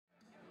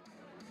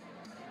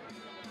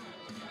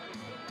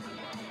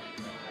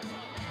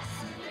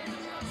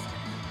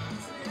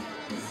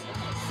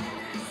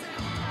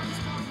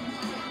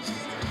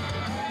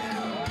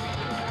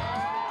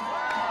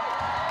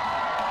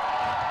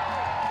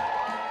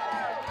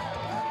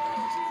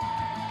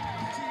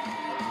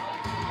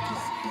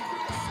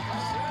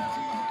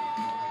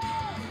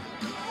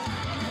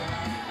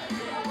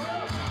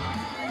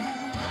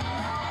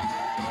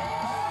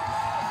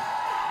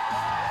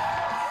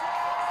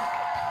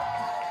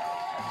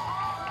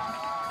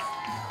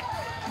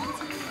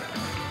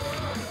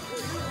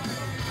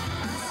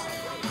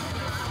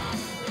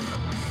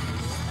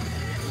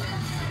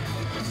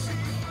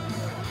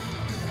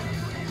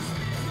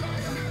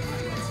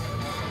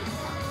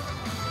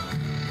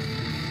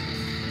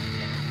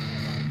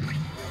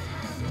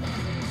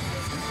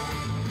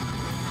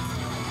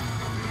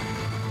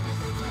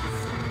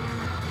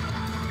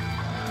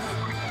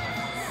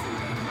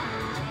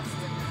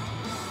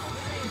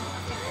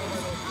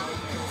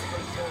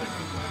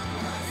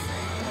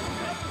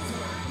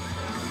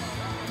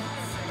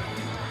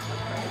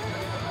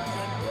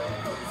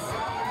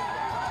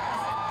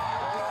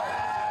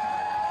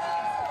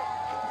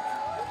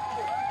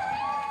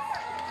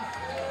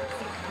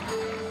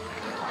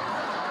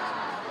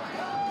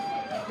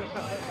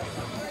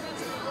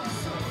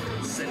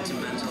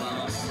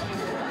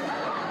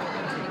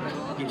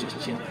You're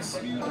just jealous. I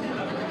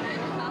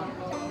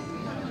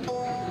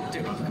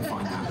don't know if I can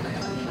find that.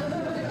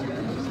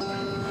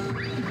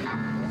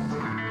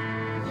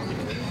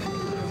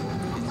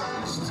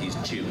 He's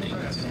tuning.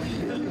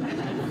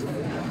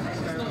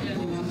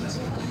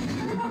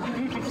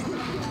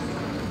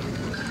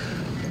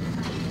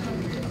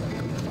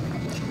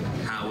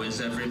 How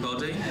is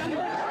everybody?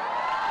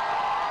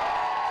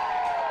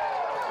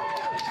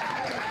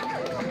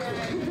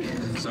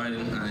 Sorry, I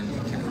didn't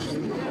catch.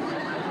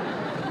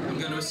 I'm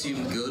going to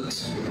assume good,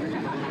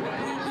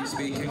 broadly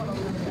speaking.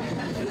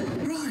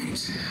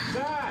 Right.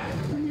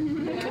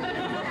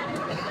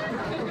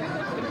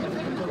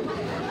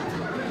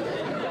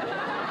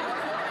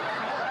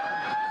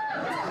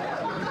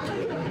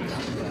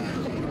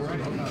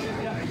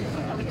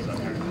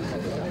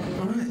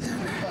 Alright then.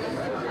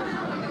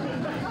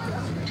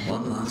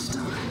 One last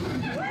time.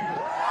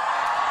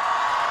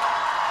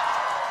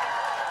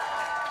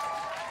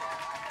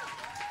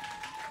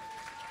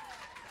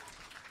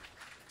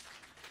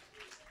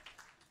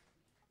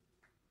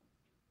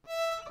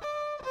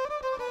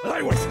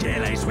 I whiskey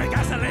laced with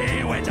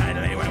gasoline, we're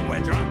deadly when we're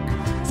drunk.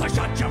 So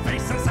shut your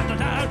face and settle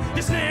down,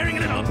 you sneering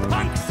little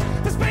punks.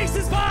 The space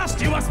is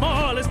vast, you are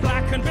small, is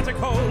black and bitter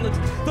cold.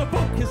 The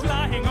book is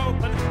lying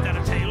open, there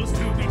are tales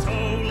to be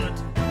told.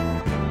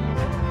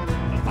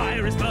 The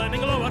fire is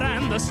burning lower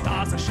and the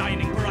stars are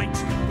shining bright.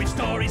 With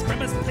stories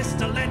grim as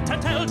pistol-lead to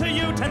tell to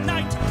you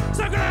tonight.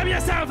 So grab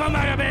yourself a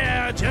mug of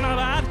beer, gin or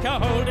vodka,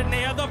 hold it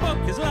near. The book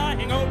is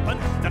lying open,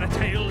 there are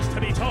tales to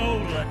be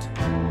told.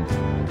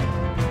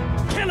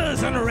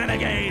 Killers and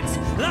renegades,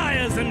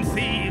 liars and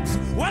thieves,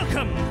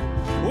 welcome!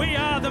 We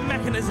are the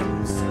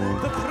Mechanisms,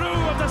 the crew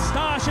of the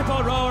Starship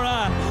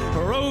Aurora,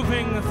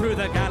 roving through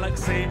the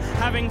galaxy,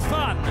 having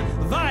fun,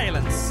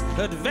 violence,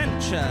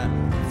 adventure,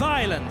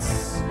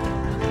 violence,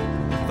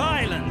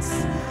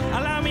 violence.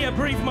 Allow me a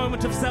brief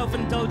moment of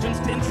self-indulgence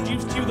to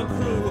introduce to you the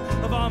crew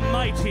of our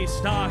mighty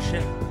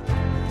starship.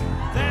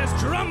 There's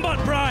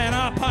Drumbot Brian,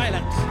 our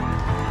pilot.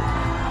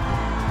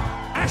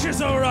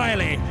 Ashes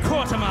O'Reilly,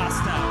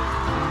 quartermaster.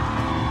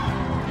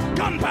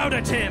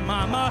 Gunpowder Tim,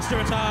 our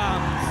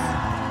master-at-arms.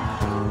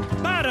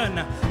 Baron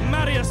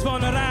Marius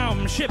von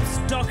Raum, ship's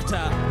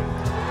doctor.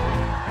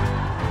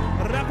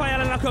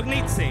 Raphael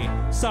Lacognizzi,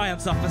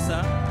 science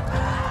officer.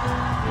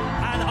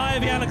 And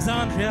Ivy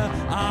Alexandria,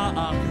 our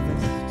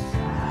archivist.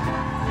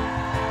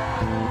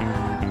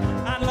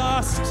 And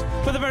last,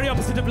 for the very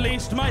opposite of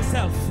least,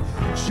 myself,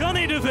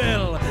 Johnny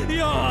DeVille,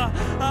 your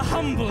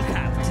humble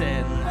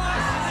captain.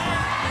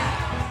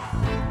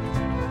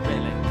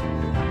 Really?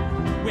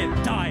 We're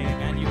dying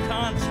and you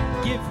can't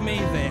give me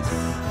this.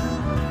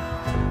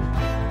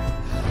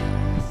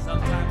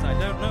 Sometimes I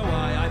don't know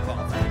why I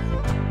bother.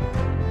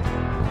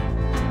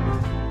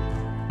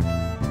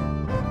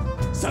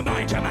 So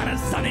mind your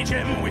manners, Sonny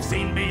Jim, we've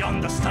seen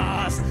beyond the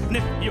stars. And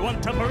if you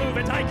want to prove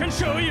it, I can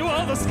show you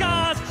all the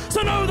scars.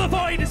 So no, the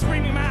void is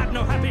screaming mad,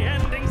 no happy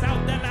endings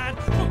out there, lad.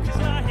 Book is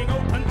lying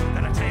open,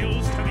 there are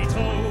tales to be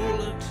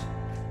told.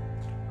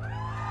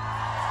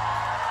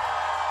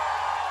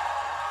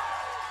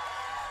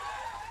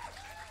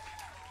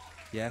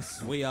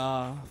 Yes, we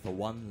are, for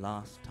one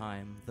last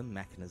time, the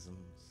Mechanisms.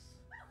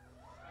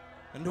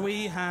 And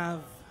we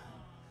have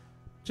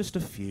just a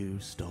few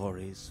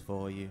stories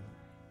for you.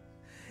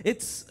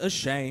 It's a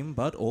shame,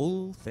 but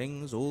all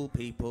things, all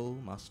people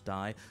must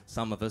die.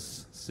 Some of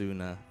us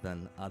sooner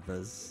than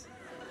others.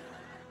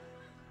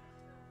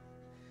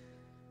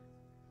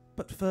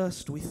 But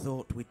first, we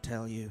thought we'd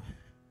tell you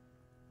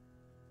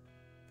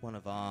one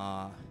of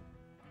our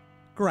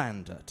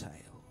grander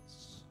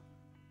tales.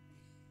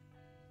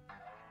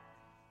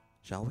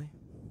 Shall we?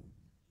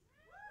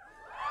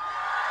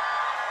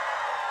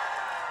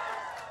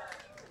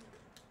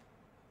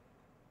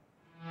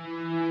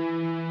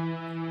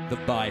 The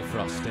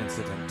Bifrost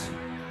incident.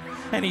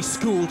 Any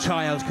school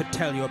child could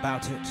tell you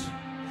about it.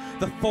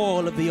 The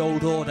fall of the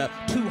old order,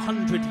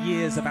 200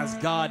 years of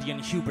Asgardian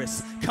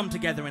hubris come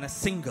together in a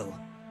single,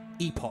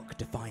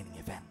 epoch-defining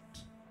event.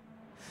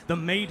 The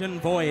maiden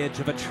voyage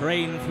of a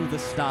train through the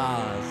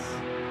stars,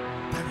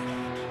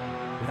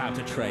 vanished without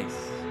a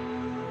trace.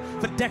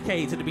 For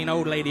decades it had been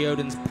old Lady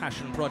Odin's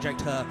passion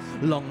project, her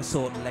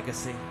long-sought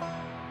legacy.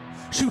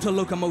 Shoot a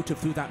locomotive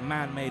through that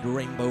man-made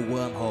rainbow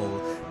wormhole,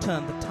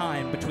 turn the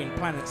time between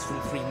planets from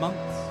 3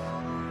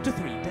 months to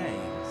 3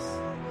 days.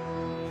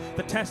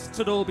 The tests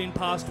had all been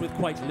passed with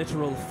quite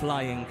literal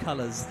flying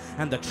colours,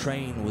 and the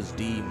train was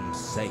deemed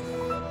safe.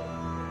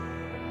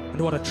 And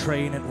what a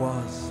train it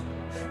was,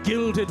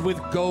 gilded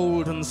with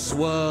golden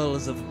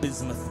swirls of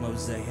bismuth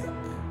mosaic.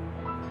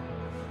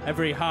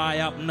 Every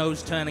high-up,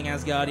 nose-turning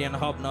Asgardian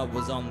hobnob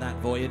was on that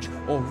voyage,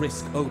 or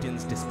risk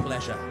Odin's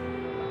displeasure.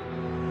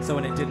 So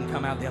when it didn't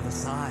come out the other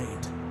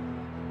side,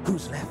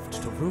 who's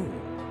left to rule?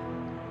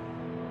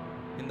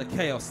 In the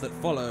chaos that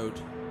followed,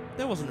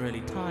 there wasn't really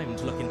time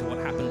to look into what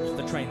happened to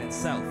the train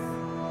itself.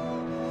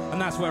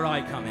 And that's where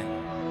I come in.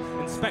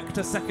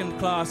 Inspector Second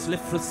Class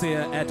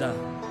Lifrasir Edda,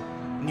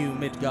 New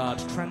Midgard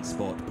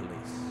Transport Police.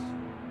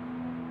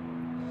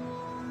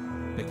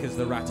 because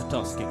the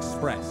Ratatosk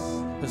Express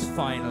has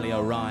finally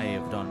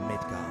arrived on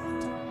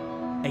Midgard,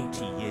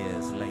 80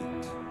 years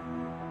late.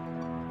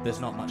 There's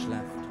not much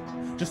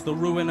left, just the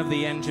ruin of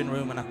the engine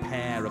room and a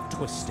pair of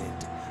twisted,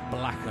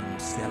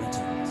 blackened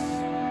skeletons.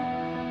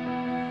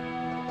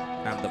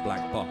 And the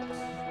black box.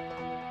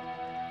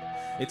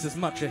 It's as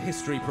much a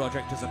history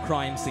project as a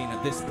crime scene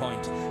at this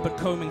point, but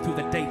combing through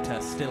the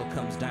data still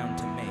comes down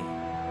to me.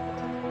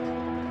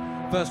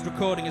 First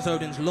recording is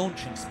Odin's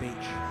launching speech.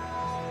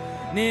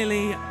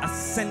 Nearly a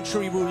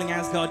century ruling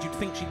Asgard, you'd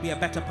think she'd be a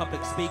better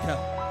public speaker.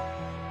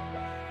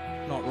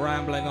 Not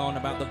rambling on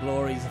about the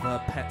glories of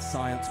her pet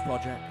science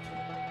project,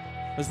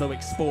 as though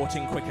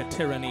exporting quicker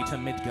tyranny to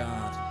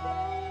Midgard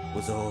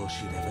was all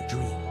she'd ever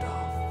dreamed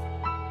of.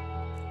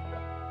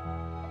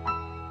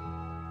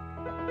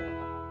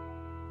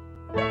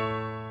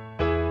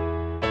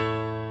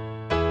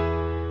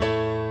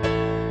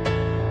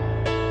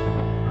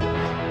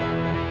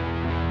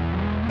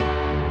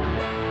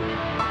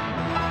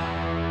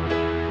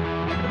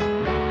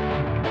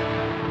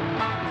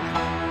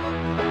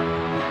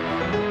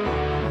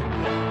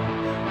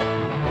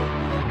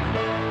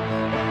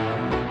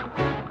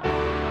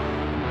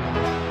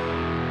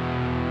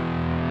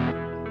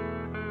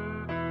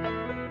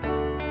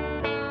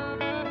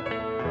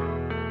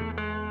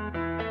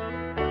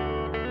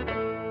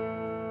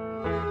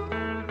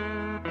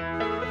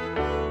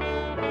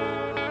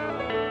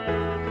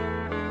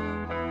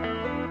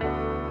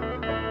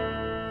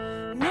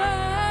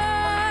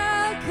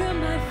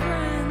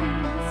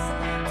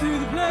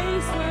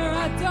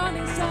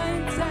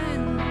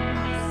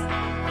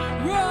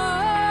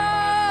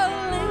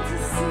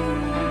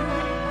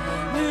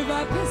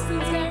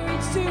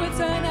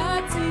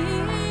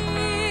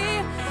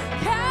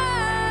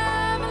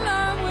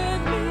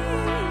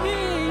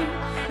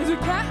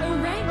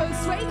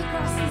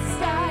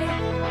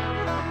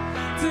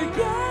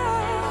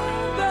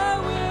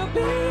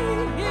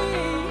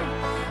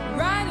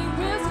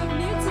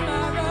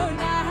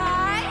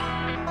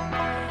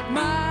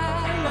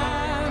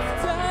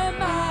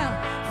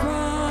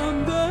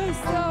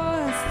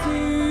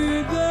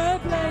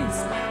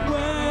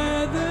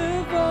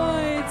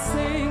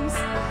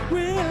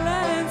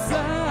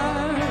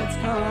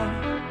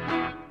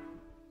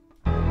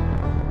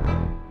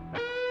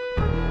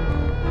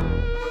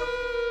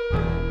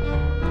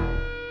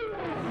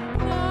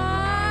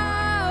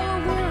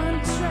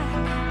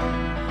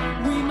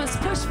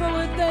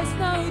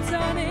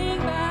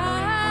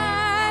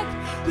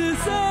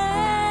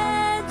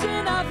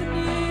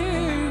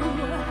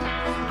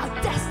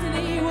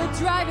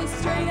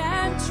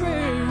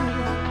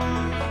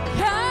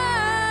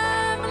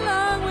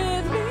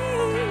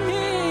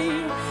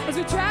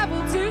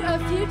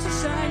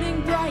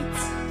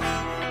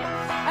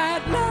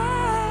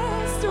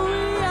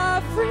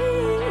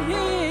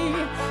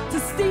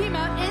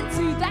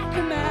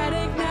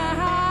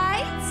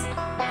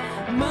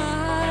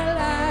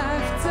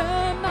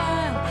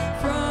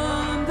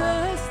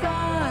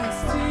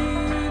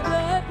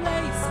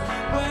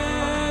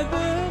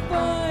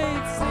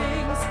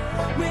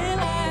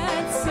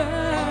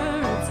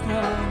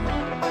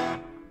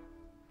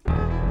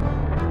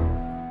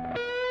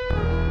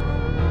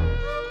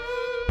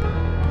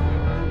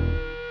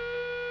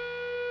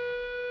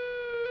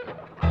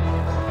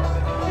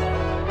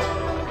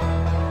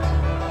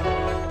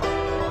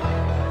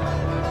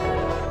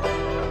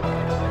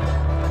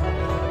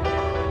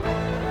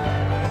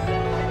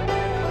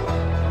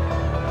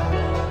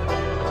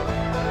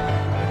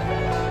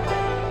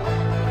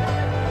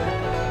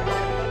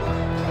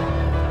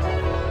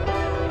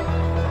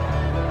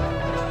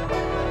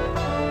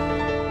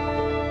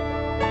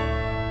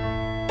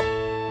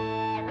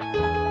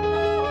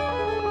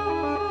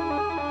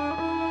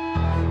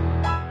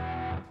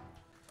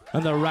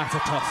 And the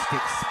Ratatosk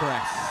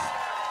Express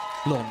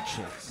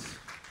launches.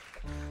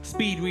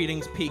 Speed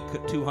readings peak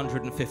at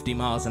 250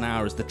 miles an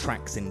hour as the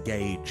tracks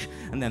engage,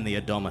 and then the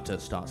odometer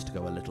starts to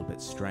go a little bit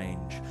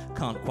strange.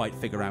 Can't quite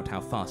figure out how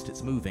fast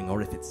it's moving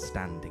or if it's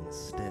standing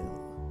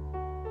still.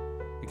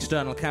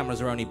 External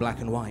cameras are only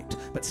black and white,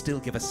 but still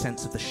give a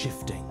sense of the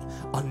shifting,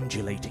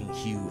 undulating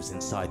hues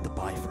inside the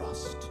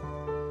Bifrost.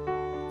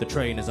 The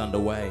train is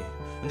underway,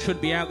 and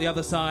should be out the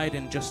other side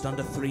in just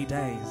under 3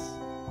 days.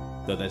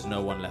 Though there's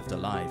no one left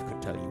alive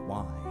could tell you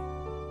why.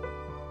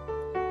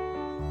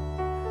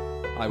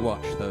 I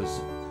watch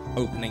those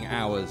opening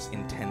hours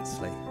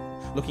intensely,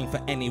 looking for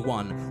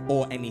anyone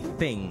or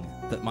anything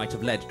that might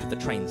have led to the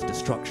train's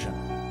destruction.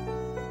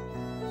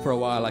 For a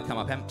while I come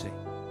up empty.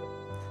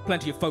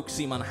 Plenty of folks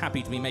seem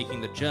unhappy to be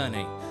making the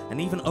journey, and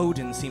even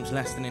Odin seems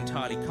less than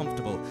entirely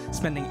comfortable,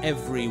 spending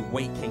every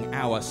waking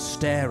hour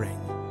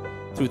staring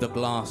through the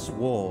glass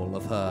wall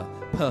of her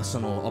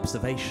personal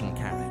observation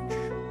carriage.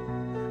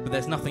 But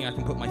there's nothing I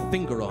can put my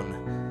finger on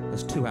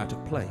as too out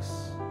of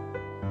place.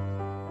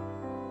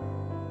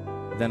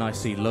 Then I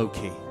see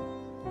Loki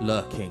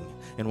lurking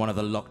in one of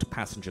the locked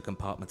passenger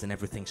compartments, and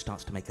everything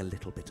starts to make a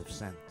little bit of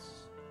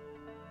sense.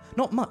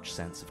 Not much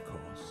sense, of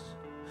course.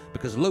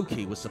 because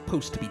Loki was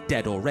supposed to be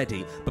dead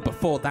already, but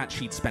before that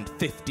she'd spent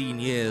 15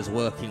 years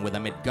working with a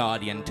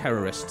Midgardian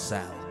terrorist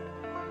cell.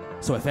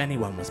 So if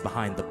anyone was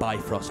behind the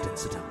Bifrost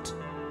incident,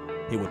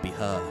 it would be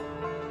her.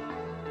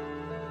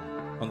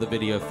 On the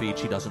video feed,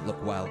 she doesn't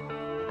look well.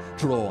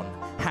 Drawn,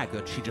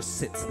 haggard, she just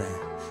sits there,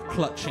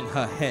 clutching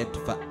her head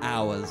for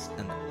hours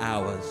and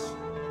hours.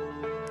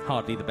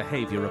 Hardly the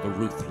behavior of a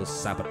ruthless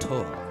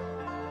saboteur.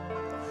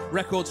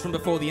 Records from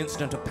before the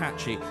incident are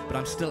patchy, but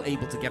I'm still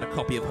able to get a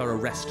copy of her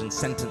arrest and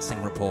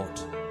sentencing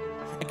report.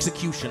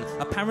 Execution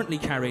apparently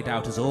carried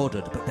out as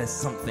ordered, but there's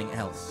something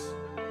else.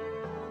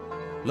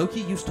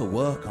 Loki used to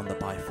work on the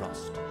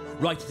Bifrost,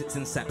 right at its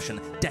inception,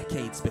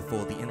 decades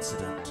before the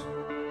incident.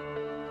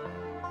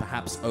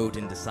 Perhaps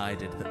Odin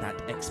decided that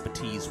that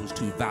expertise was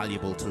too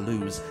valuable to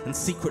lose and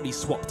secretly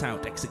swapped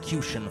out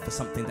execution for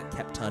something that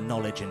kept her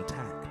knowledge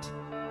intact.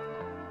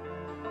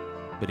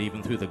 But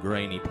even through the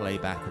grainy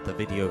playback of the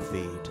video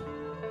feed,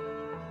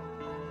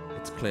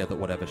 it's clear that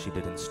whatever she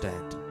did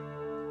instead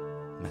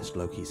messed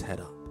Loki's head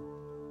up.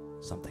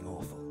 Something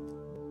awful.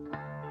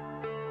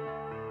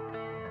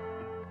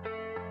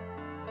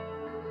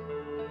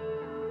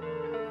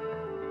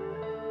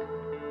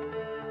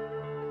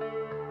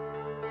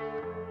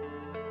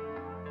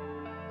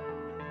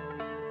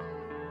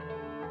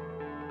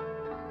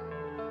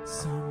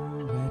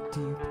 Somewhere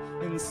deep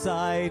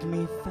inside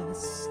me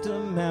fester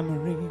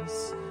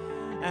memories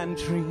and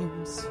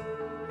dreams.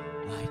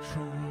 I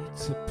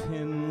try to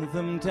pin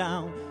them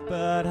down,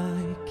 but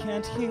I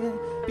can't hear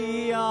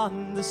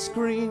beyond the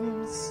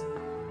screams.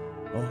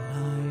 All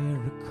I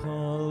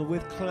recall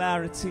with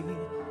clarity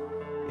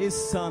is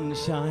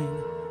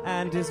sunshine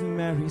and his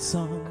merry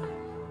song.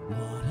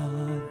 What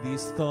are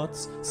these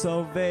thoughts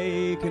so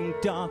vague and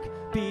dark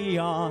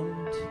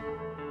beyond?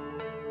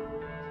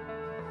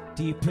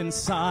 Deep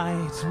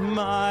inside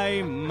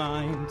my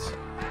mind,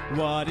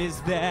 what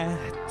is there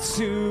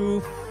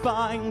to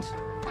find?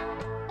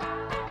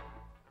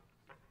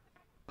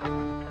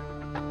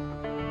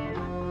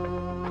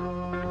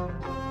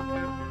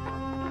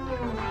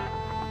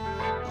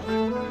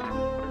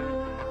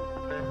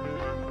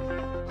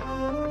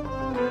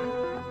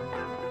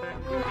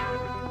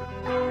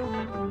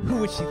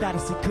 Who is she that I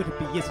see? Could it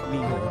be? Is it me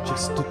or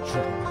just a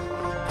dream?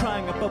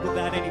 Crying above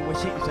without anywhere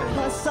shaking to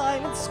her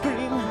silent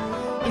scream.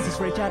 Is this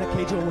rage out of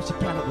cage, or was she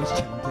planet was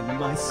chained in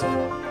my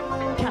soul?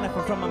 Can I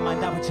from my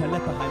mind that which I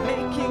left behind,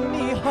 making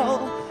me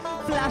whole?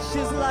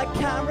 Flashes like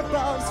camera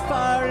bulbs,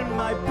 fire in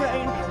my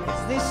brain.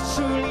 Is this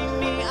truly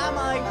me? Am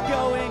I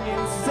going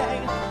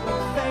insane?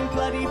 In faint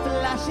bloody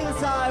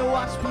flashes I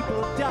watch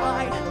people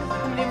die.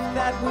 And if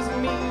that was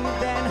me,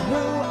 then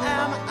who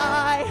am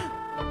I?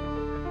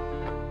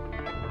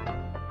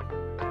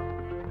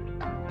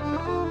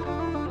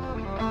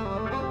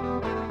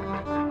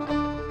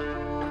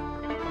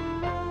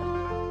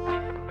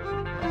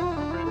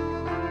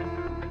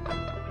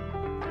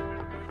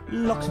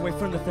 Locked away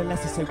from the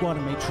less I say what I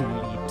may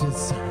truly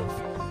deserve.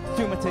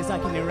 Through my tears I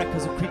can hear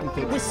echoes of creeping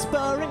fear,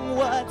 whispering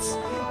words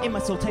in my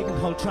soul, taking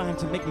hold, trying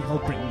to make me whole,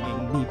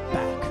 bringing me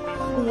back.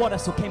 What I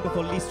saw came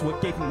before least,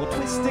 what gave me more,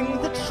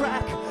 twisting the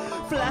track.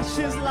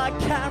 Flashes like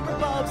camera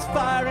bulbs,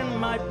 fire in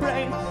my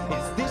brain.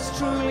 Is this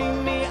truly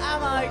me?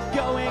 Am I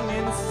going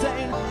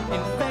insane?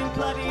 In faint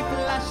bloody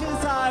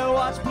flashes I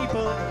watch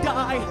people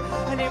die.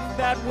 And if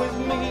that was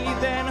me,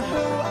 then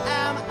who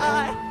am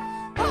I?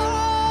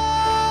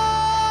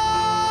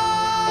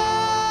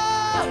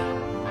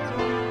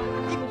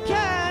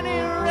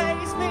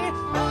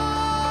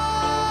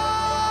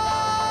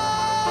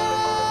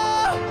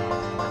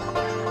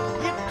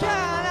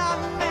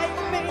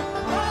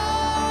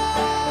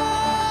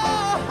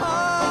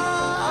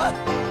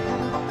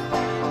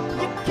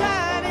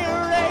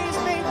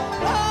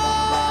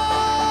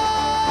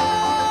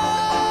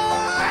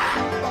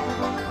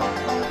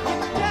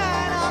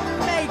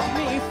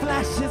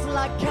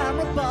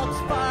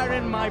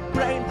 My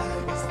brain,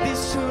 is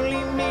this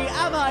truly me?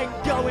 Am I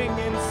going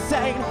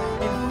insane?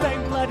 In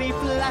faint bloody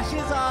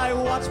flashes I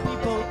watch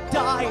people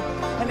die.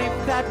 And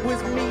if that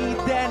was me,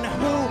 then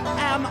who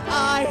am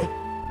I?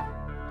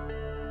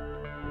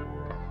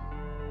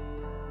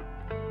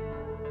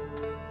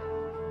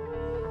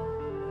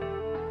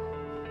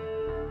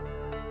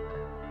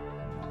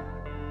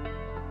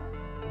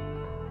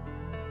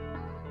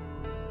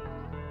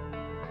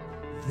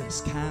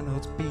 This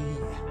cannot be,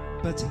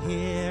 but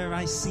here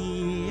I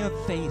see a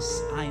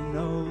face I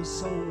know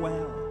so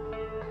well.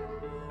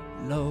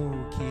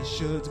 Loki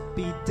should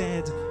be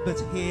dead, but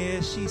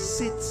here she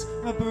sits,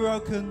 a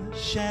broken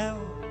shell.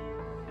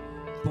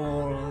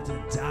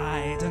 Balder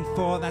died, and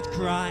for that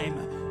crime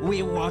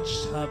we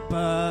watched her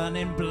burn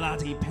in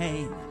bloody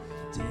pain.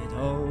 Did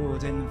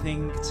Odin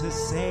think to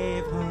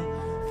save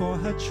her for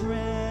her train?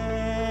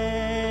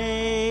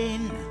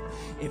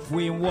 If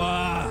we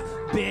were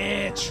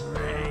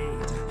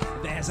betrayed,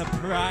 there's a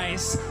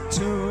price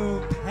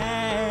to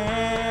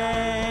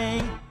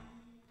pay.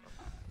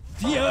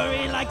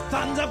 Fury like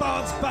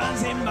thunderbolts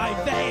burns in my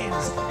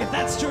veins. If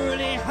that's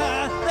truly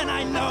her, then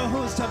I know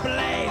who's to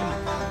blame.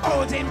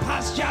 Odin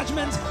passed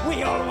judgment,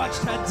 we all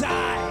watched her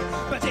die.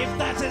 But if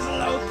that is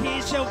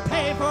Loki, she'll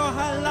pay for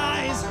her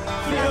lies.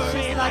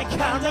 Fury like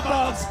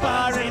counterbolts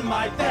spars in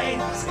my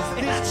veins.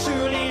 If that's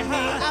truly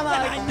her, then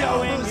I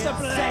know who's to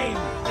blame.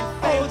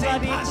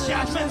 Odin past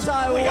judgments,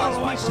 we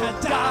all watch her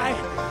die.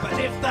 But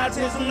if that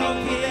is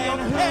Loki, then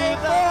you'll pay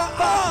for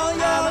all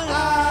your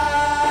lies.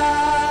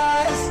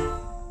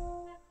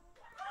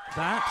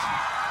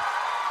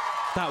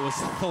 That was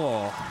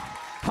Thor,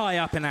 high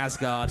up in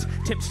Asgard,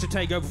 tipped to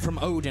take over from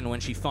Odin when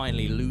she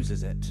finally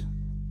loses it.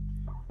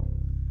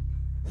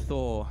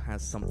 Thor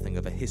has something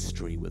of a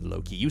history with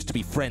Loki, used to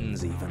be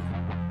friends even.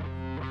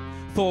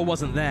 Thor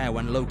wasn't there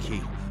when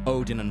Loki,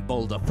 Odin and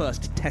Balder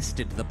first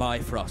tested the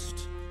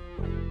Bifrost.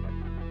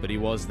 But he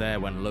was there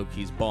when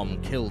Loki's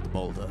bomb killed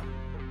Balder,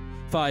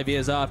 5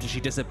 years after she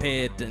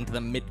disappeared into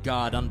the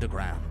Midgard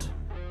underground.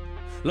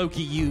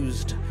 Loki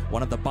used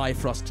one of the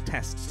Bifrost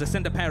tests to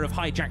send a pair of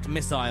hijacked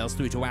missiles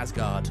through to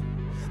Asgard.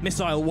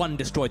 Missile 1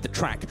 destroyed the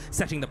track,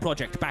 setting the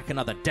project back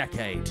another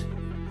decade.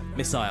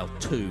 Missile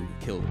 2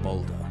 killed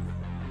Balder.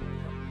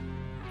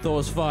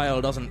 Thor's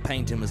file doesn't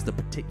paint him as the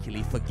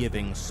particularly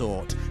forgiving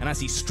sort, and as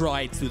he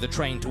strides through the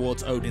train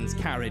towards Odin's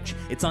carriage,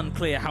 it's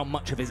unclear how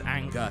much of his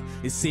anger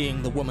is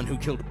seeing the woman who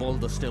killed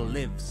Balder still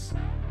lives,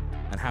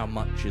 and how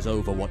much is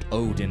over what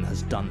Odin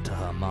has done to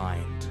her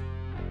mind.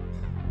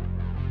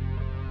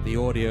 The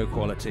audio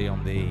quality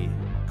on the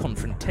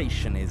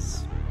confrontation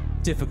is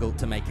difficult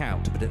to make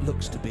out, but it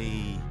looks to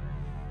be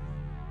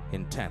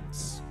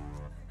intense.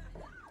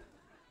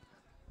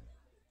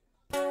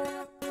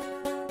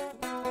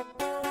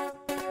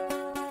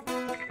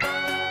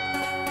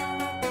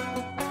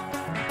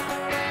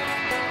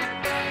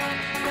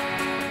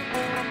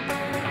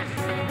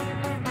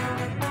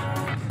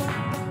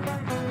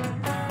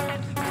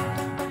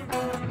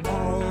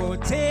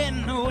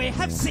 Odin, we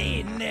have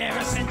seen near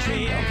a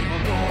century of your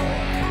war.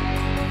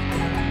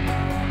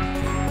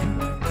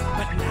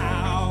 But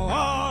now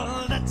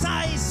all that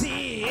I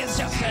see is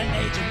just an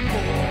age of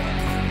war.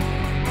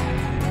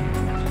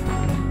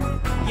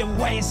 You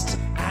waste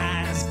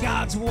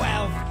Asgard's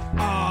wealth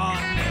on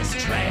this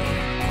trade,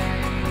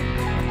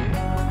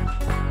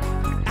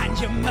 and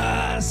your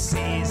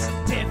mercies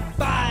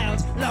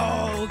defiled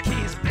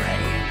Loki's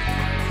brain.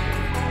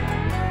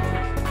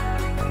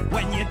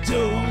 When your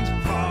doomed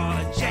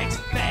projects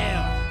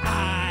fail,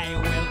 I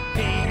will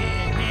be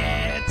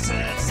here to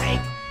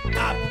take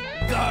up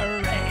the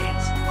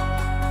reins.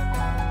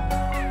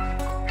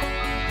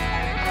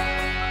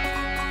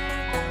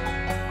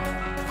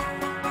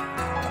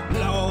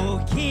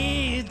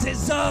 Loki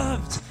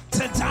deserved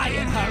to die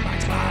in her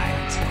right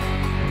mind.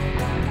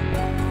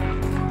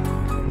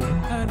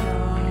 A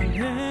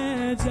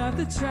knowledge of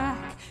the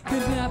track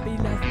could not be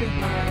left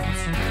behind.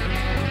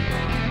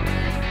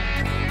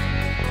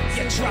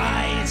 You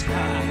tried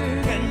her,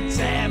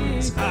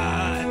 condemned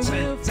her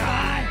to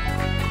die,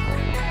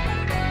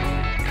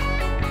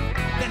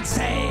 then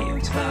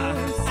saved her,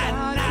 and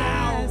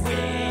now we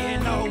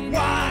know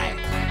why.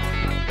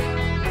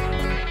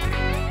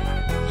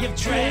 You've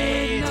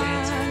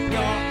traded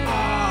your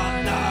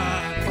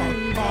honor for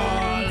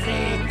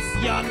folly.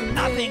 You're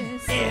nothing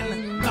in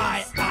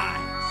my eyes.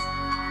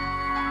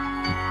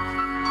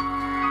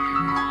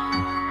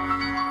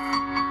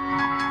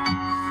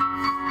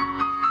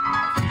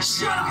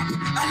 Shut up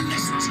and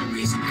listen to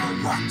reason for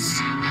once.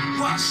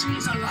 While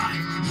she's alive,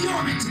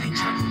 you're in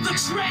danger. The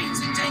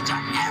train's in danger.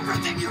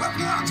 Everything you have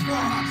worked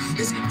for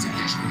is in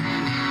danger.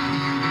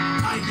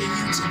 Either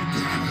you take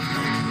care of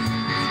Loki,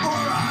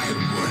 or I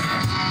will.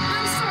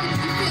 I'm sorry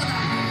that you feel that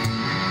way.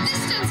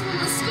 This gentleman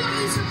will escort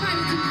you to a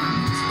private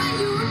compartment, where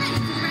you will remain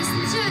for the rest of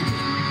the journey.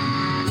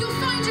 You'll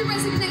find your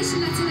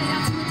resignation letter laid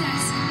out on the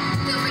desk.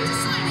 Feel free to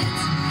sign it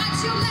at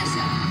your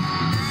leisure.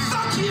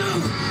 Fuck you!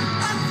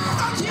 And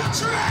fuck your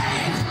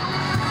train!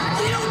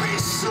 You'll be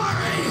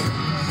sorry!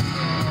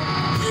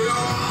 You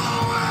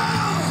will!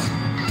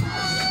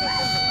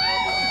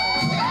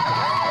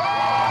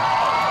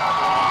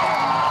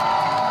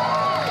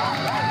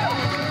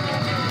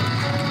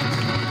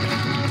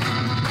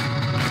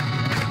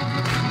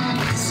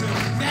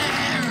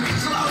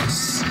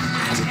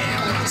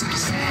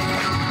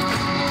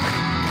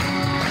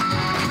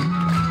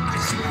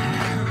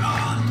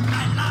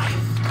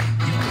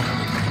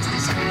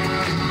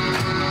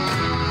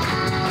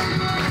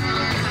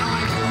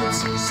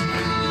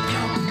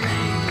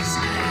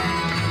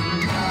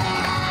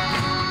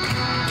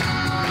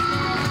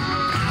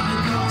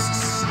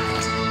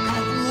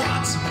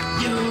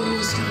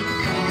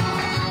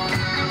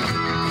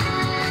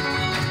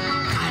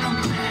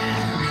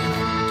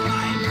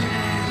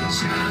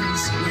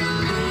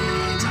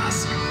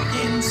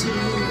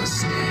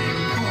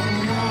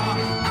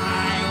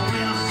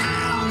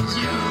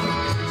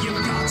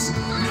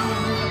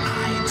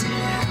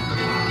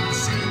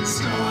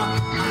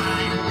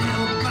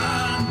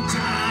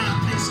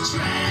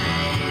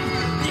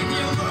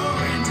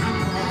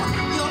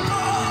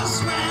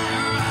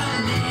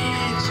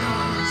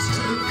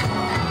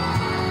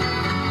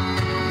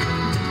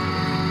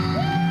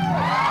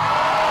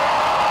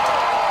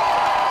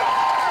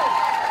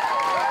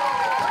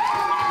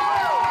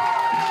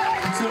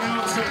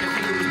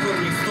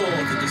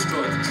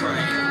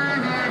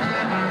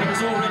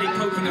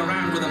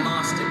 around with a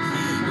master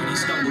key when he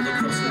stumbled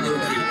across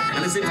Loki,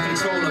 and as if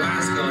control of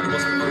Asgard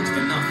wasn't motive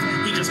enough,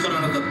 he just got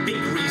another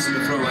big reason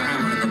to throw a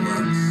hammer in the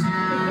works.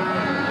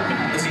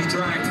 As he's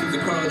dragged through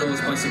the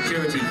corridors by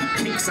security, he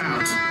kicks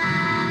out,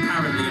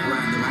 apparently in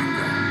random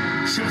anger,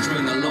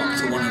 shattering the lock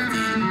to one of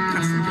the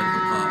passenger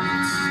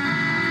compartments.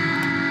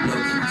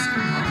 Loki's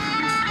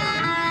compartment.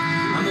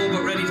 I'm all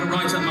but ready to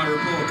write up my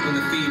report when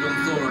the feed on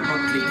Thor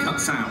abruptly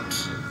cuts out,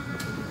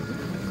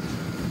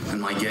 and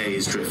my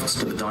gaze drifts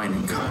to the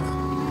dining car.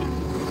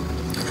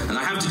 And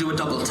I have to do a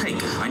double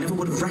take. I never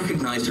would have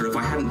recognized her if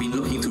I hadn't been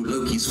looking through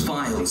Loki's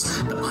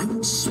files, but I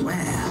would swear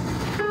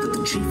that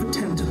the chief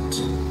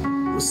attendant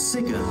was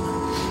Sigurd,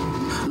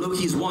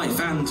 Loki's wife,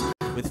 and...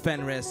 With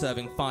Fenrir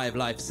serving 5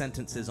 life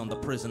sentences on the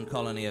prison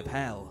colony of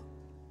Hell,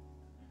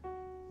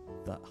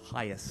 the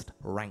highest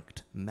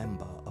ranked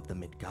member of the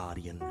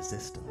Midgardian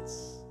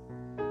resistance.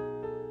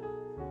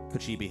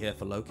 Could she be here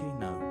for Loki?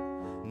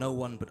 No. No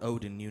one but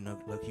Odin knew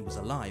Loki was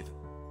alive.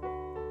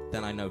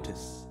 Then I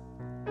notice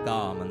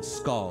Garm and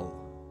Skoll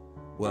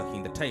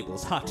working the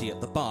tables, Hati at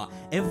the bar.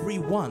 Every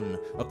one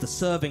of the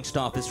serving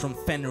staff is from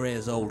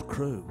Fenrir's old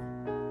crew.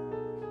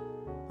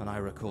 And I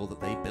recall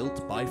that they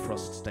built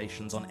Bifrost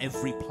stations on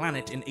every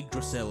planet in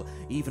Yggdrasil,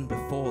 even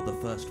before the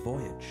first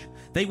voyage.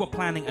 They were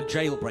planning a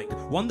jailbreak,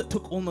 one that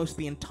took almost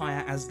the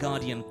entire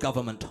Asgardian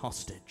government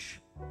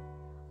hostage.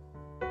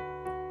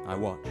 I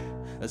watch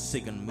as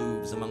Sigurd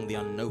moves among the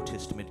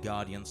unnoticed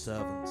Midgardian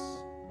servants,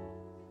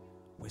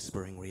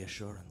 whispering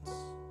reassurance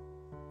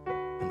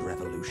and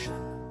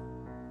revolution.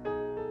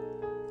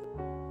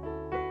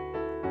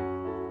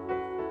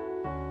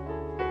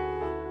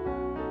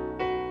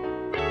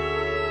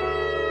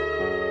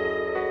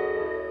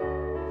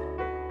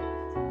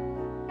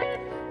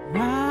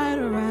 Right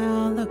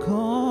around the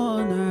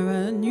corner,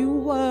 a new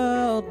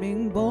world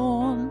being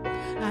born.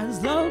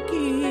 As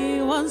Loki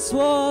once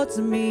swore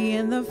to me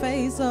in the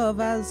face of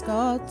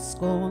Asgard's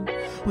scorn,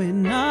 we're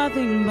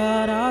nothing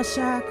but our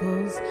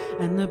shackles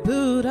and the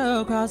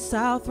Buddha across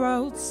our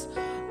throats.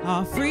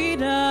 Our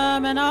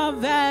freedom and our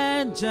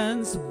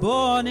vengeance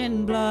born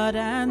in blood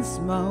and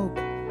smoke.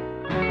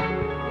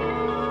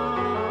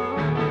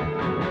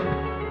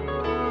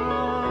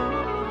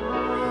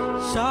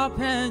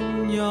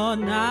 Sharpen your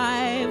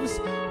knives,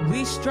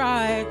 we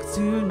strike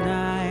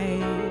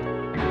tonight.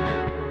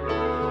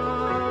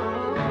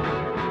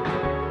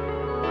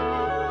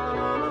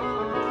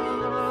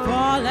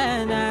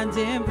 Fallen and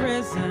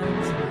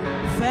imprisoned,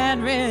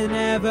 Fenrir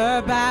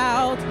never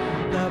bowed.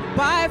 The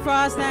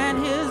Bifrost and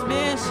his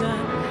mission,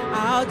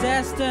 our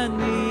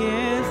destiny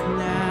is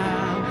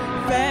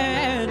now.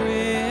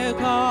 Fenrir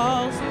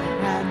calls,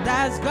 and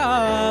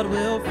Asgard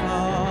will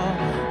fall.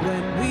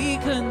 When we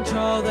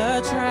control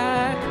the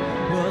track,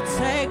 we'll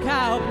take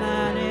our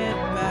planet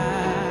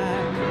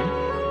back.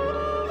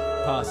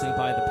 Passing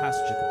by the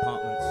passenger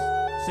compartments,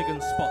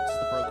 Sigurd spots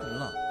the broken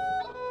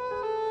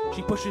lock.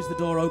 She pushes the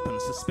door open,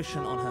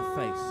 suspicion on her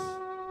face.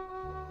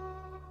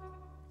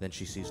 Then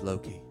she sees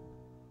Loki,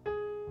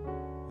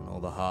 and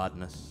all the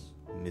hardness,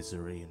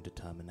 misery, and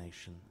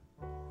determination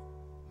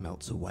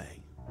melts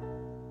away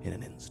in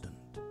an instant.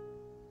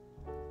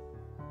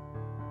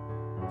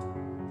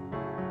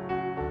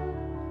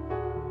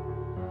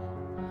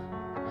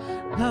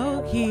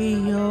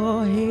 Loki,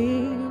 you're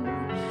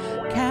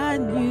here.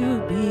 Can you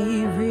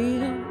be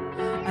real?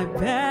 I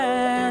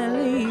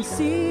barely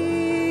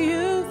see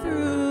you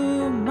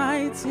through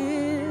my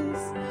tears.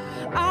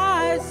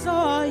 I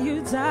saw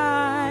you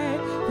die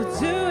for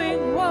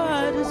doing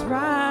what is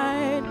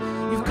right.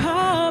 You've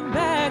come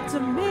back to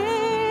me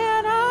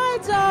and I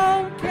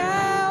don't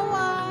care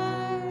why.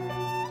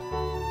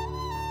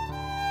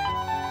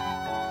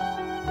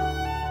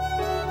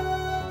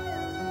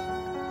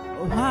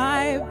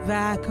 Why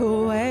back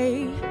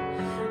away?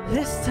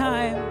 This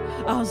time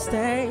I'll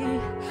stay.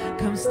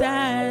 Come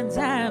stand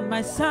at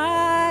my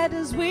side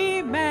as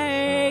we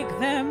make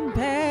them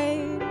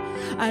pay.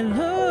 I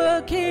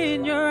look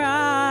in your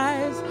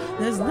eyes,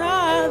 there's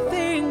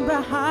nothing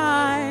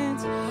behind.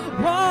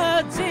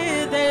 What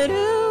did they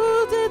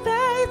do? Did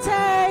they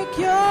take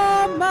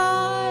your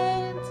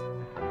mind?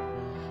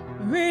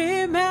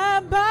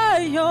 Remember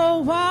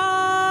your wife?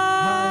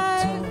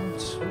 I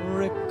don't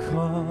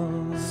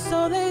recall.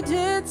 So they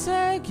did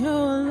take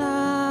your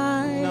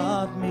life.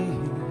 Not me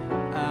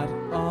at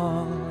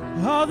all.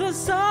 All the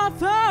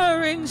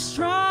suffering,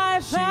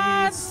 strife,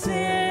 and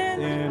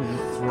sin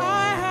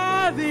I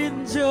have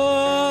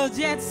endured,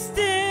 yet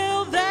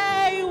still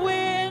they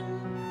win.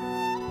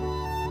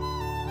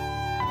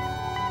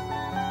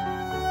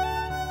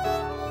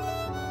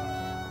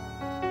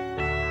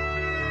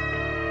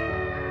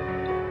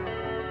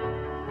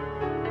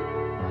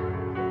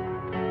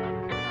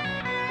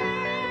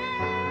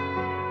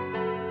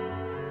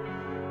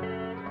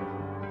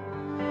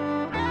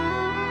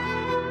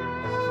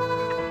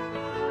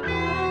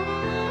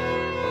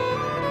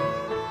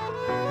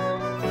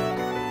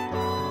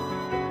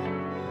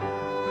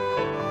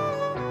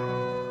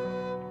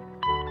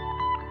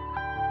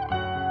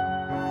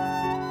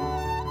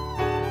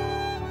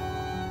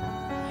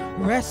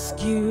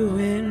 rescue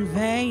in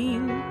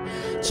vain,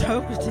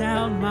 choke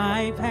down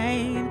my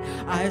pain.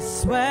 I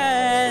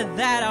swear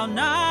that I'll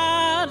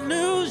not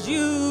lose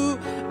you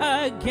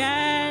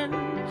again.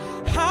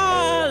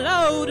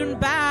 Hollowed and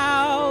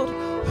bowed,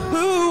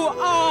 who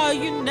are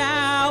you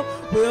now?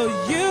 Will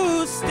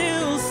you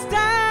still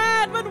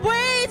stand when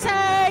we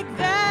take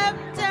them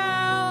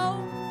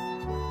down?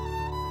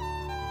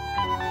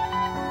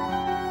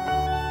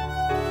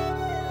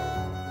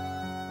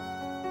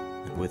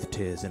 And with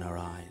tears in her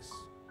eyes,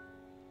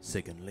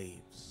 Sigyn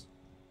leaves.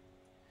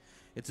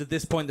 It's at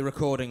this point the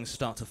recordings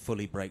start to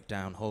fully break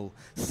down. Whole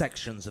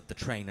sections of the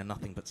train are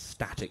nothing but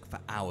static for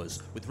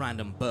hours, with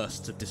random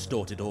bursts of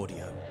distorted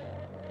audio.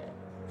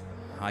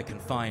 I can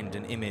find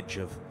an image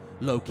of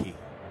Loki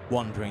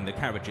wandering the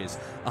carriages,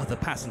 other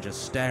passengers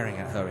staring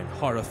at her in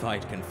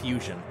horrified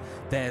confusion.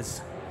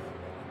 There's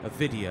a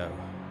video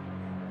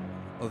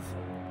of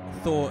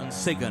Thor and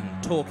Sigyn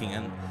talking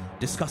and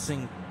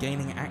discussing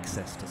gaining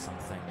access to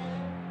something.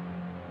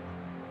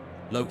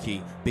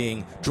 Loki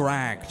being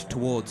dragged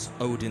towards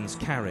Odin's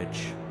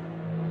carriage,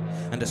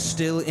 and a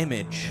still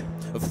image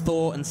of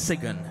Thor and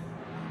Sigyn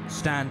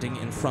standing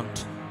in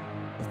front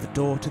of the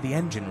door to the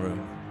engine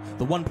room,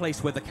 the one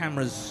place where the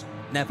cameras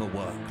never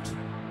worked,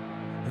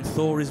 and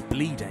Thor is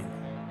bleeding.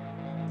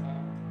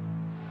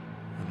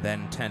 And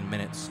then 10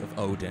 minutes of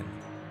Odin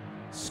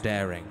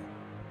staring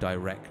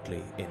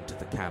directly into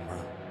the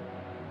camera.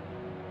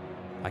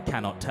 I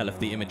cannot tell if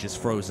the image is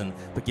frozen,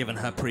 but given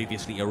her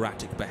previously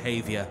erratic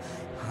behavior,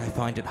 I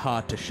find it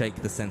hard to shake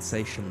the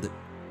sensation that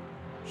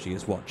she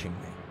is watching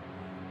me.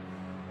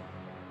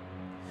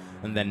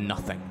 And then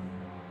nothing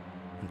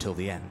until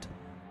the end.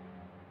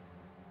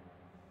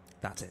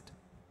 That's it.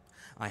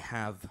 I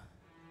have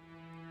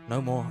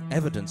no more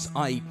evidence.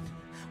 I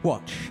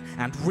watch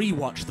and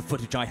re-watch the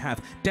footage I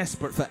have,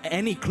 desperate for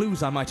any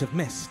clues I might have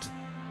missed.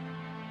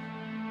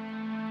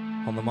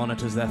 On the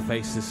monitors, their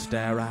faces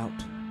stare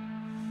out,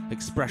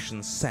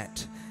 expressions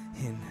set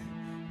in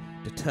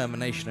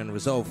determination and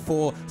resolve.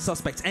 4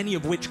 suspects, any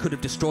of which could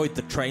have destroyed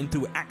the train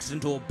through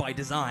accident or by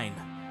design.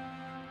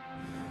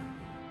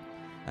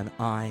 And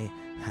I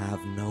have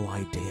no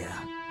idea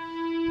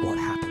what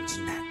happens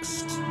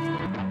next.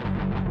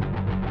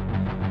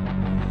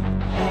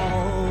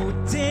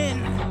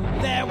 Odin,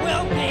 there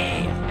will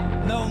be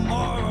no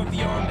more of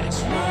your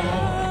misrule.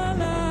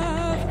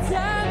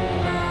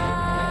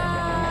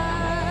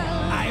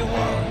 I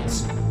won't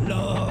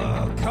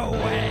look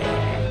away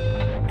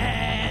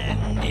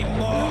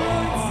anymore.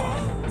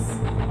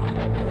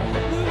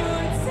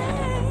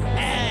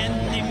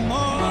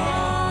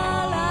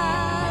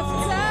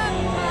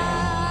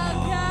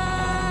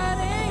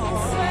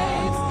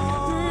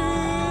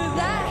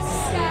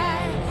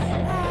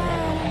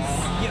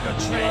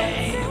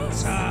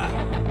 Traitor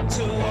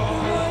to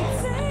all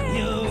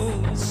you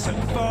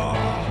stood for.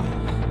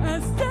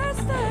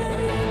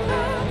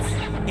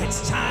 It's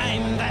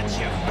time that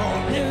you're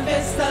born. If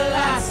it's the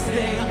last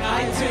thing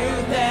I do,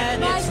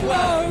 then it's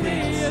worth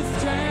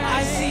it.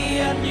 I see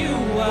a new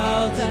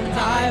world and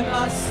I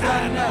must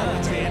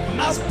Odin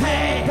must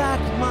pay back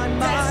my mind.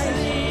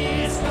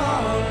 Destiny is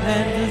calling.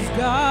 And his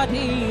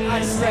guardian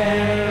I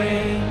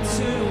staring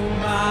to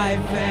my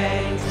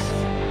face.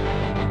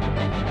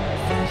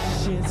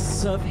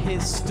 Ashes of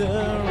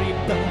history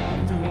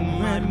burn through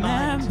my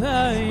mind.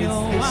 Remember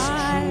your Is this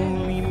mind.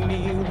 truly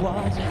me?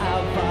 What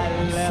have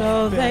I left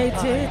So they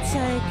behind? did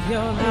take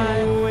your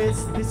life. Who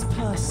is this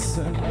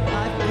person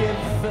I've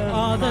given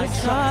All the my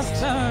trust?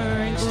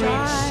 suffering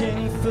strife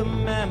Reaching for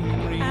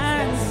memories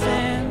and that's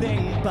sin.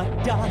 nothing but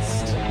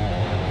dust.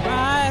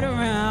 Right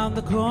around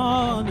the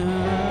corner,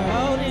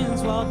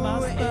 Odin's world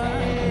must burn.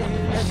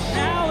 And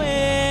now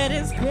it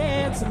is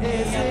clear to me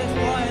at this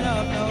point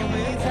of no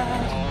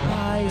return.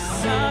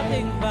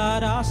 Nothing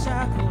but our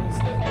shackles,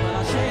 but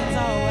our chains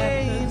are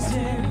weapons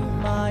too.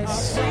 My Our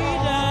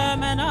freedom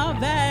and our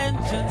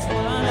vengeance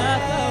will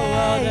unearth the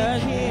world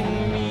anew.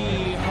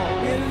 me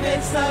home. If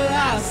it's the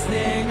last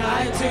thing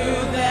I do,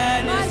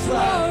 then it's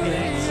worth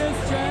it.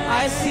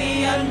 I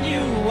see a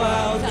new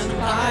world and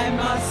I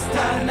must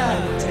turn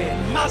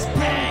Odin must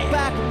pay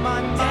Back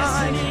my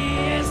mind Destiny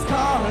is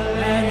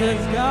calling. and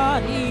his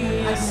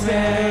guardian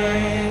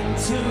staring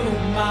to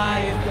my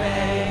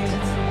fate.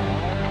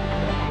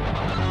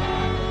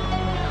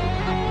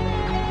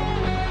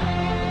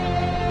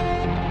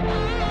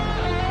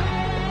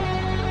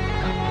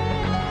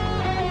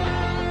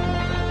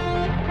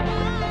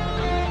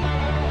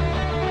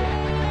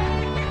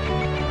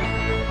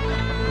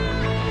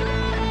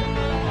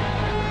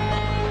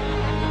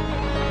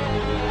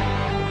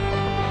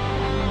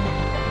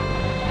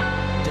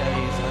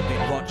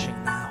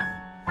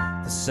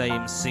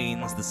 Same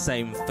scenes, the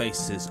same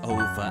faces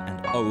over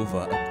and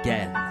over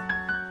again.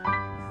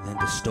 Then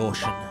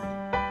distortion,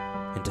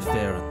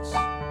 interference,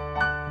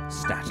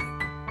 static.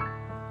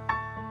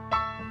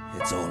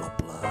 It's all a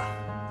blur.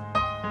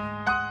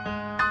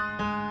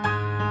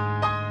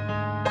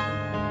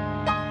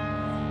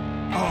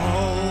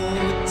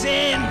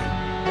 Odin,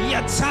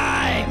 your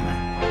time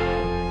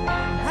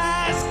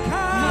has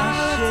come.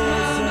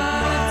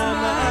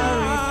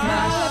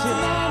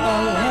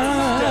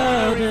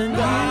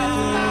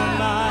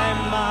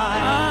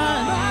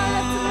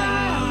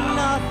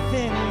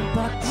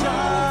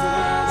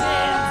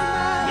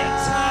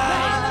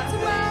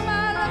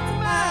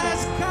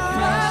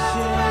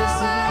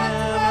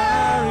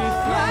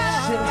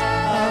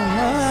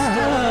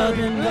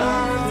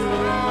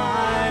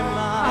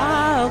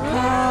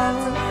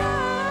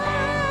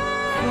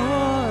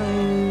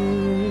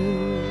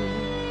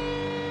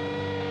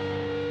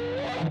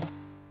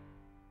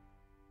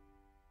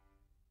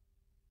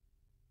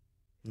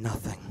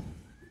 Nothing.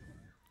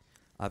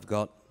 I've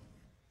got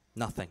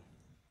nothing.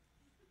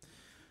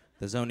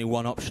 There's only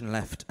one option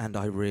left, and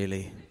I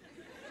really,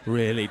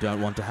 really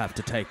don't want to have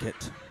to take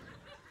it.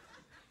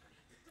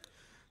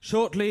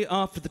 Shortly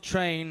after the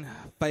train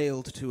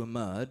failed to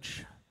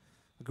emerge,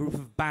 a group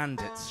of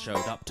bandits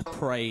showed up to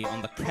prey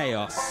on the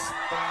chaos.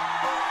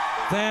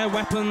 Their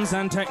weapons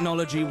and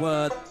technology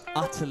were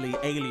utterly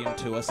alien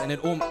to us, and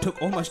it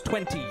took almost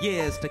 20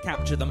 years to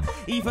capture them.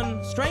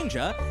 Even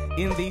stranger,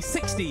 in the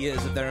 60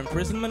 years of their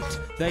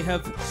imprisonment, they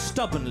have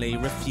stubbornly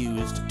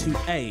refused to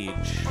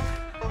age.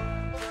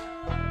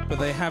 But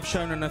they have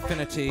shown an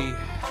affinity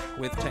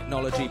with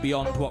technology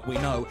beyond what we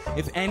know.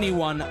 If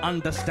anyone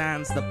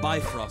understands the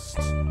Bifrost,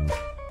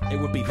 it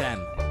would be them.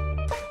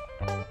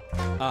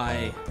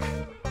 I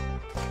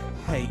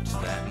hate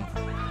them.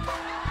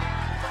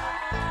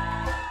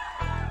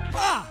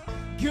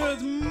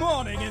 Good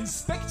morning,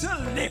 Inspector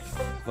Liff.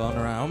 Von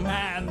Raum.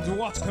 And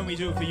what can we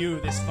do for you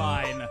this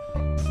fine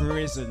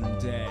prison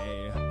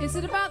day? Is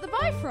it about the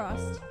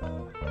Bifrost?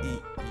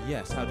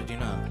 Yes, how did you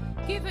know?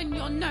 Given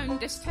your known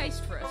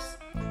distaste for us,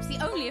 it's the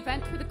only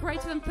event with a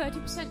greater than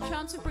 30%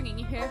 chance of bringing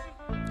you here.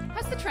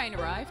 Has the train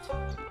arrived?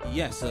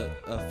 Yes,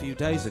 a few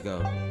days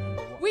ago.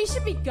 We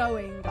should be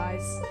going,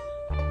 guys.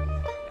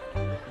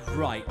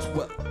 Right,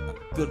 well,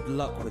 good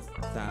luck with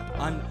that.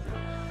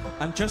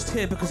 I'm just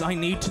here because I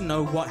need to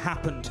know what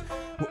happened.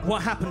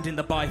 What happened in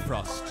the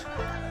Bifrost?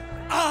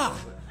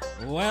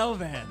 Well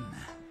then,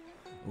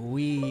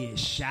 we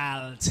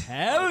shall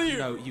tell you.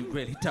 No, you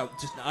really don't.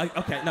 Just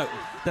okay. No,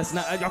 that's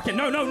not. Okay,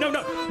 no, Sing!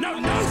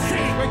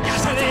 We're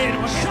gasoline!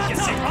 Shut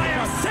up! I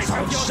am sick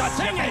of your shut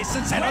singing. your face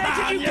and say Where what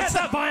did you the get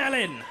that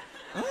violin?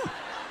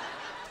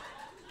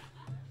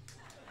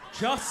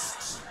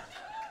 Just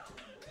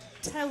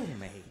tell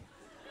me.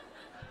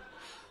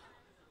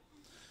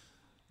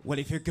 Well,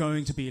 if you're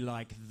going to be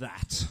like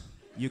that,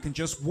 you can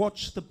just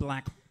watch the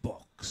black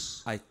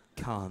box. I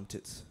can't.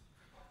 It's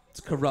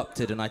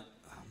corrupted, and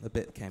the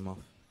bit came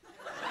off.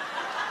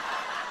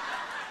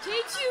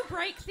 Did you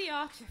break the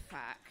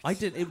artifact? I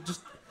did. It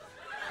just.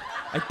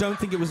 I don't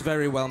think it was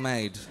very well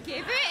made.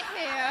 Give it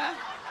here.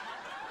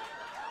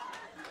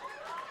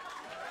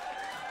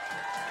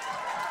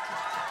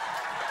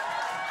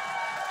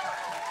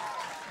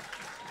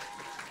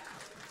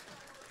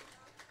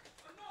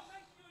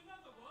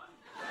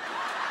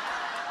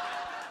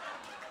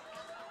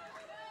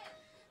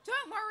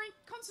 Don't worry,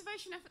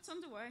 conservation efforts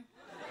underway.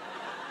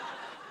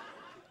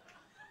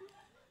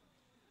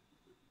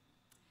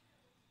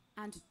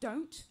 And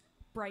don't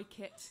break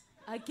it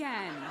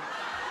again.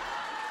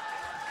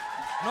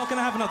 I'm not going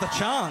to have another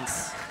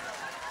chance.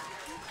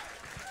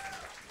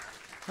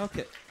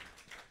 Okay.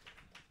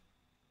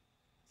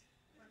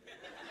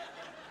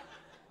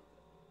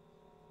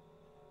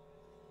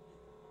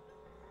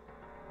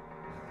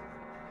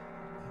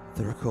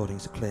 The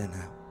recordings are clear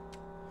now.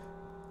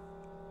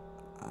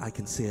 I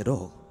can see it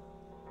all.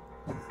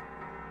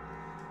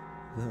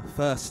 The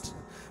first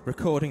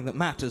recording that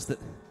matters, that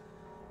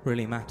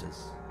really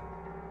matters,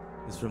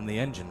 is from the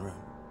engine room.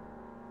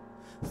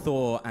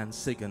 Thor and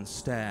Sigurd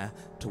stare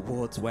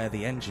towards where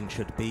the engine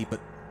should be, but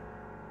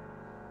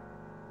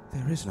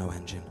there is no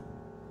engine.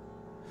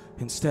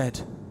 Instead,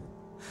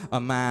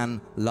 a man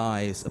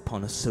lies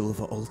upon a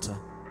silver altar.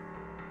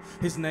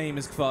 His name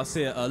is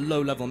Kvarsir, a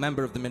low-level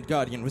member of the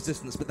Midgardian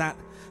resistance, but that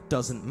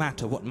doesn't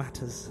matter. What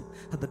matters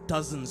are the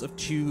dozens of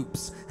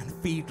tubes and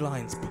feed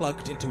lines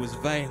plugged into his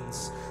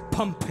veins,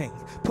 pumping,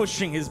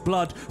 pushing his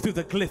blood through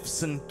the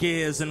glyphs and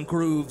gears and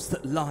grooves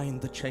that line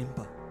the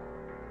chamber.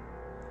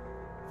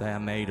 They are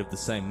made of the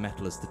same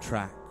metal as the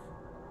track,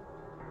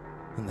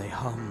 and they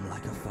hum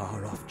like a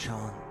far-off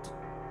chant.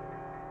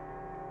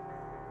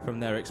 From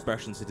their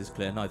expressions, it is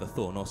clear neither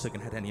Thor nor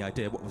Sigurd had any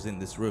idea what was in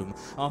this room.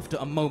 After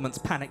a moment's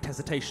panicked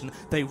hesitation,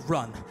 they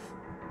run.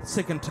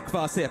 Sigurd to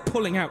Kvarsir,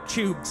 pulling out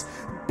tubes,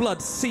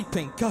 blood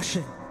seeping,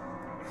 gushing.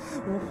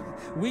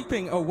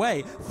 Weeping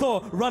away,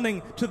 Thor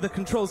running to the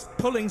controls,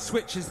 pulling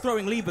switches,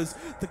 throwing levers.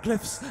 The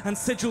glyphs and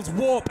sigils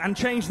warp and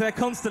change their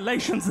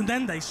constellations, and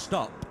then they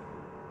stop.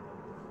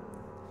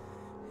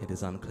 It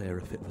is unclear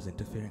if it was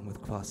interfering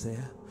with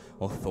Kvarsir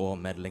or Thor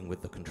meddling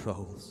with the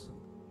controls.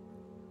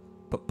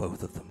 But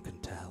both of them can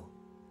tell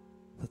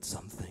that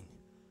something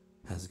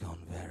has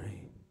gone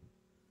very,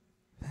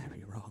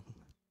 very wrong.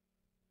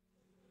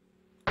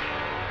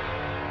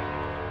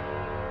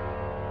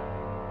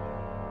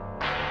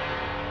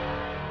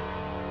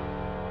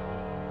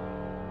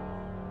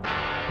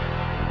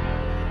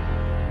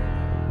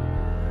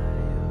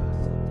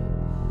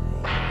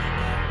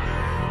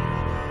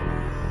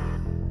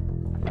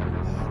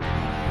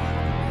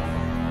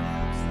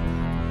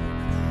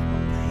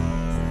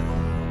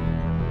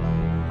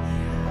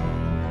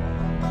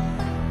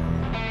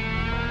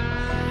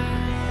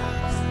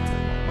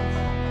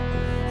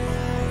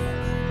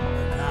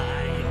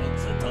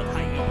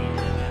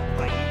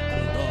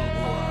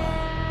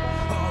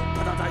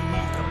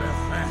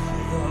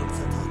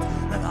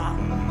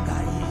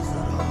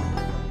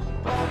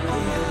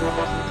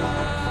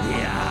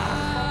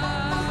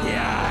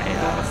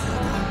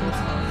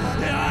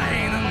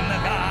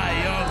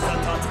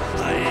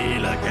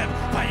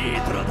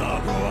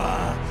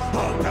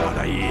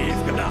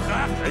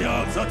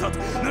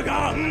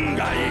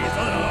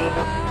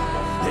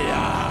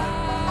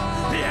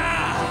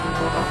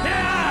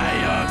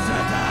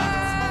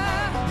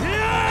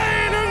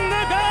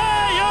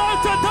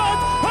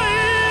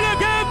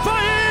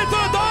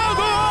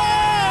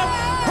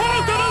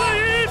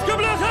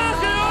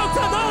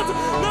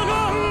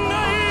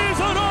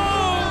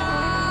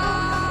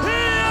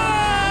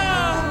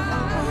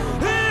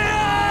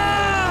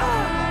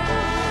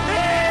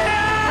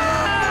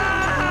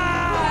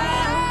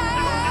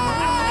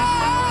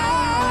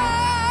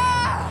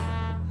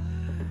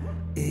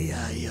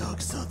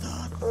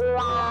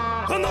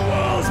 And the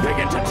walls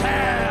begin to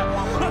tear,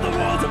 not the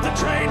walls of the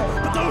train,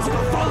 but those of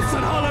a false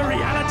and hollow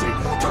reality,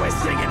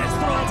 twisting in its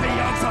thrall to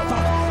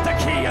Yog-Sothoth, the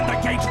key and the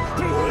gate,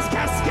 through whose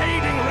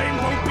cascading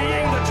rainbow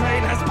being the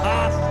train has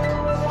passed.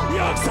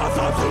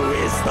 Yog-Sothoth, who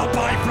is the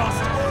Bifrost,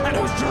 and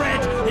whose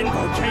dread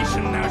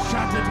invocation now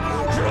shattered,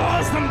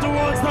 draws them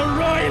towards the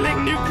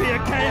roiling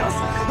nuclear chaos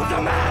of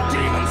the mad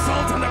demon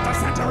Sultan at the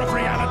center of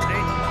reality.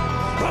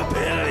 A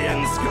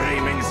billion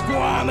screaming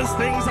squamous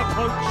things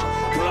approach,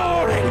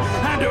 clawing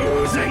and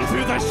oozing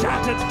through the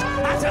shattered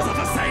atoms of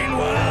the sane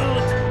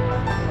world.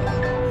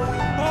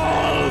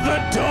 All the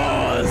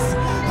doors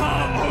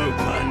are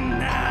open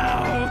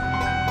now.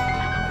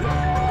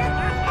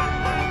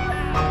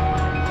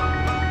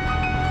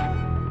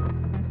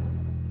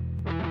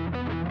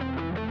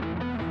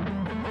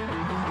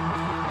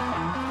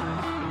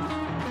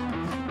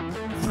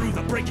 Through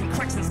the breaking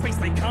cracks in space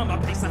they come,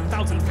 apace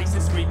 1,000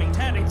 faces screaming,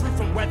 tearing through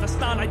from where the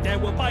starlight there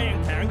will buy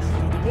and caring.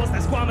 Through the wars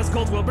their squamous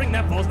calls will bring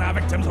their foes, now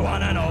victims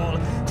one and all,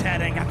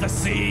 tearing at the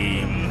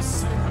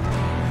seams.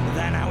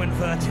 Their now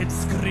inverted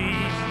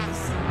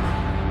screams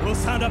will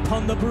sound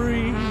upon the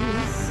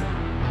breeze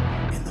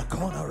in the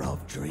corner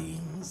of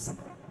dreams.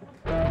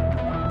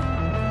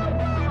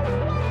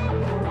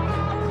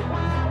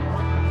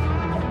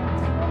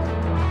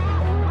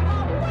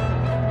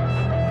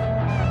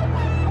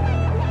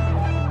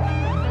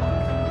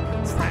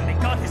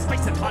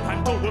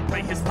 Will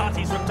play his part,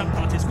 he's ripped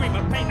apart, his scream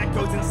of pain that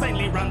goes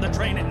insanely round the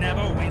train. It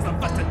never wanes, the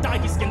first to die,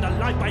 he's skinned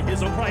alive by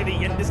his own pride, the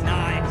end is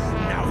nigh.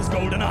 Now his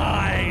golden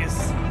eyes,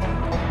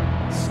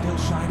 still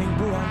shining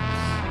bright,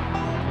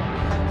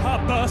 are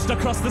burst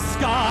across the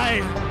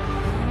sky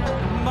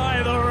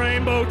by the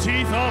rainbow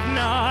teeth of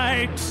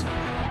night,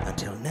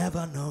 and he'll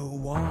never know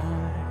why.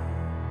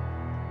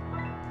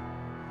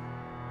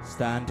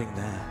 Standing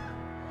there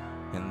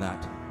in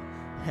that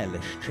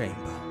hellish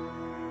chamber,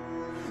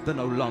 the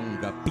no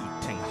longer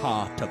beating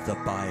heart of the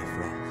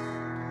Bifrost,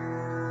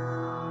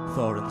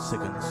 Thor and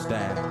Sigurd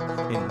stare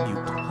in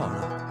mute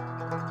horror.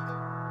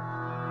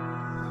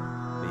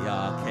 The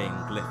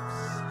arcane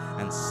glyphs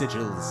and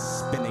sigils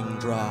spinning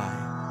dry,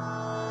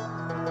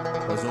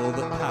 as all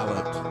that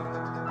powered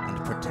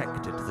and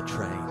protected the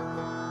train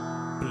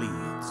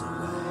bleeds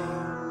away.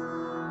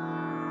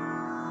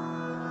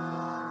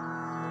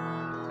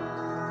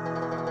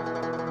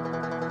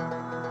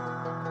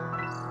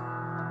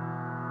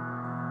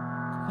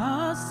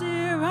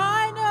 Sir,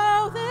 I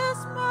know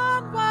this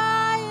man,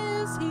 why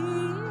is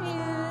he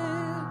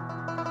here?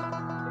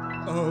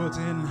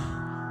 Odin,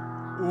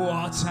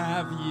 what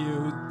have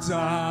you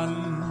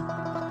done?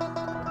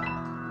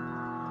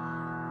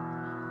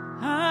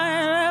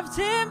 I left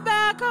him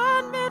back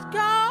on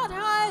Midgard,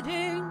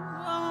 hiding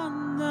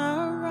on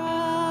the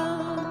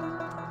run.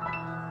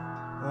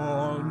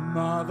 Oh,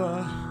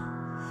 mother,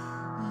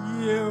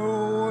 you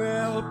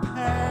will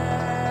pay.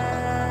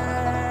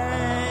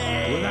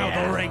 Without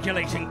the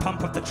regulating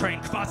pump of the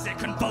train, Kvasir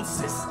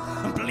convulses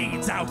and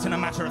bleeds out in a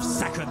matter of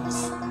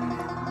seconds.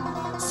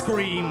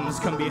 Screams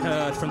can be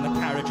heard from the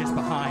carriages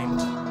behind,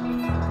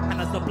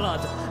 and as the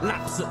blood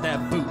laps at their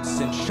boots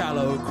in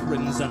shallow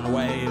crimson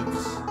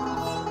waves,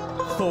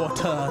 Thor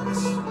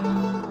turns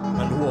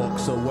and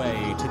walks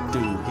away to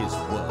do his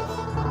work.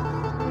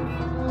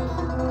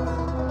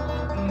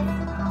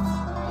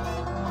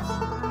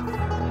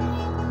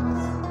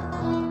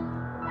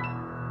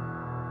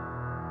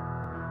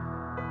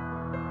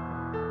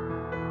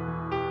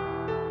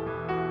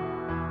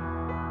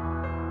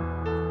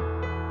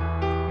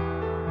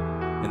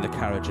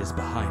 Carriages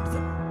behind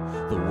them,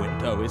 the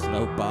window is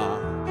no bar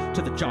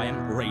to the giant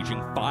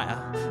raging fire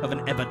of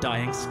an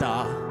ever-dying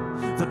star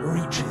that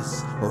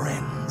reaches,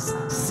 rends,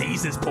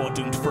 seizes poor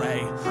doomed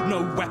Frey.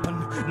 No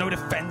weapon, no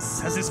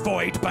defense, as his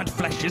void burnt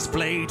flesh is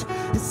flayed.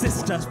 His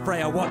sister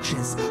Freya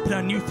watches, but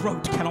her new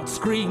throat cannot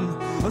scream,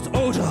 as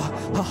Oda,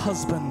 her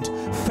husband,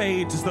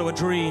 fades as though a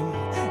dream.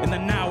 In the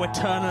now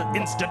eternal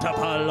instant of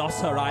her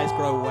loss, her eyes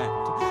grow wet,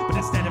 but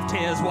instead of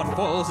tears, what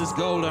falls is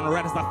golden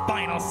red as the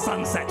final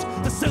sunset.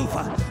 The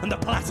silver and the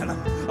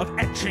platinum of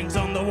etchings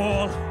on the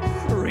wall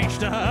reach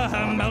to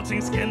her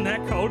melting skin,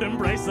 their cold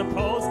embrace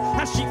appalls,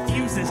 as she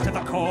fuses to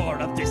the core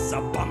of this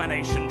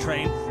abomination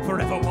train,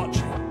 forever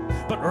watching,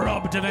 but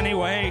robbed of any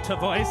way to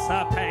voice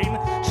her pain.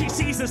 She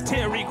sees as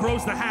tear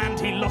regrows the hand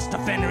he lost to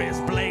Fenrir's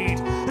blade,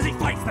 as he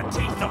fights the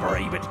teeth of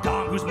rabid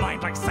Garm, whose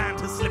mind like sand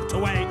has slipped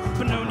away,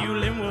 but no new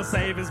limb will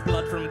save his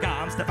blood from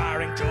Garm's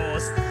devouring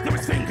jaws. Though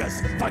his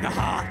fingers find a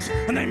heart,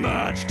 and they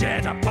merge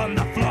dead upon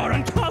the floor,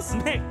 and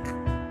cosmic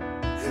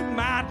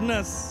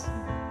madness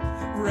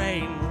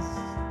reigns.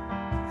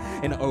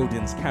 In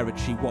Odin's carriage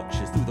she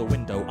watches through the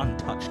window,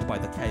 untouched by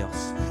the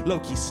chaos.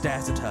 Loki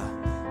stares at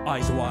her,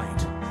 eyes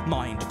wide,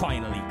 mind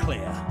finally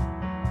clear.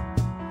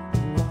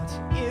 What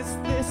is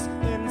this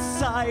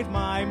inside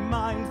my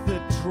mind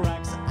that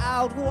drags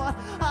out what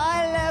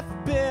I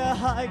left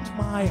behind?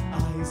 My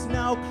eyes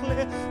now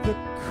clear, the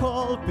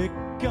call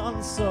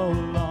begun so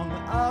long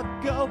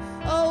ago.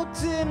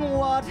 Odin,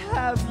 what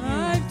have you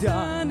I've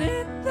done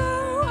it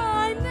though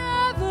I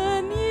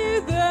never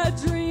knew the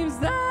dreams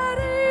that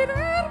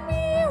aided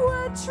me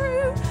were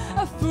true.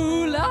 A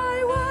fool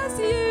I was,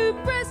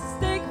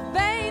 hubristic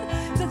vain,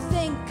 to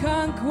think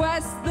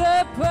conquest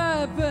the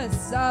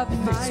purpose of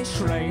my This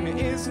train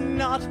is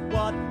not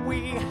what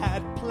we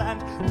had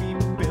planned. We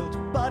built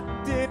but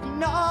did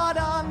not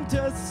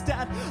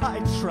understand. I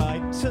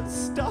tried to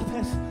stop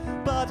it,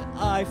 but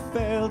I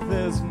failed.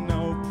 There's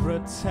no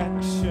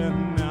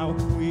protection now.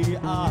 We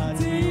are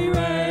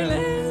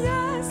derailing.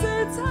 Yes,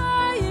 its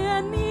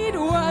higher need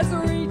was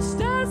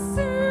reached as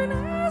soon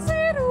as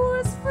it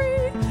was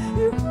freed.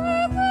 You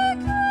heard the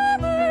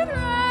comet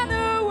ran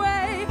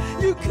away.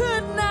 You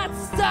could not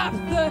stop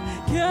the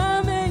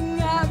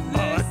coming of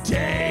this A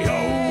day,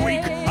 a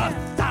week,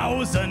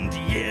 1,000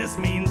 years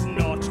means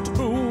naught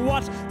to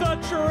what the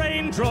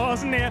train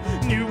draws near.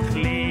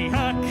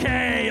 Nuclear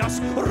chaos,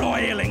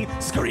 roiling,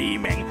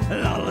 screaming,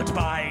 lulled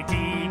by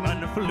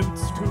demon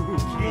flutes to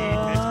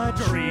keep it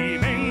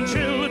dreaming.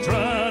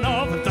 Children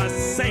of the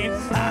same,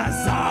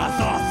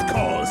 Azathoth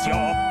calls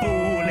your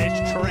foolish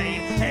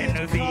train.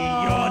 Envy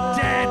your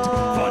dead,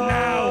 for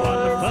now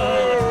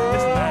unfurled.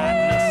 This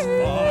madness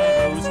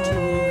follows to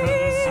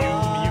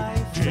consume you.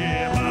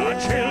 Gibber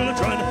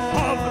children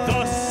of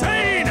the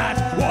sane, at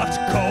what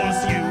calls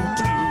you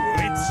to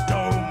its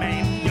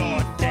domain. Your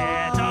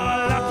dead are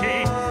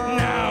lucky,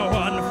 now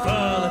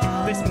unfurled.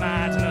 This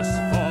madness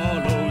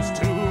follows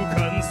to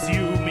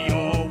consume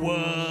your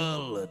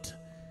world.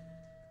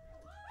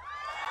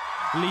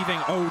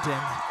 Leaving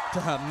Odin to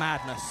her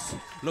madness,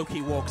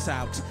 Loki walks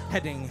out,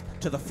 heading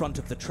to the front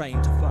of the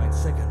train to find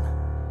Sigyn.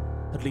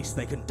 At least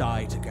they can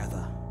die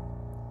together.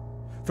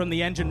 From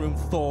the engine room,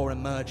 Thor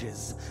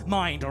emerges,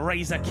 mind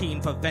razor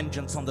keen for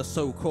vengeance on the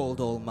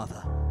so-called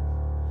All-Mother.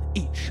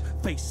 Each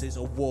faces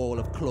a wall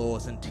of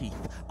claws and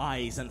teeth,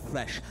 eyes and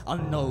flesh,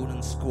 unknown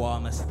and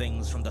squamous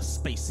things from the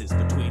spaces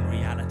between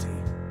reality.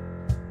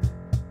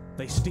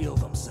 They steel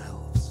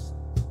themselves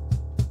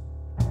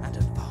and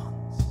advance.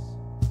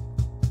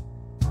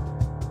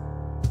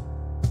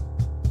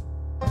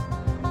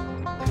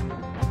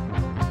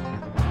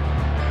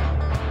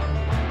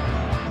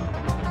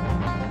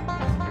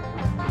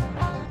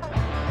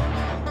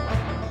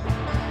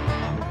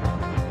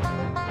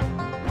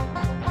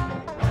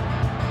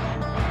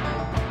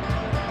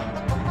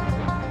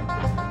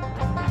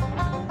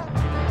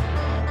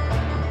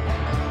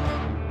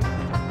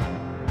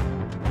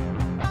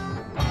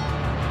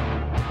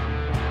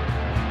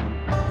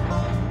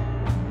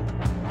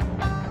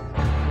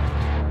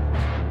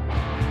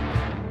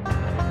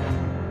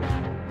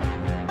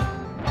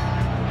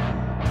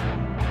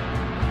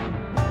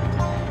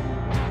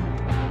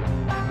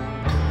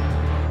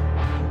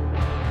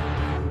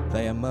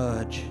 They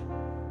emerge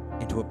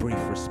into a brief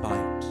respite.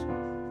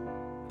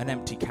 An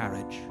empty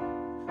carriage,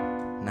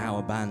 now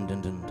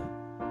abandoned and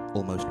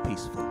almost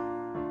peaceful.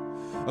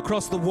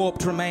 Across the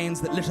warped remains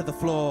that litter the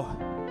floor,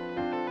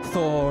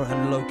 Thor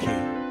and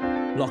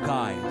Loki lock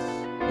eyes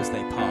as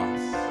they pass.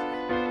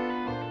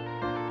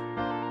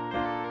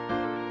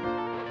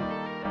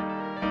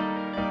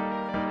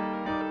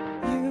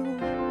 You,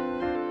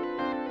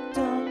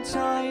 don't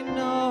I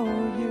know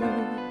you?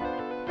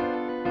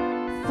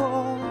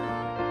 For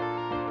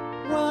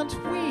weren't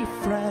we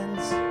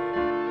friends?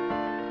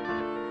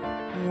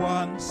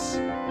 Once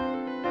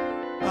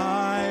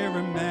I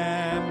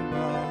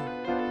remember,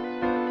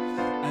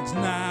 and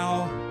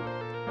now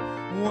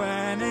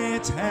when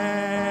it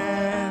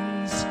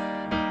ends,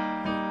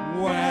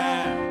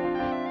 where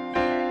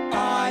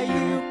are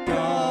you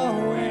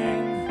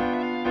going?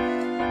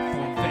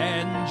 For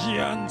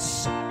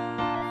vengeance,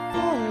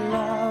 For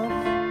love,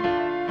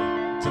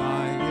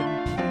 die in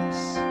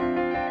peace.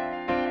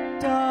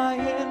 die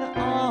in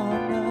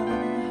honor.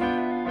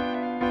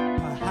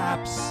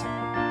 Perhaps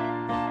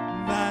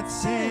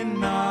that's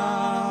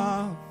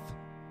enough.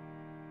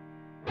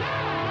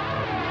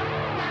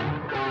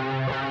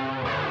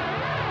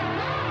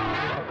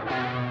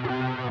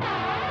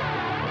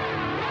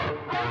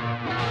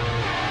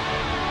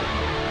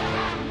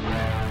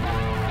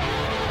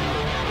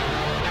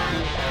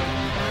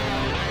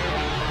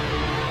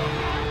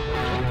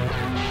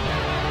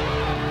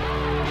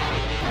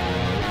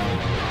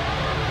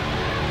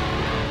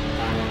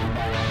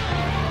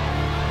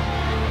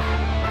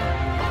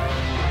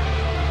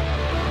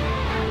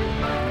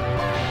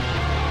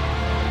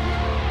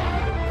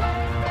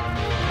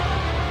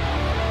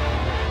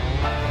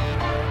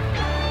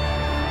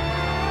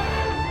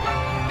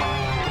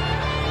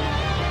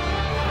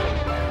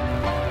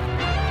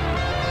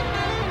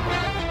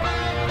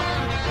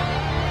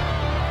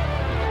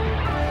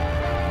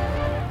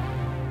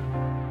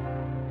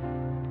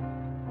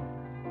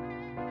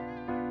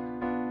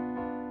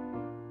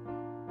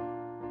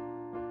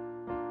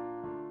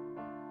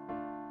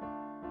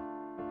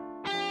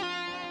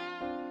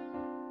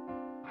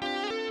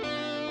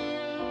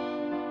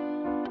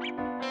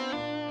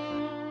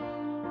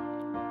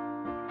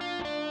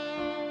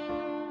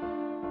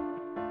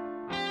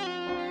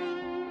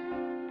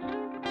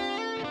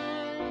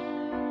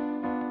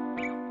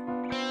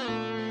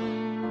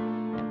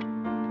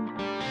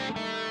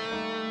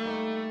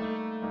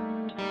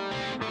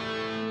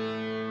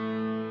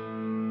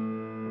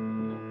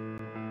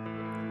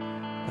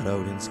 At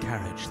Odin's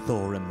carriage,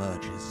 Thor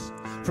emerges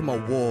from a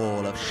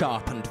wall of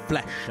sharpened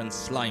flesh and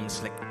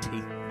slime-slick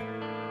teeth.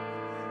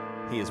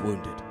 He is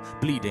wounded,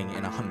 bleeding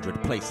in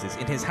 100 places.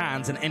 In his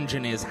hands, an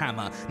engineer's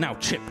hammer, now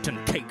chipped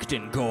and caked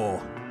in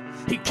gore.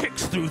 He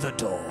kicks through the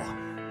door.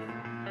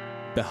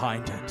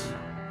 Behind it,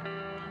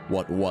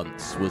 what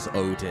once was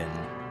Odin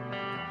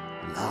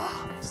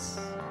laughs.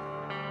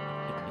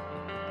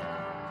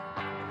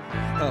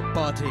 Her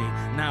body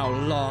now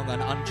long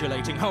and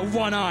undulating, her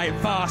one eye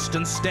vast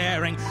and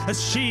staring,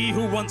 as she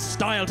who once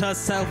styled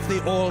herself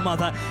the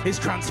All-Mother is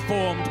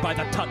transformed by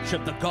the touch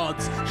of the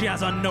gods she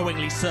has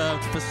unknowingly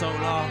served for so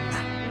long.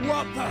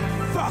 What the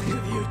fuck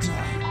have you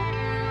done?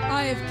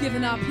 I have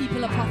given our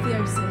people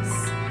apotheosis,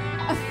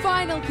 a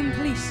final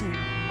completion,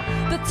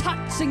 the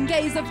touch and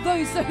gaze of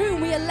those to whom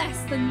we are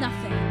less than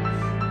nothing.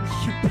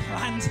 You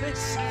planned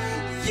this?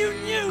 You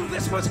knew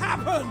this would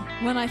happen!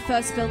 When I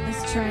first built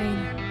this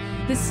train,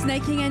 this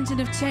snaking engine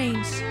of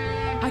change,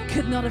 I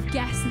could not have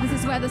guessed that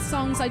this is where the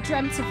songs I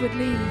dreamt of would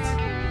lead.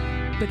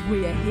 But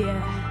we are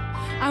here,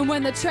 and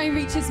when the train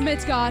reaches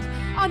Midgard,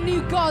 our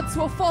new gods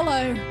will follow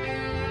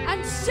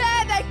and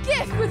share their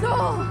gift with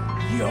all.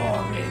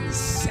 You're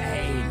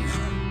insane.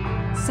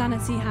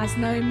 Sanity has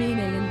no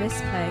meaning in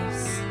this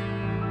place.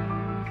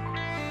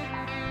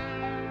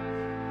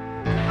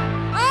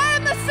 I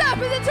am the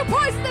serpent that shall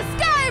poison the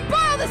sky and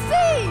boil the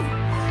sea.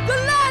 The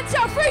land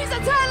shall freeze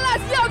and turn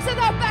as yokes and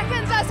thou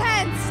beckons us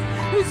hence,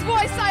 whose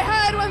voice I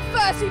heard when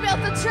first we built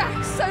the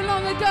tracks so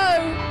long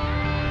ago.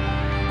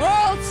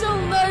 All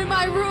shall know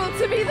my rule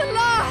to be the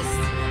last,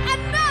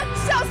 and none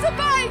shall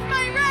survive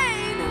my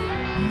reign.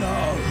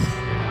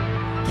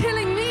 No.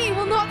 Killing me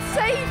will not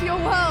save your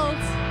world.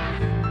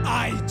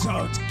 I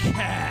don't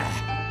care.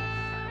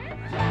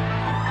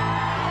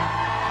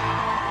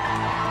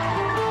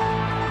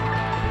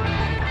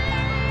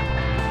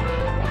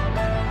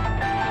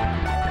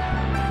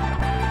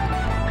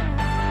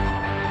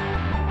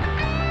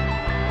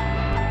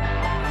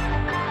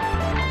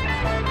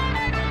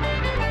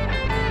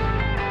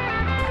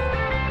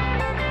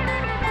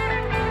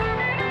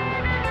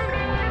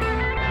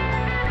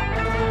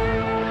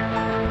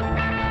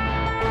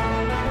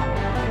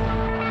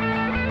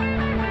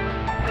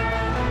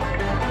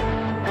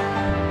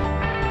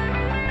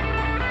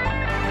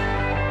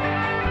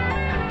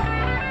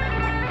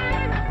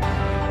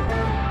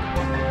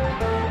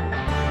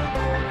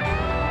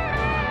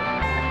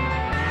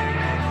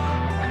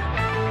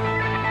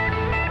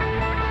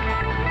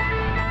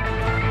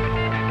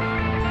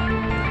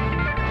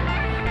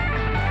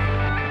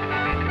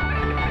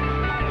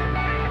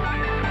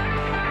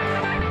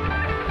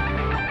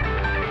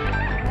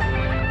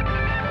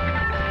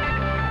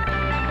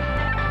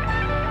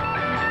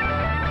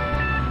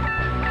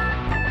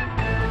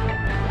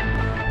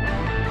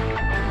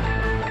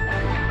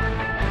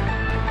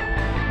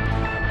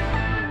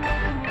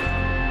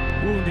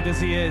 As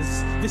he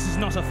is, this is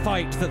not a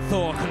fight that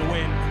Thor can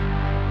win.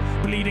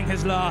 Bleeding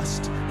his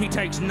last, he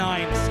takes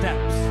 9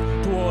 steps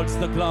towards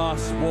the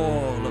glass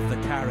wall of the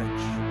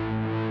carriage.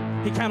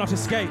 He cannot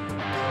escape,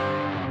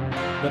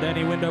 but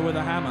any window with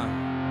a hammer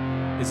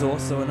is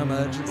also an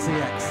emergency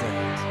exit.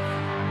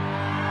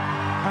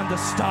 And the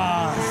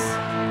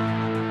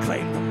stars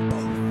claim them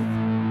both.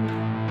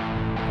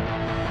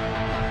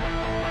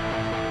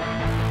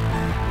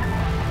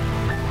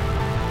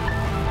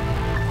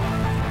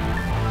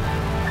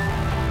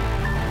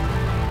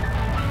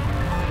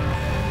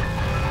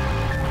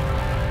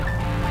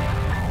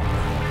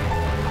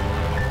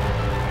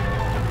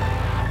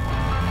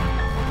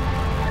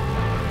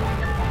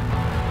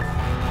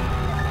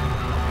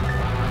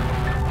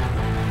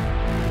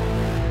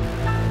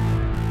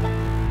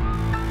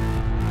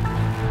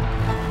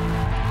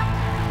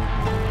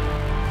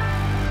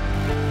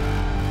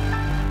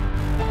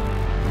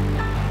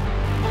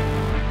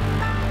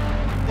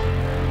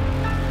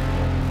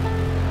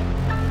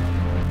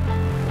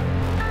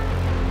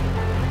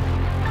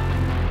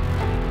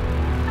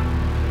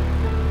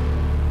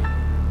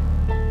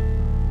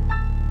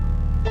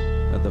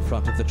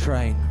 Front of the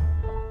train,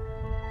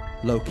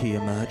 Loki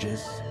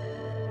emerges.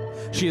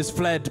 She is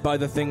fled by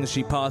the things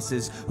she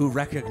passes, who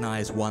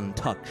recognize one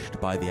touched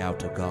by the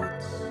outer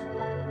gods.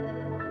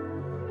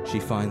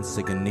 She finds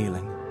Sigurd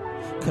kneeling,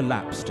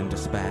 collapsed in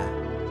despair,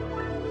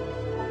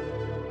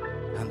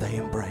 and they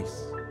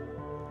embrace.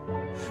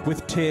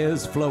 With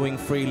tears flowing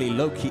freely,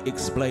 Loki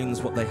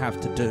explains what they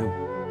have to do.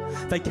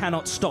 They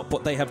cannot stop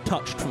what they have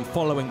touched from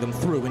following them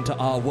through into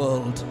our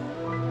world,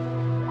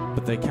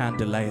 but they can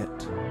delay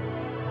it.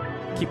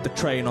 Keep the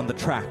train on the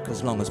track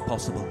as long as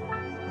possible.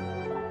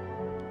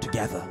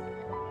 Together.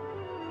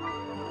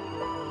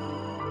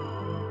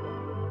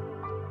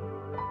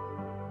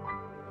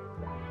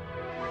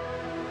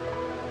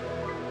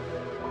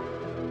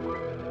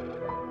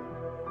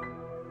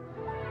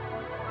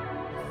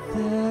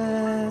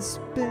 There's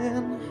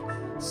been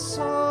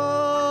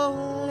so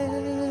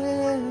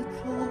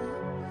little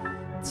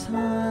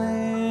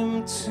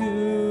time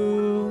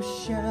to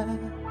share.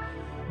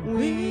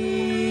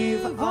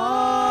 We've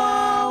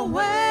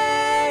always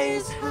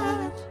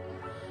had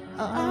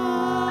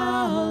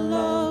our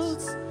love.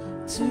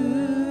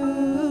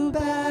 to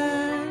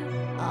bear.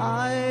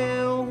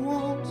 I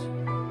won't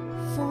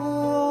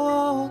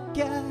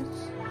forget.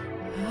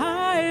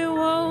 I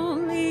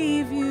won't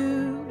leave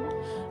you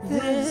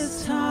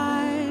this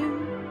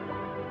time.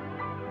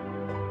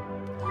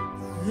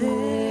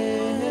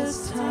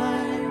 This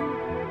time.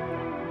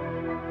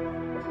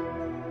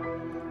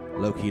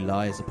 Loki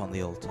lies upon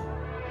the altar.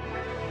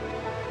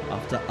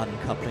 After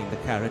uncoupling the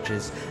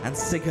carriages, and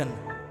Sigyn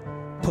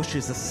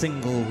pushes a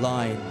single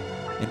line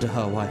into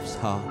her wife's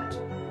heart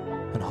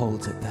and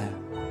holds it there.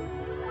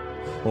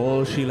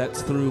 All she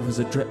lets through is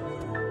a drip,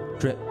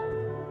 drip,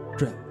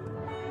 drip,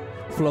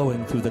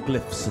 flowing through the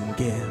glyphs and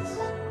gears.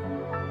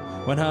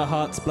 When her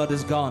heart's blood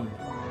is gone,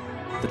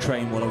 the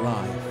train will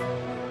arrive.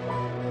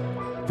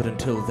 But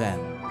until then,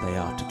 they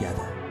are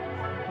together.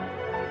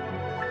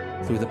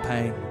 Through the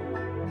pain,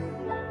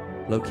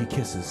 Loki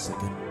kisses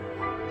Sigyn.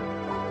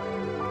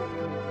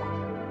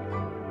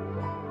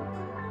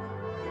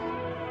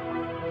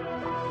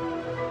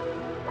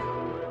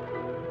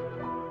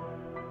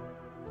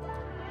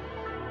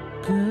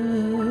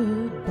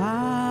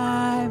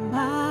 Goodbye,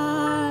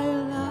 my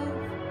love,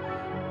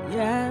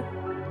 yet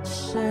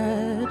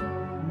shed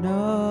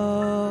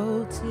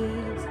no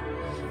tears.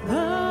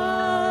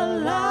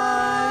 The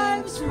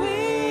lives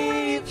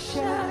we've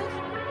shared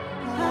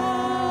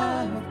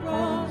have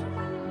brought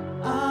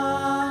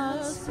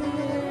us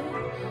here.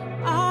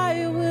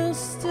 I will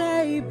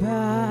stay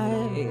by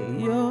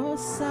your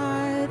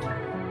side.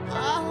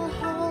 I'll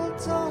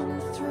hold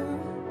on through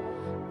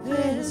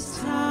this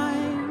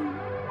time.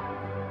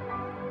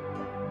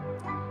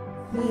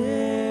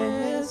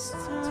 This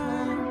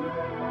time.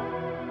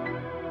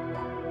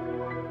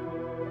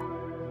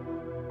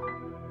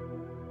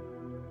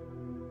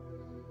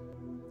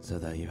 So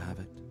there you have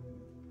it.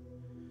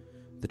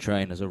 The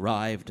train has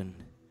arrived, and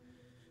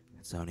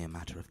it's only a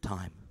matter of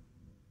time.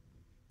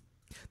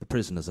 The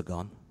prisoners are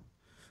gone,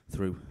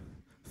 through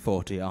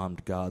 40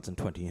 armed guards and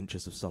 20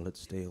 inches of solid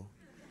steel.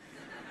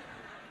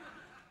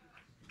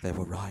 They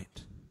were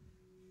right.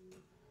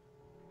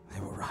 They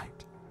were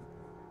right.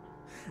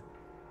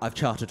 I've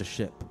chartered a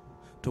ship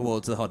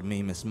towards the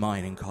Hodmimis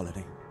mining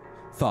colony,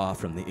 far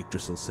from the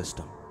Yggdrasil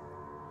system.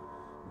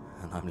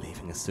 And I'm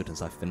leaving as soon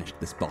as I've finished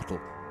this bottle.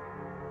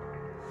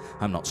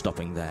 I'm not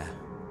stopping there.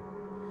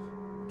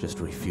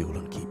 Just refuel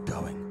and keep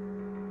going.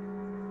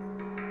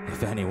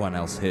 If anyone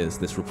else hears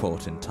this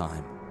report in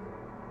time,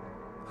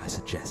 I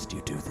suggest you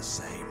do the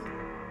same.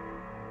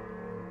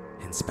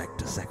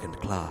 Inspector Second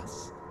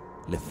Class,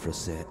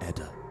 Lifrasir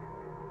Edda,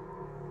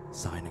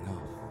 signing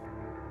off.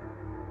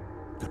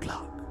 Good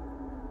luck.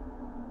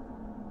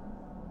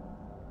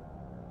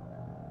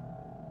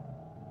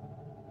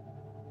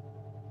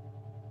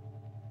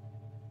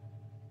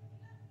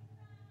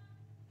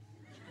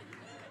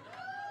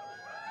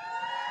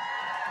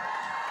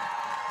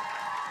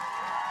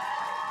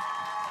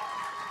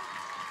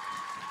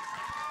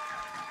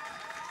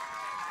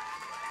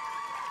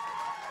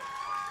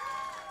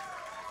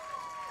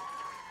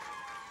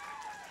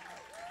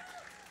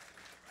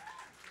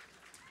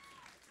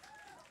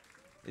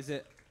 Is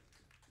it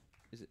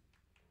the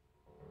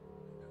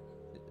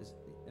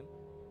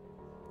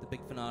big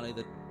finale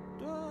that,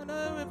 oh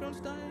no,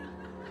 everyone's dying?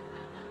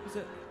 Is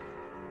it?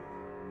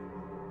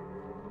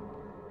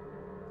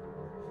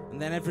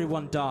 And then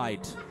everyone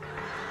died.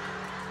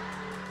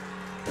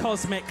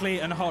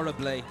 Cosmically and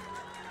horribly.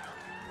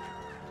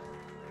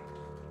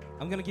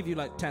 I'm gonna give you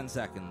like 10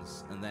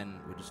 seconds and then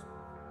we'll just...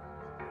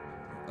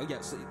 Oh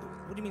yeah, so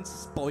what do you mean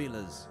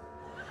spoilers?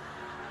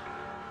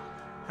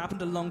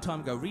 Happened a long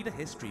time ago. Read a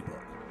history book.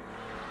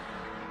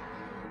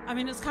 I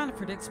mean, it's kind of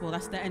predictable.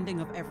 That's the ending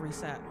of every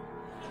set.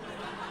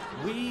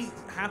 We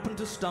happen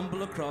to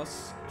stumble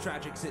across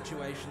tragic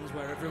situations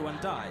where everyone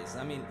dies.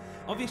 I mean,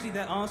 obviously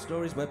there are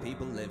stories where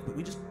people live, but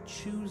we just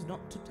choose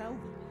not to tell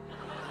them.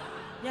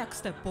 Yeah,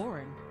 because they're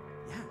boring.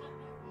 Yeah.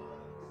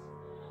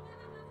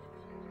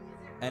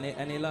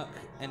 Any luck?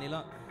 Any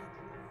luck?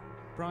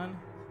 Brian?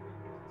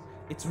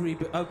 It's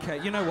reboot. Okay,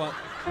 you know what?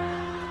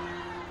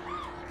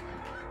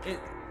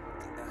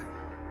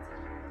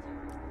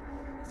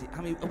 I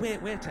mean,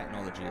 we're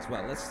technology as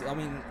well.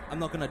 I'm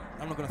not gonna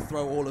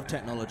throw all of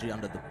technology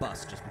under the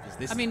bus just because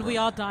this. I mean, we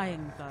are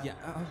dying though. Yeah.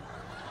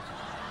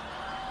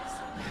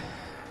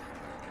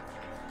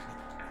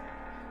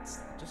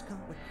 Just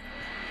can't wait.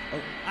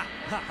 Oh.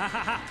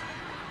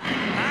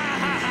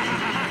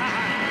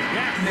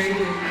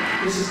 Mayday,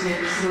 this is the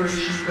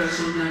exploration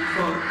vessel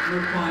Nightfall.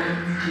 Require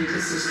immediate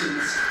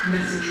assistance.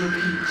 Message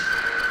repeat.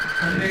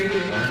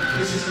 Mayday,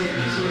 this is the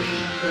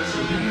exploration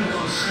vessel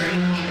Nightfall.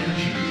 Strange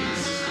energy.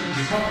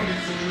 The copy is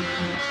to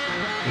repeat.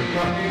 The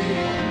copy is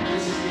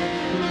this is the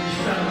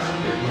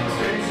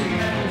experiencing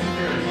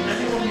interference.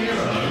 Anyone here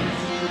alone?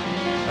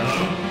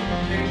 Hello?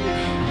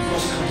 We've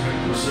lost contact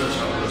with research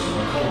outpost on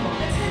the column.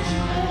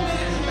 Attention all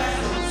military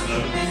vessels. Hello?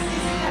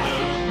 Hello?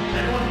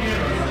 Anyone here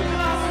alone?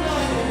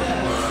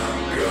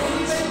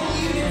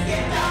 Units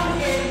get down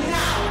here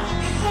now!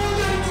 It's all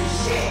going to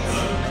shit!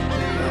 Hello?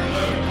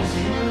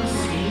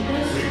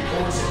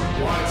 Reports of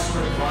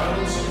widespread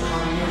violence are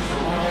coming in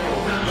from all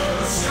over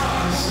the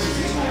skies!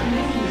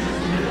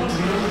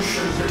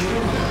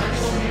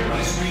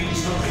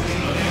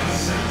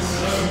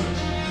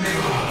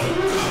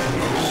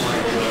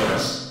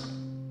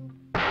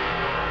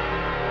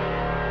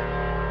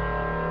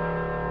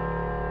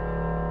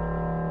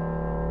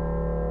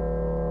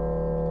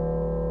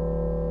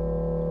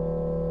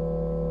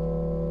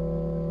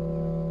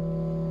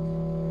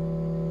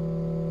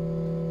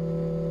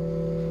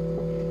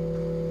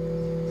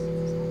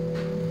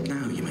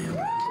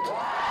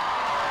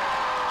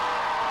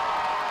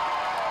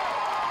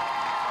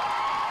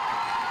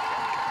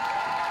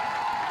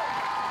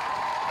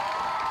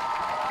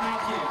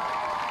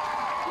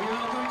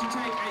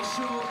 take a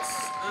short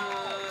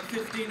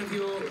 15 of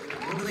your,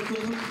 what do they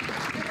call them?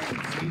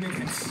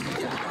 Minutes.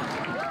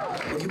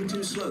 Yeah. Well, you were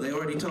too slow, they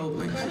already told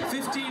me.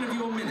 15 of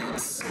your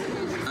minutes,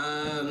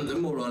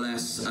 more or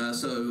less.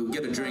 So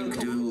get a drink,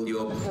 do all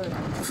your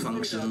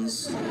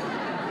functions,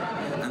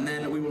 and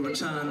then we will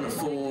return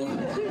for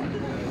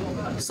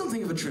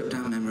something of a trip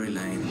down memory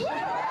lane. Just a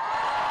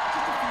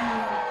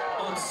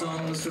few odd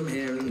songs from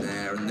here and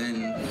there,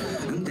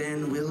 and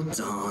then we'll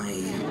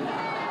die.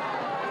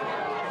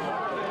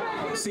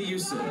 See you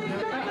soon.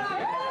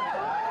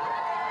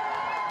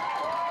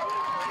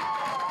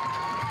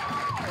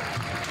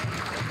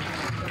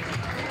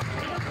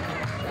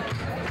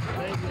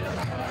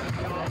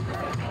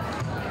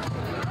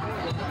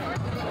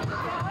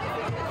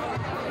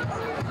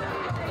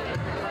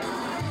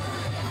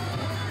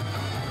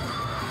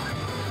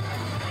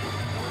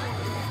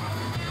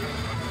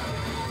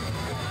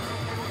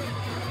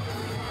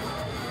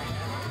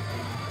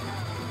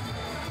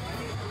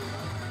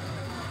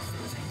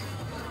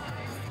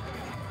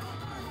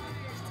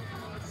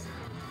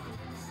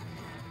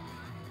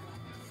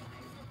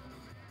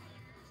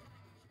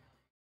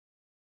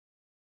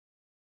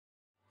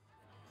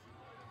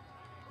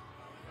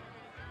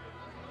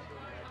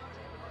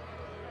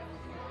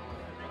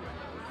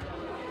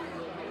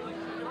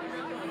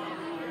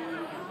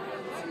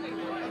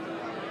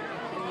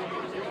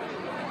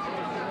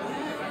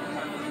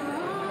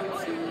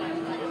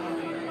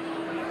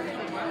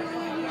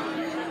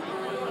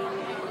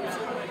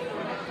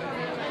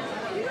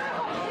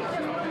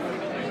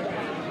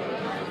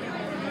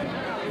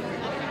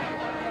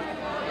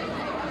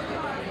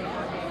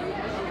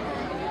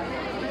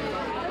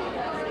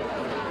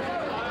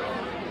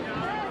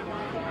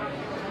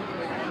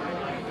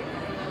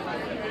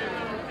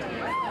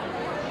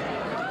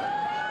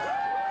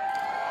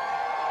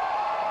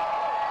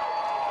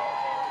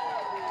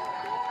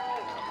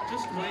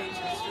 Just wait,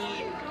 it's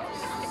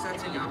still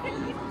setting up on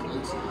the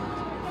altar.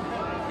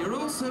 You're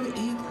all so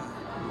eager.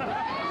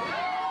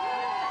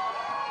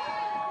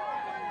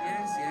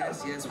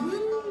 Yes. Woo, woo,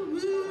 woo.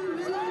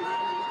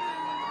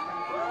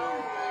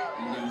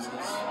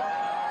 Losers.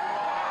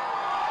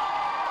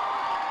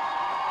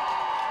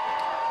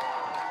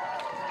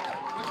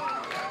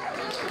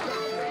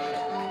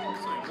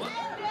 Sorry, what?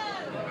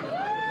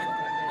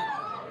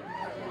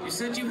 You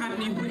said you had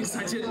new wings, I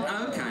didn't.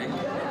 Okay.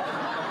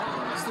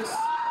 What's this?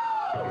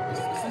 Is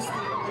this the...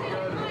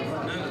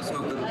 No, it's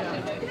not the...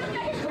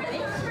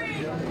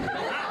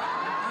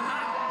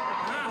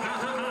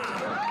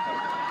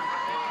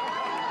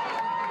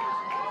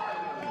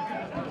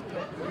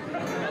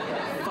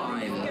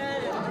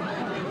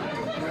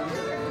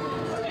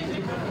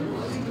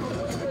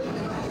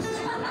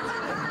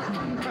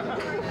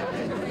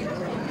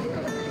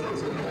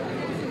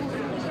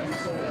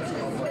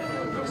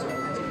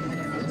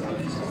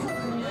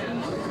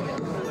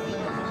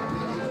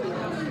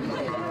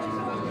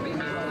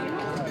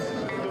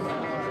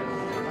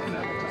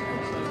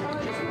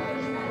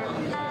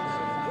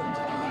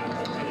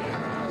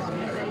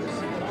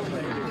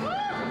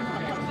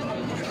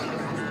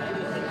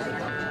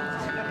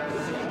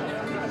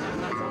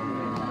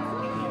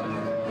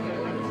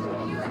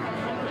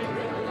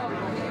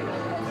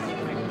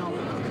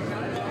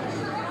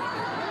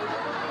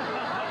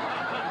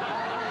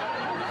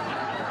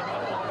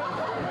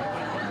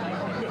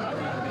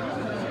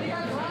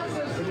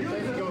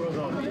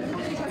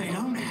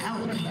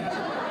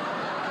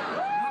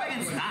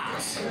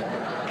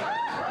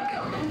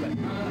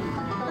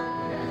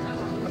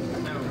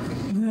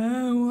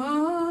 There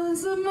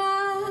was a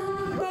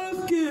man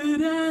both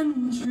good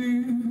and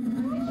true,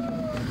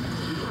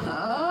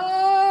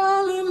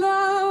 all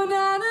alone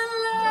and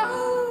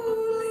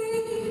lonely,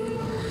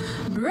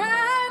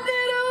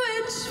 branded a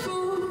witch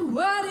for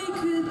what he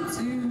could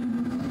do,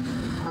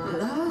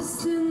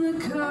 lost in the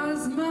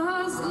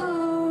cosmos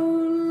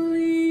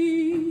lonely.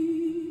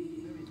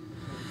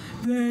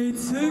 They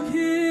took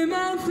him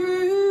and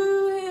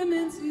threw him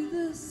into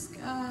the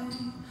sky,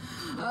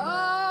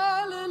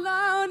 all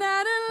alone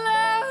and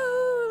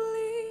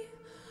lonely,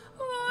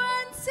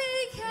 whence he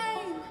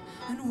came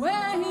and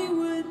where he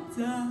would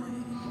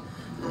die,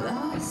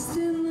 lost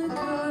in the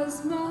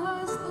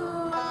cosmos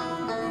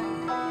lonely.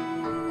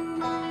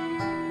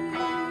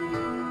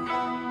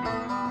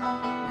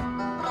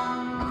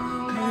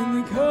 In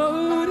the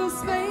cold of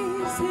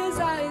space his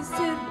eyes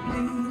did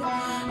bleed,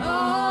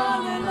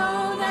 all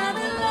alone and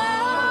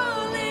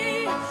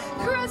lonely,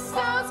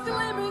 crystals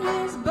glimmering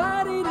his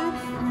body did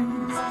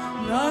freeze,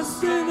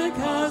 lost in the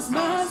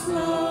cosmos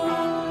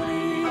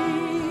lonely.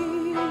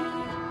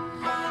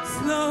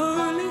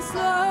 Slowly,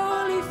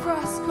 slowly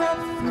frost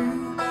crept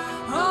through,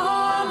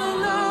 all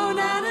alone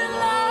and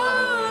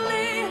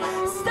lonely,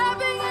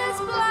 stabbing his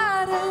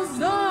blood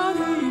as on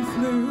he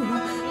flew,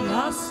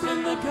 lost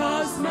in the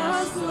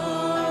cosmos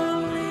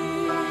lonely.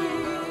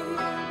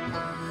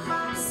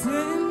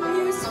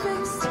 Sinews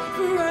fixed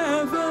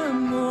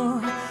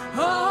forevermore,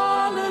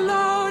 all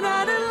alone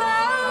and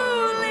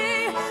lonely,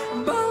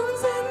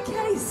 bones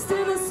encased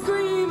in a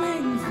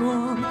screaming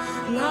form,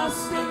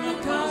 lost in the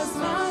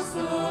cosmos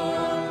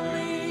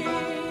lonely.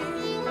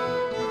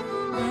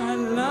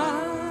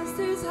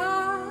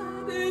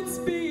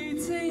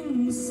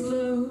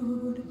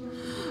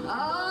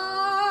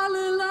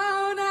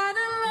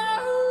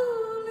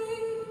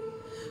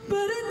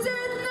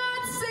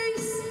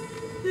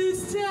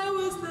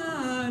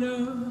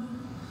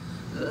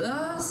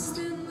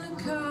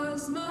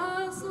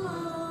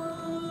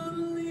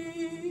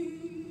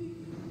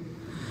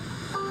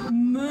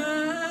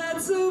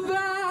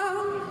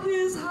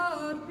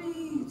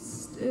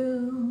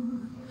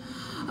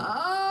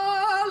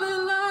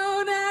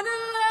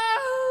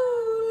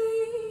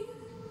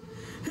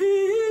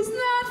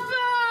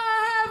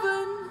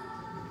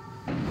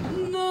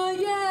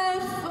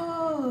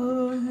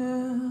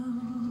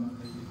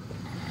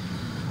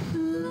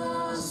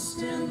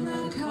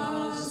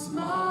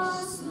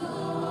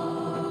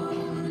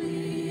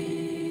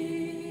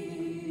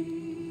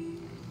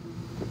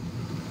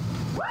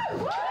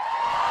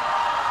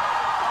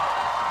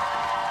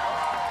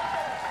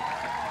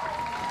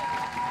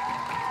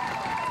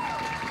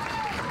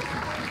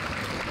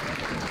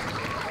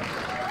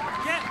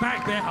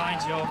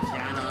 behind your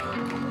piano.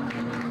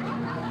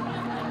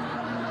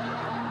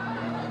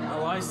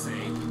 Oh, I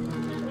see.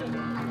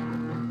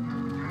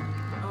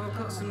 Oh, I've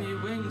got some new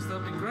wings. They'll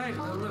be great.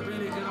 They'll look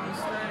really good on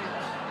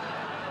stage.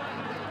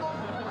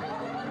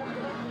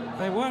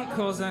 They won't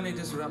cause any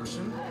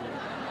disruption.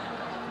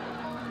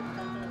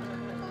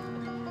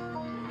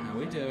 How are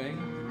we doing?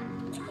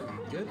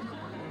 Good?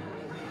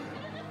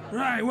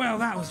 Right, well,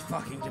 that was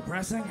fucking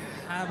depressing.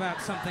 How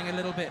about something a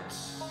little bit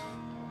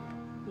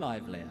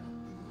livelier?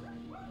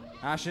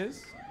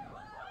 Ashes?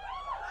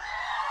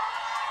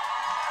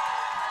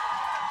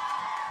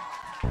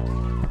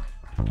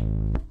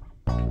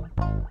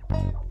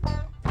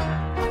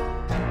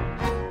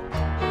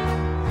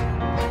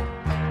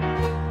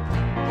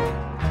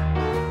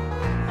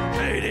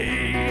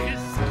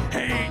 Hades,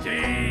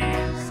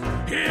 Hades,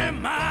 hear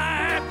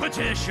my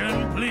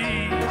petition,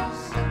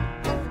 please.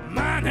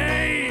 My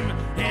name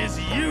is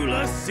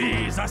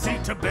Ulysses. I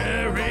seek to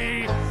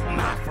bury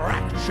my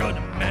fractured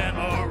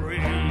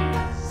memories.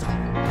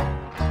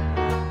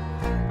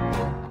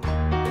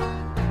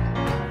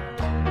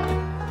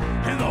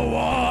 In the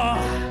war,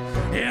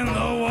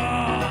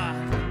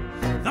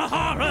 the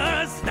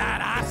horrors that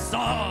I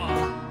saw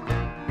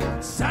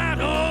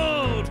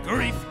saddled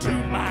grief to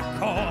my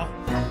core.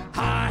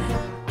 I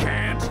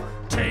can't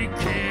take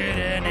it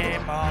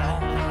anymore.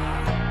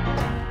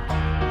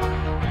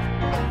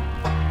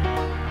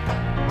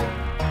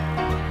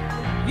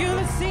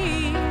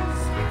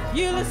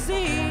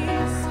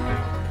 Ulysses,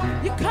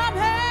 you come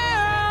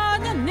here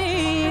on your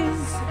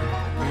knees,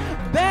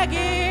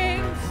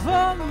 begging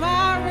for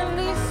my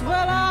release.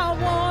 Well, I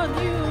warn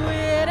you,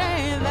 it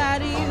ain't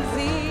that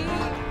easy.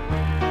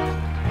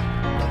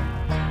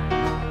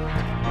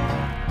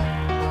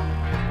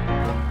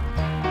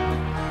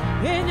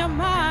 In your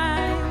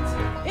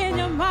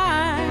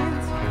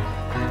mind,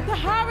 the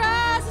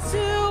horrors are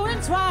too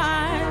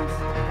entwined.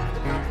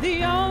 The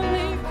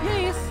only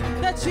peace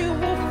that you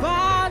will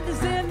find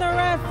is in the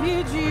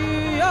refuge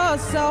you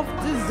yourself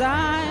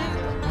designed.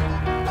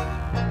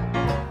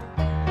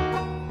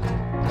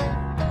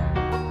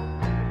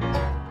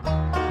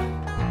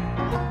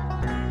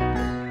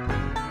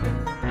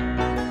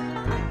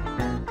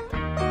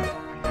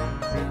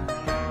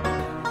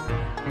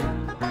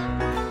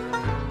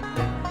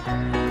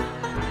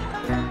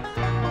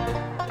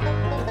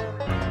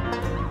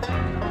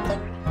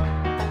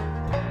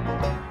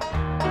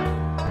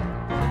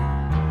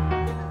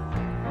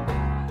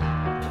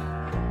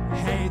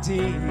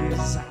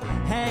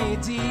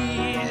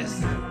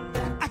 Hades,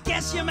 I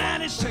guess you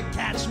managed to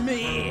catch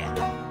me.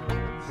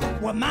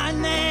 Well, my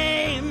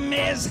name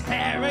is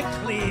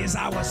Heracles.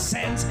 I was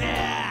sent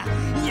here,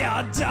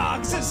 your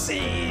dog to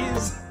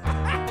seize.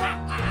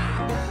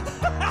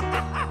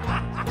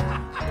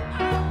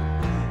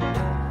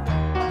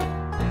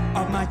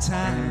 Of my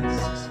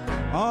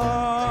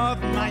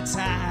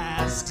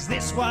tasks,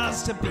 this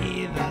was to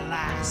be the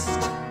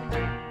last.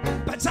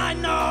 But I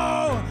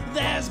know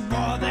there's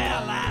more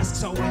they'll ask,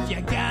 so if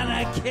you're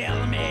gonna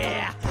kill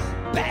me,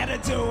 better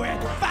do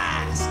it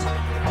fast.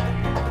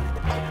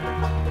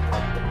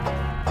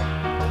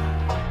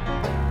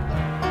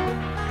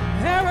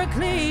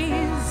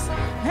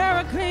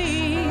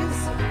 Heracles,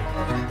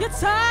 your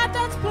time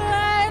that's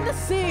plain to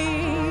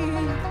see.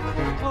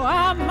 Oh,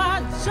 I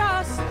might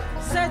just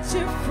set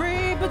you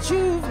free, but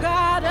you've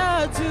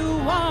gotta do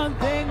one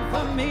thing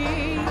for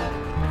me.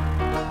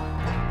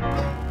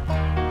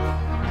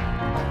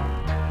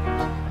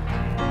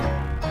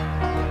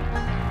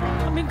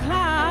 I'm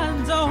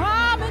inclined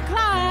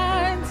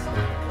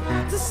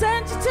to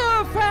send you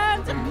to a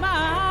friend of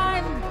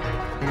mine.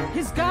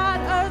 He's got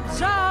a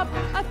job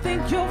I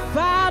think you'll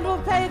find will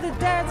pay the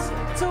debts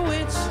to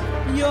which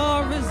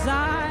you're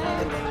resigned.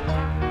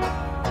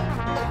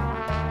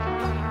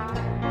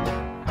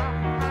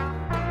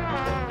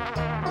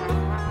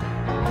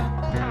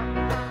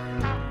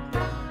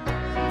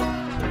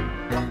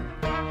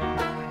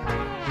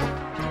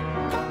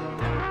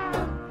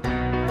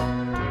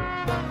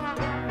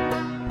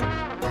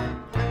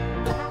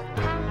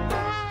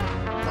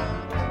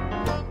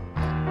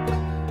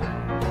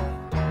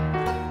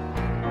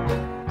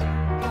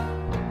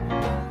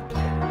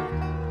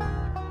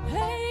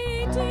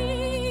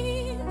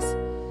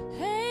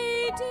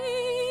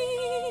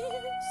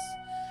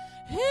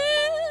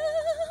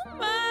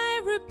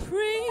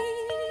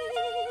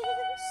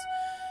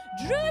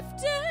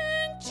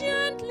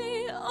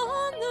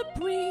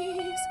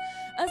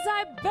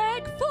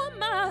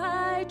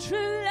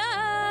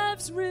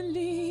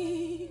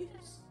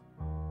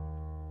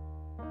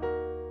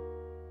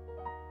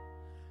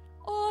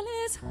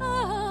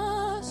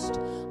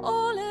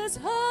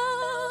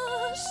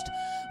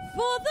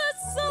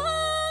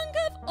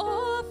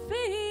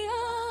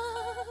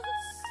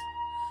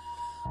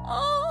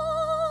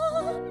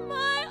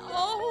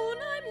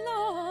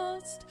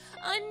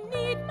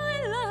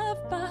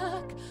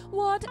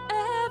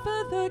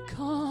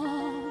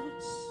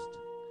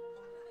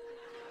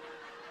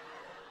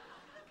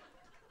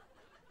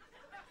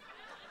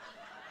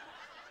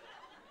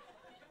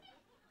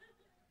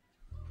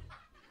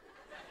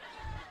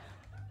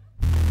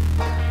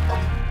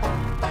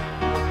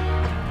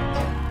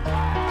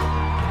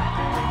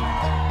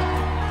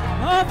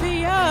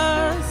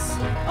 Obvious,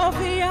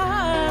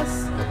 obvious,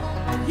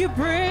 you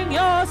bring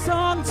your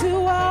song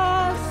to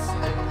us.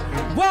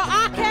 Well,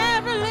 I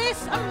can't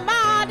release a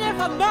mind if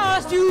I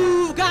must.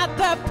 You've got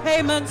the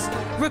payments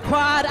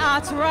required,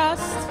 I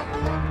trust.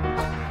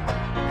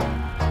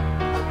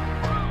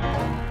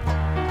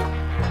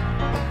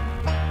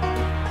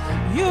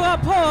 You are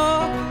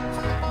poor,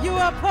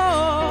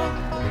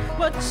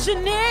 what you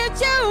need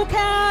you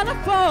can't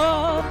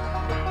afford.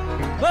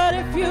 But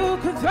if you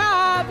could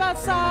thrive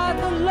outside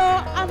the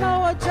law, I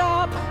know a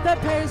job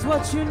that pays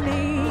what you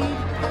need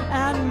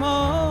and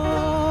more.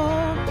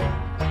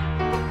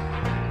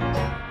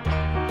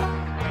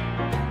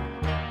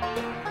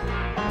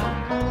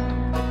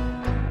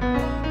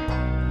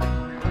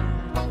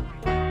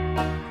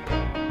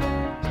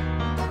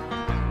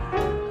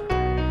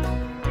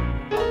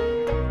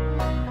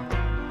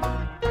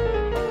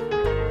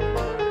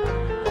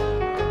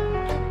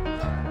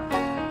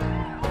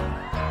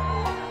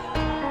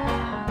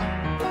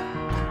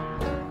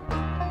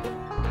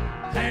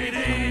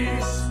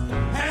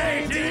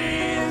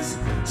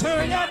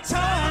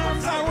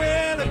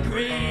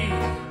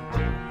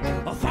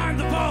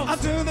 I'll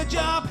do the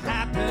job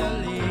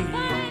happily.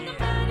 Find the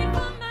money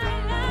for my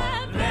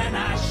life. Then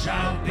I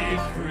shall be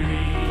free.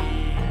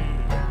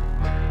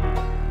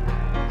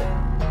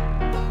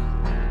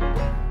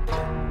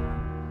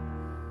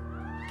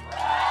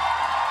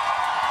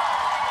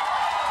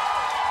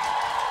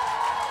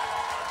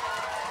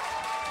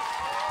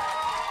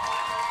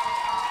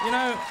 You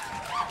know,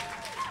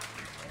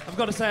 I've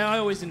got to say, I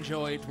always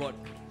enjoyed what,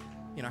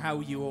 you know,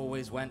 how you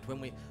always went when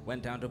we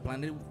went down to a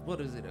planet.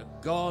 What is it, a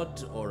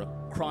god or a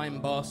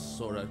crime boss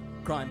or a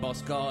crime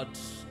boss god?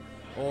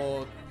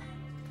 Or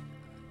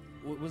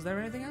was there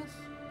anything else?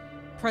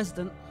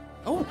 President.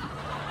 Oh!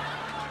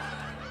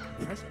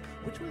 President?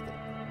 Which was it?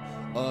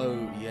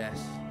 Oh,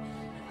 yes.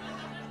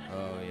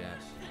 Oh,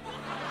 yes.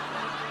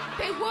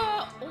 They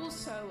were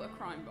also a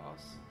crime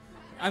boss.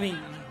 I mean,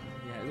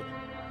 yeah.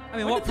 I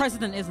mean, what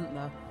president isn't,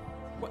 though?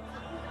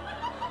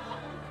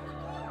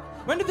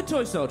 When did the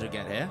toy soldier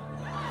get here?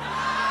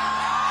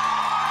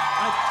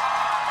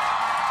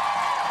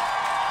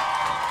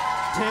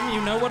 Tim,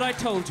 you know what I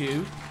told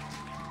you.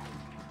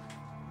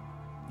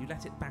 You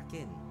let it back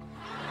in.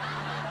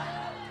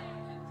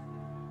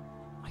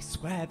 I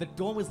swear, the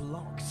door was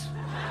locked.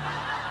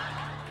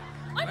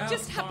 I'm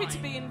just happy to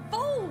be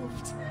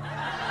involved.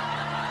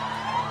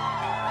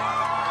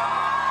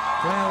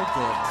 Well,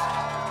 good.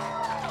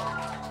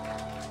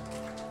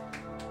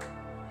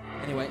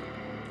 Anyway,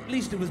 at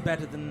least it was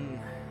better than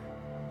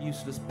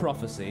useless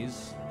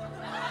prophecies.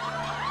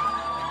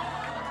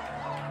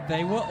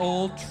 They were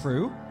all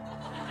true.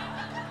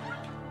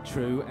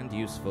 True and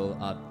useful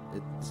are...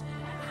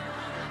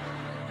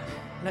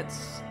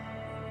 Let's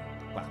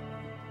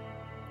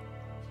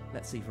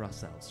see for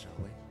ourselves, shall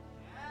we?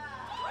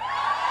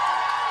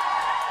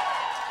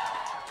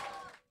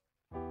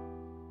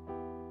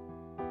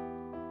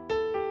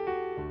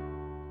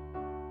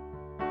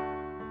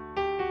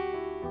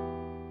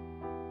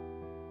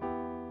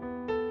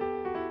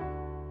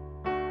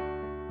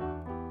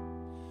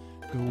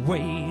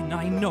 Gawain,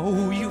 I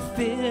know you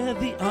fear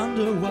the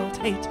underworld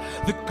hate,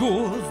 the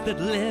ghouls that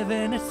live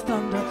in its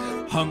thunder,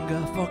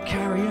 hunger for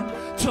carrion,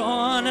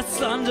 torn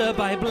asunder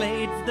by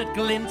blades that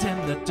glint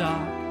in the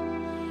dark.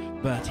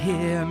 But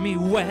hear me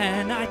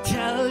when I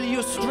tell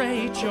you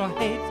straight, your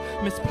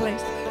hate's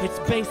misplaced, it's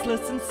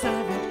baseless and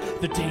savage,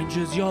 the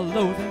dangers you're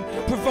loathing,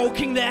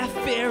 provoking their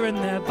fear and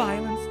their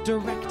violence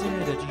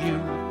directed at you.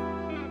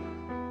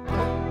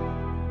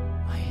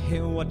 I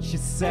hear what you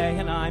say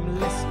and I'm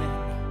listening.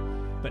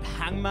 But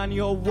hangman,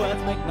 your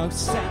words make no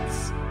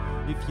sense.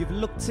 If you've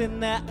looked in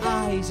their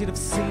eyes, you'd have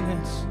seen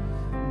it.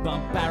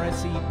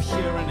 Barbarity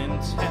pure and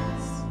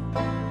intense.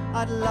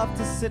 I'd love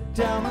to sit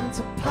down and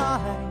to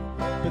pie,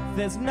 but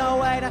there's no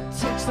way to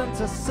teach them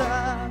to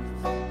serve.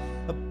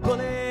 A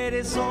bullet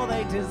is all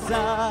they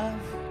deserve.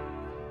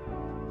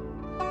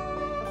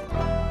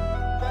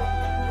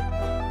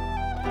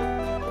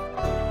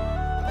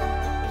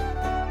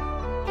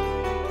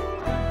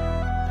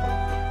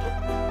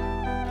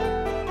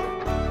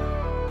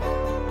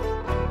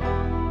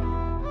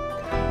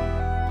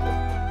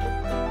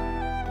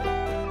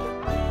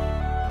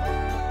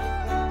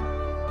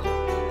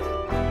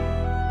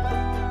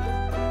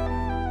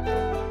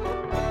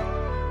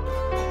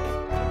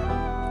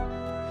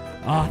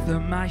 Arthur,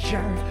 my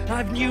sheriff,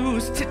 I've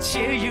news to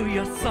cheer you.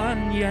 Your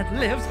son yet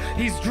lives,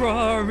 he's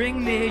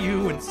drawing near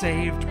you, and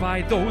saved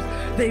by those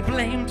they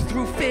blamed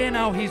through fear.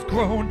 Now he's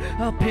grown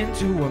up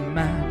into a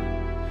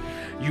man.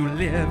 You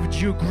lived,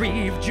 you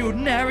grieved, you'd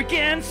never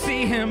again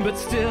see him, but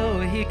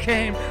still he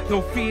came,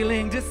 though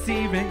feeling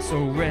deceiving.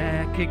 So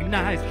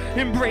recognize,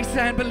 embrace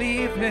and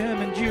believe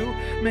him, and you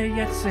may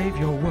yet save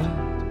your world.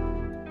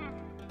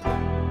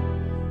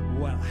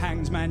 Well,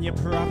 hanged man, your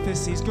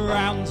prophecy's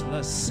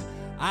groundless.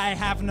 I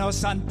have no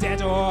son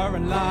dead or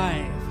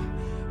alive.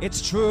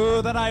 It's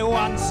true that I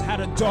once had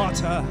a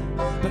daughter,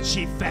 but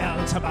she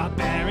fell to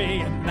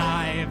barbarian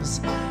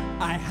knives.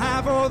 I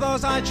have all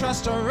those I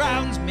trust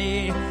around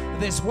me.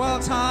 This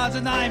world's hard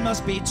and I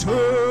must be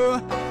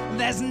true.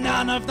 There's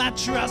none of that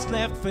trust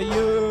left for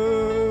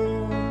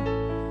you.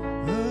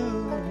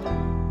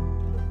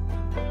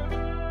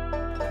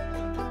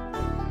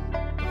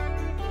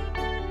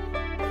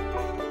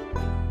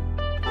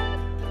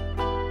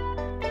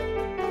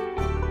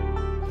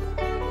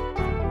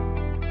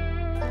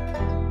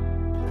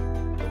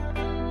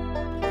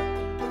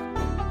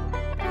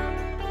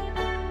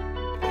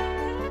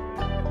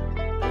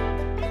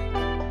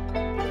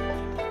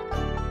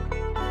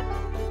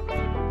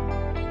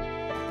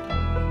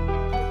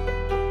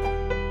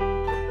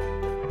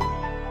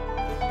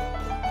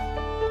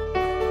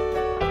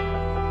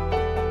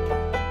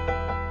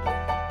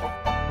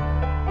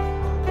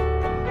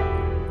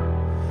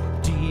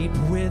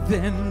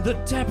 Within the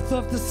depth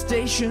of the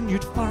station,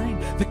 you'd find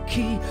the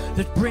key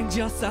that brings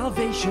your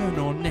salvation.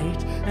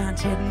 Ornate and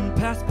hidden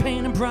past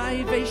pain and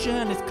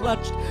privation is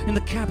clutched in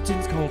the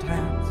captain's cold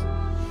hands.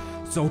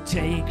 So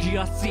take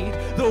your seat,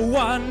 the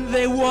one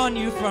they won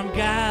you from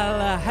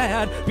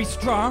Galahad. Be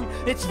strong,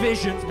 its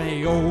visions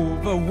may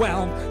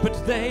overwhelm,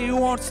 but they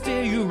won't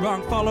steer you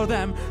wrong. Follow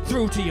them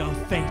through to your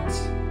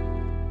fate.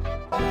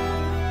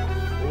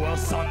 Well,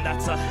 son,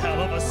 that's a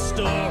hell of a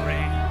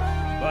story.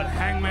 But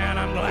hangman,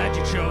 I'm glad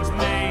you chose me.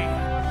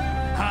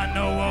 I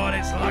know what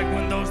it's like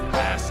when those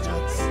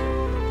bastards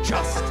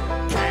just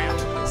can't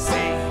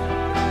see.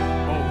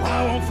 Oh,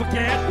 I won't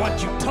forget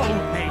what you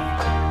told me.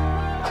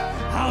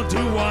 I'll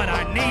do what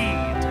I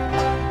need.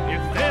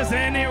 If there's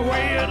any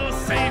way it'll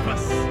save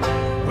us,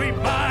 we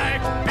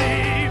might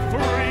be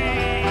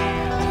free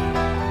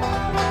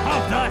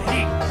of the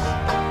heat,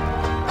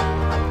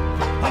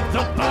 of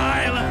the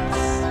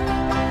violence,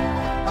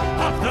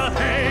 of the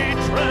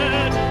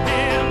hatred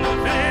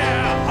in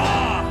their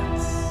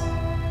hearts.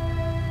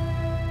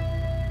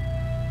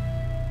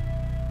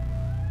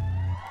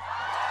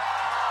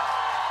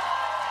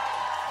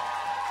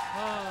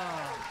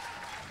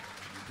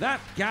 That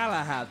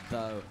Galahad,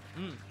 though,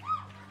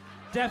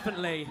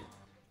 definitely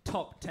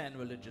top 10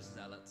 religious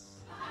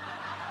zealots.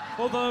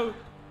 Although, do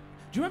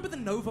you remember the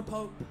Nova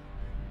Pope?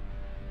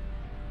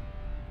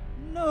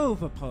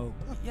 Nova Pope?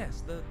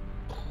 Yes, the...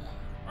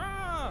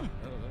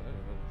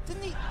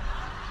 Didn't he...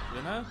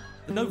 You know?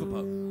 The Nova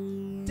Pope.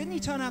 Didn't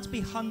he turn out to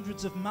be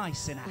hundreds of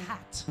mice in a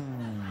hat?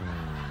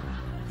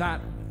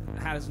 That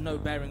has no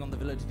bearing on the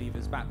validity of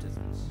his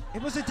baptisms.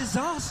 It was a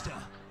disaster.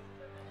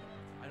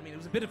 I mean, it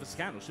was a bit of a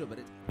scandal, sure, but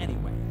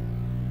anyway.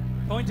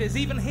 Point is,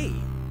 even he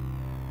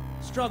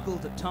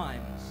struggled at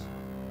times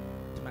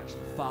to match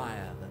the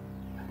fire that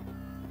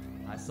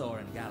I saw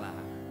in Galahad.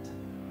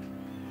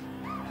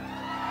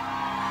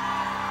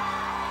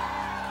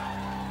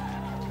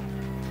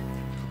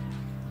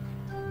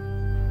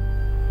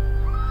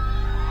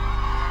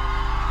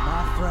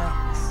 My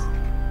friends,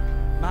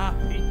 my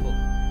people,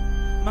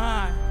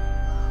 my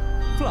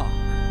flock.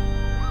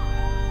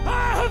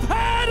 I have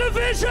had a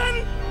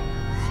vision!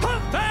 A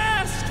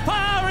vast,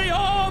 fiery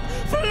orb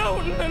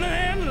floating in an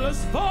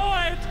endless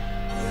void.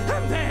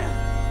 And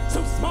there,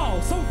 so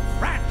small, so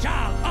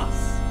fragile,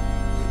 us,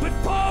 but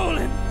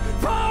falling,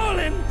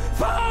 falling,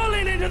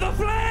 falling into the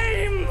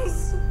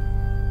flames.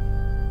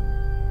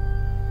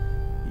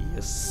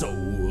 Your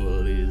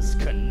soul is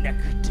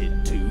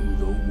connected to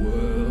the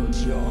world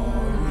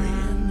you're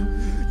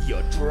in.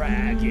 You're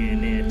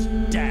dragging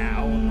it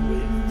down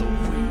with the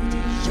weight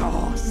of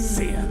your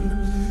sin.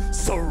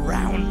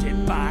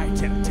 Surrounded by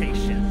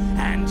temptation,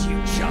 and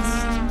you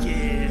just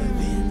give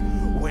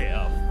in.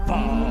 We're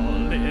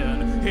falling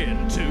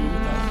into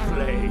the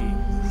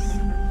flames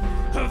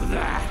of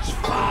that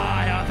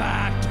fire,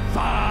 that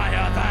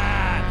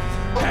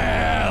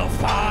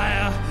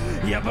hellfire.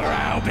 Your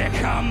brow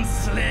becomes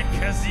slick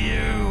as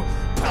you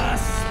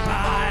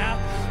perspire.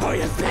 Oh,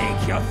 you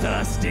think you're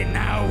thirsty,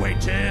 now wait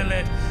till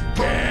it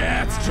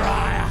gets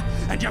drier,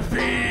 and you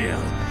feel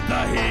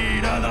the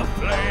heat of the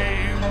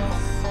flames.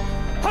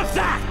 Of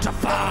that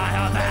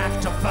fire,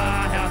 that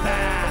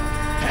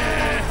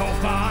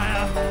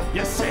hellfire.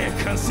 Your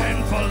sick and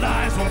sinful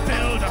lies will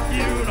build a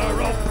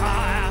funeral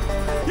pyre.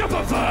 Your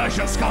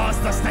perversion scars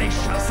the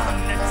station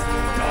sun, it's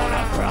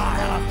gonna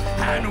fire,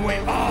 and we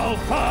all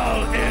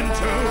fall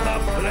into the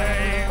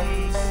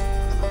flames.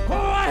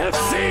 Oh, I have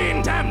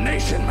seen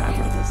damnation, my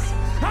brothers.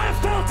 I have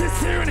felt its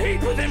searing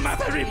heat within my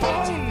very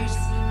bones.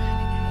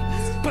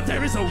 But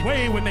there is a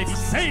way we may be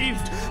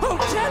saved. Oh,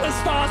 tell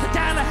us, Father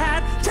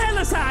Galahad, tell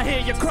us, I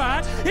hear you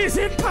cry. Is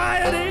it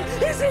piety?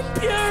 Is it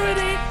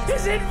purity?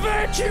 Is it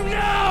virtue?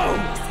 No!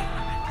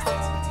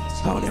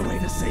 Only way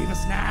to save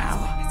us now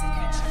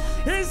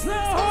is the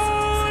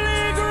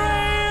Holy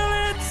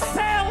Grail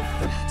itself.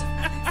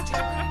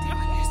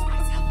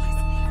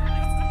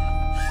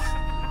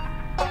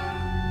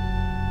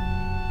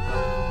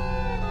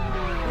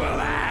 Well,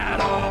 that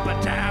all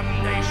but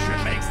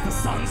damnation makes the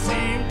sun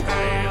seem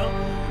pale.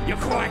 You're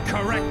quite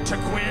correct to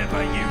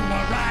quiver, you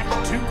are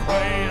right to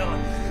quail.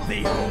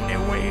 The only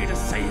way to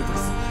save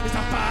us is to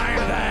find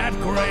that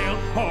grail,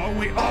 or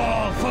we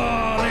all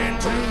fall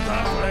into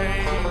the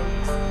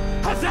flames.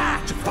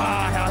 That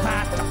fire,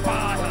 that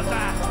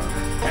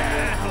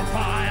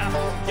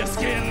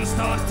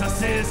starts to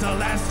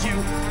sizzle as you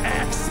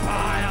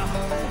expire.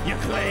 You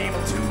claim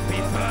to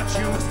be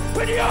virtuous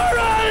when you're a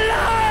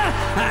liar,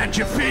 and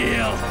you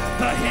feel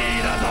the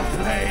heat of the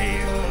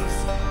flames.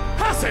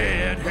 I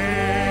said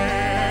hellfire,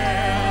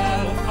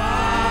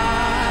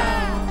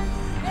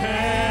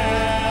 hellfire,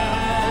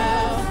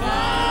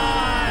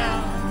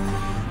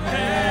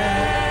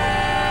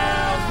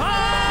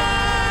 hellfire,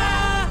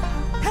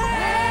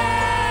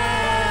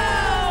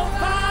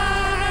 hellfire.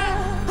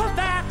 Of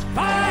that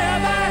fire,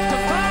 that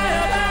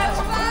fire, that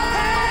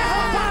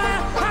hellfire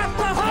at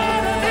the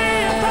heart of the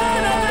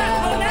inferno that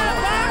will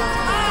never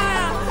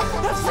tire.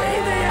 I've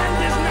seen the end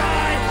is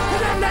nigh,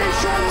 and the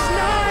nation's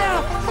nigher.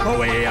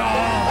 We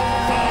all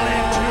fall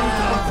into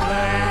the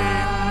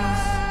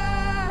flames.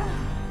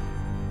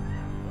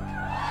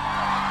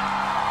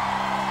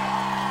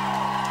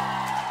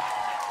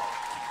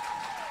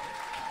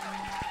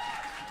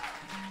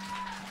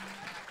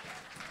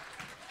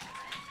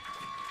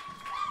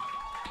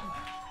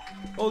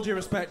 All due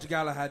respect to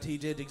Galahad, he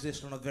did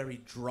exist on a very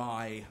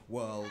dry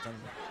world, and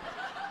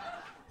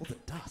all the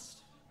dust.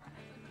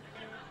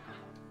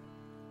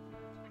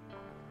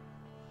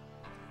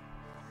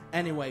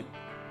 Anyway,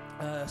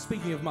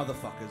 speaking of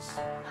motherfuckers,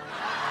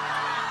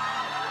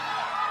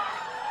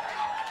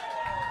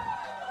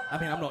 I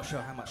mean, I'm not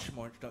sure how much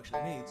more introduction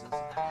it needs.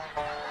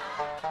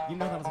 You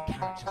know that was a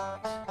character,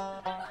 right?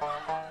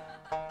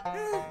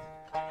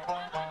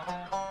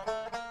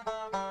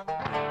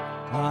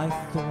 I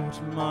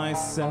thought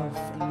myself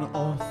an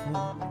author.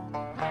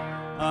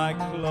 I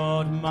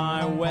clawed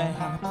my way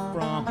up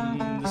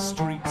from the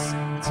streets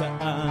to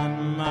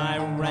earn my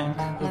rank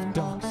of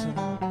doctor,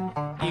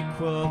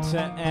 equal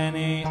to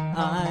any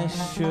I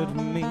should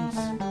meet.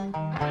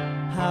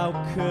 How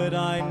could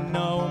I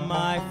know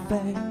my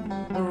fame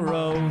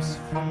arose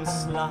from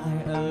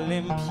sly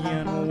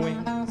Olympian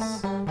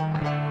wings?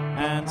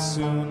 And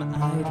soon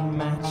I'd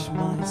match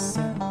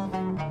myself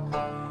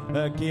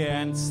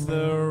against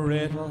the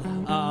riddle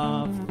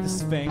of the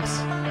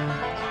Sphinx.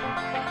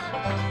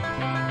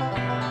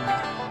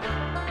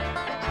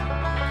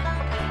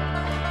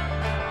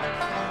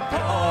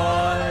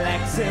 Four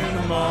legs in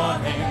the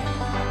morning,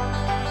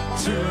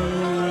 2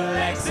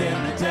 legs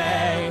in the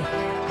day,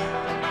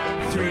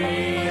 3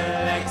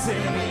 legs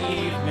in the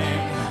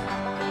evening,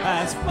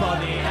 as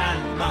body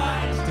and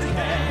mind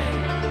decay.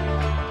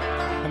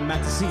 A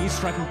mad disease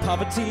striking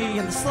poverty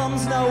in the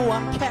slums no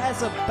one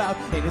cares about.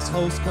 In his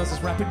host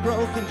causes rapid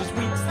growth, in just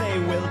weeks they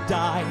will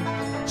die.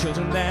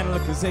 Children then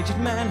look as aged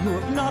men who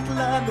have not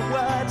learned the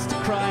words to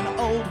cry, an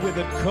old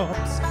withered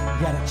corpse,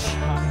 yet a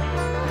child.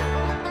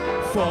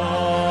 4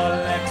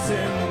 legs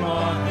in the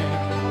morning,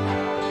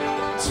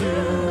 2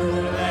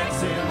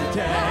 legs in the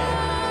day,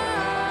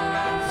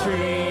 3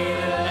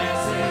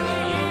 legs in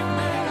the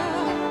evening,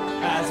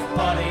 as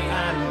body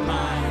and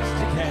mind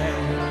decay.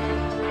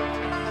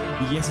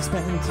 Years are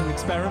spent in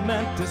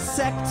experiment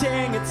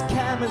dissecting its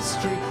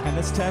chemistry, and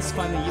this test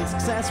finally yields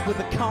success with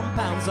the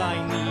compounds I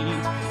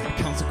need. A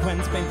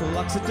consequence, painful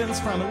oxidants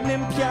from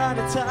Olympian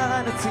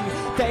eternity.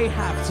 They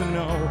have to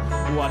know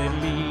what it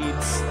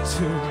leads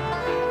to.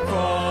 4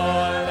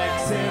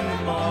 legs in the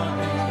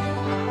morning,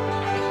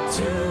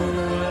 2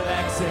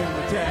 legs in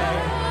the day,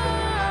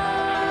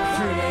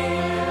 3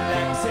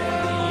 legs in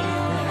the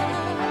evening,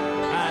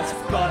 as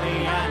body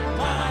and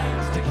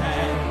mind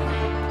decay.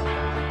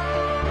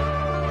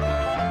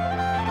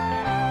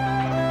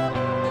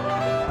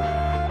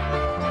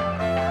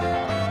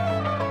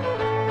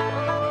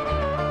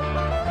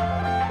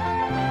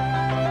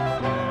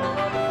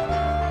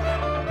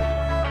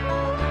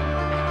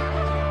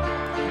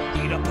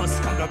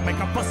 Make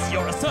a fuss,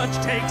 your research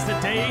takes a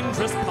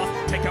dangerous path.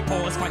 Take a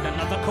pause, find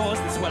another cause,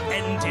 this will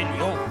end in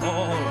your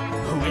fall.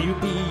 Who will you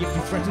be if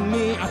you threaten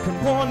me? I can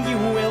warn you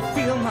will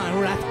feel my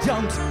wrath.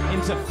 Don't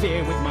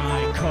interfere with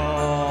my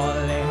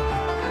calling.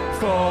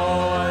 4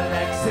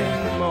 legs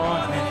in the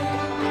morning,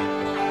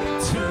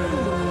 2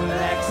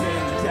 legs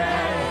in the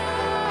day,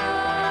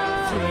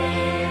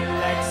 3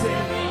 legs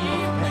in the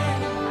evening,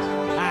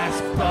 as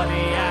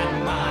body and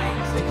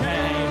mind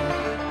decay.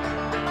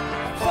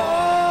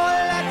 4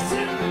 legs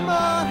in the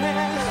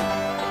morning,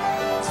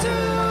 2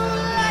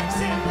 legs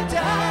in the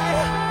day,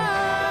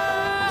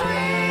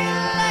 3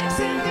 legs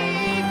in the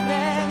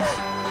evening,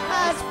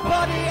 as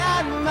body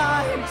and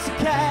mind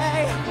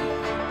decay.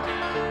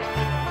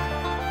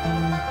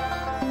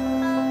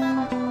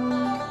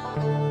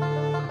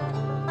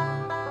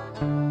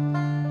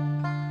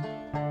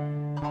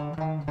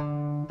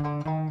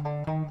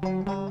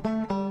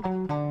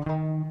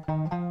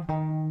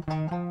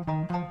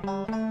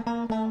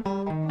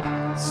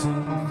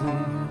 Soon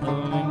the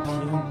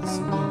Olympians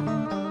knew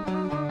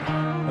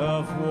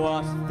of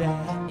what their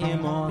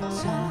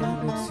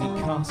immortality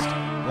cost.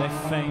 They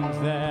feigned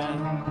their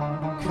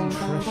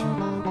contrition,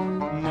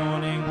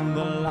 mourning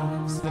the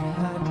lives that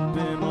had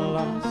been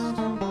lost.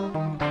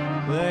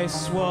 They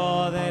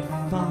swore they'd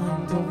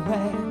find a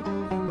way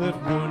that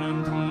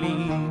wouldn't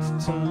lead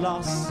to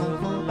loss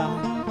of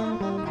life.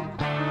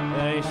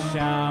 They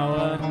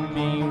showered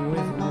me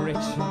with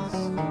riches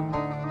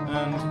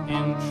and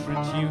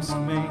introduced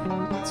me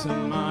to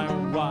my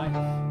wife.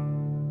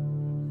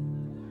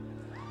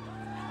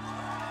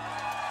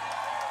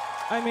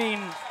 I mean,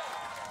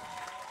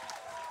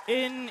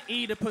 in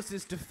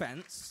Oedipus's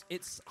defense,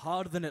 it's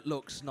harder than it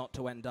looks not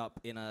to end up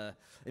in a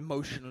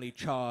emotionally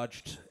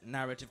charged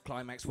narrative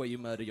climax where you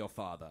murder your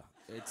father.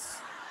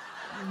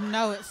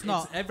 No, it's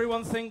not.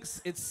 Everyone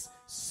thinks it's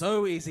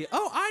so easy.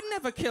 Oh, I'd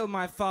never kill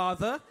my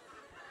father.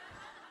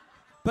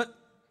 But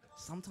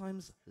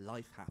sometimes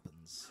life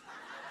happens.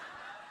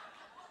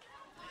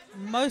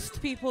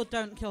 Most people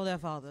don't kill their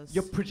fathers.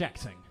 You're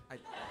projecting.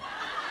 Again.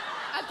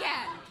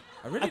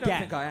 I really don't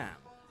think I am.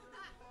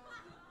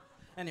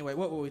 Anyway,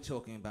 what were we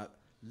talking about?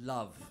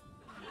 Love.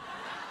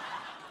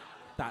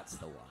 That's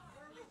the one.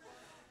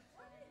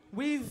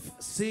 We've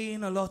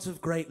seen a lot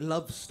of great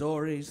love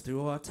stories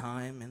through our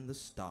time in the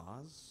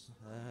stars.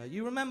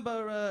 You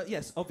remember,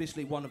 yes,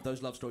 obviously one of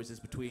those love stories is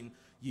between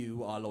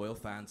you, our loyal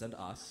fans, and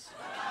us.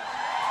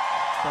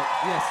 But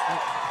yes,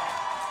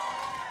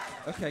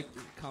 okay,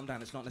 calm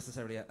down. It's not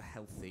necessarily a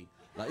healthy,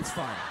 it's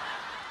fine.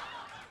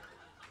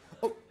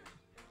 Oh,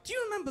 do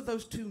you remember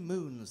those two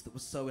moons that were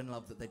so in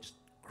love that they just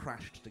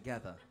crashed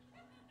together?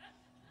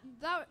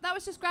 That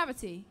was just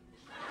gravity.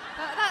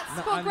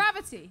 That's called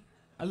gravity.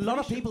 A lot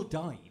of people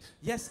died.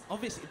 Yes,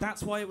 obviously.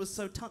 That's why it was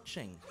so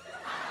touching.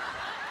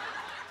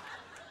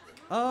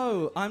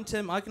 Oh, I'm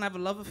Tim. I can have a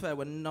love affair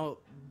when not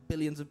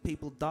billions of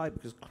people die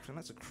because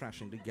planets are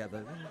crashing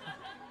together.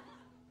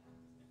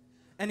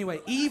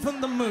 Anyway,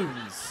 even the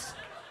moons,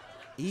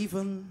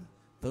 even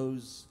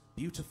those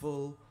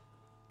beautiful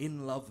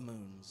in-love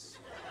moons,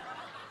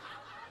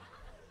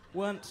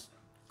 weren't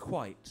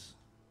quite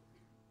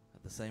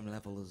at the same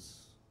level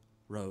as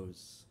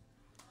Rose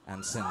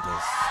and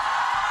Cinders.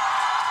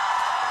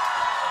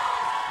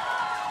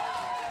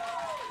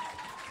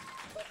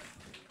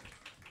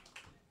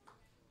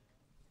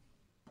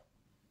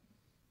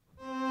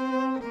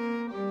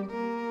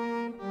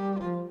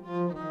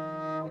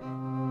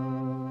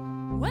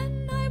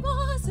 When I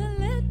was a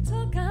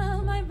little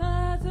girl, my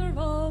mother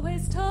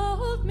always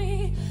told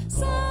me,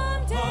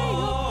 someday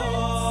your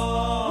prince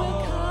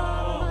will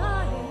come,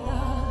 my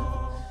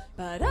love.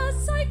 But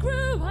as I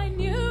grew, I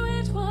knew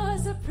it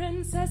was a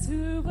princess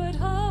who would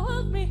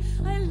hold me.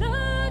 I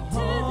looked to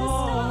the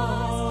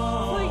stars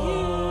for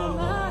you,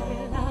 my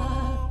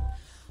love.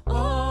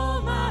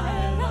 Oh,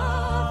 my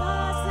love,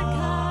 as the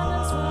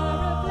cannons were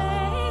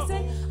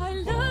a-blazing, I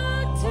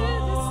looked to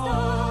the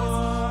stars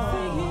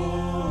for you,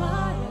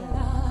 my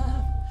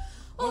love.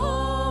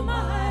 Oh,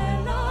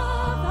 my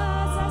love,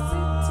 as our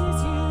cities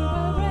you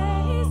were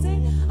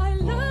raising, I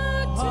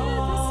looked to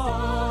the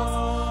stars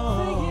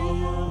for you,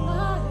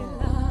 my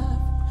love.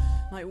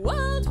 My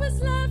world was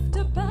left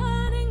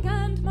a-burning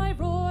and my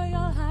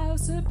royal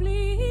house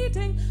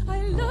a-bleeding.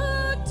 I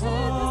looked to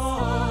the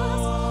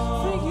stars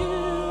for you,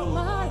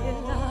 my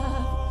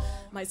love.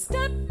 My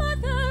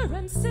stepmother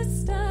and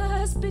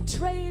sisters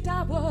betrayed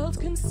our world,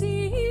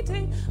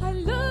 conceding. I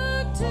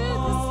looked to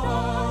the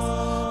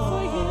stars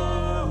for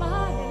you,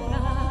 my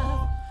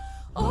love.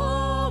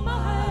 Oh,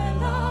 my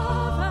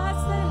love,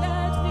 as they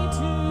led me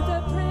to the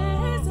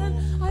prison,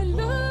 I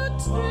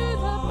looked through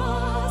the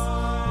bars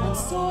and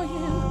saw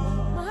you,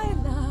 my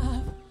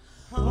love.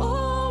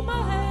 Oh,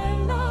 my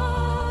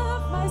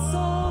love, my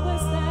soul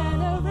was then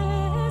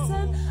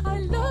arisen. I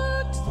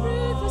looked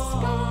through the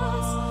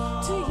scars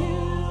to you,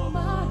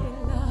 my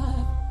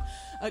love.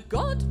 A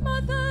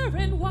godmother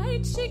in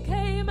white, she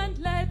came and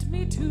led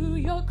me to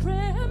your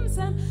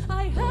crimson.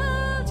 I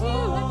held you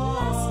at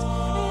last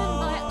in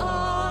my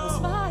arms,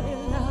 my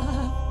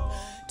love.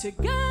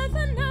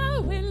 Together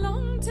now we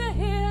long to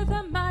hear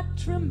the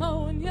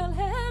matrimonial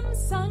hymn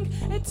sung,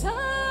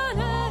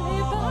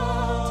 eternally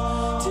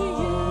bound to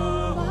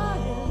you, my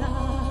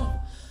love.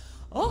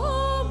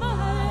 Oh,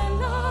 my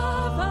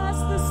love, as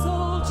the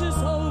soldiers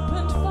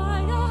opened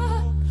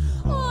fire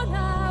on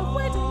our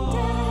wedding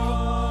day,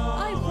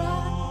 I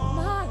ran,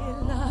 my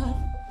love.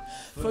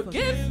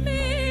 Forgive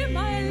me,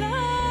 my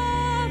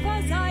love,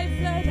 as I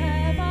fled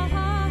ever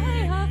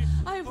higher.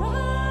 I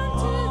ran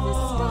to the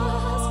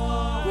stars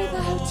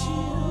without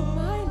you,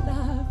 my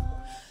love.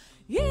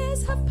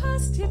 Years have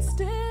passed, yet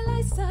still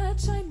I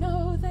search. I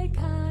know they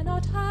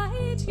cannot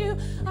hide you.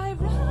 I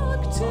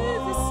rock to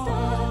the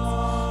stars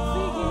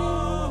for you,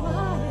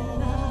 my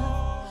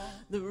love.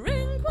 The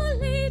ring will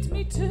lead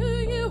me to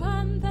you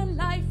and the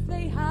life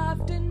they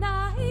have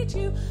denied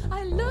you.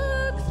 I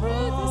look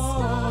through the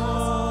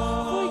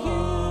stars for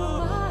you,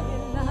 my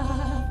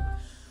love.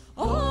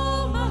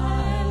 Oh,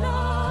 my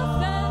love,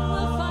 then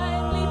we'll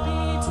finally be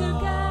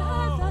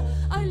together.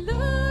 I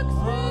look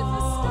through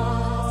the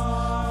stars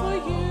for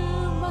you,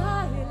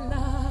 my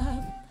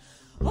love.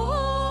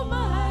 Oh,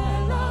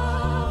 my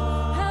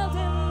love, held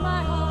in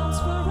my arms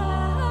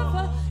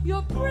forever.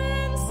 Your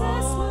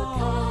princess will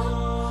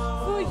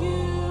come for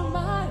you,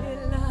 my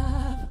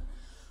love.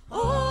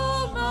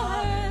 Oh,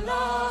 my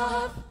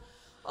love.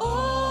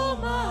 Oh,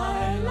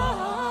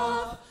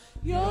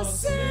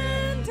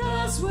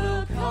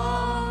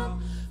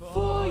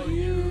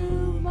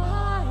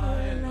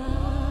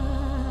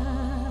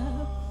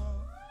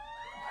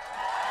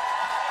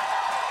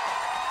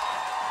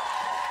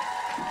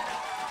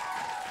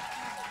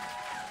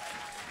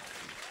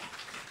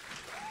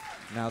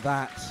 Now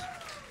that...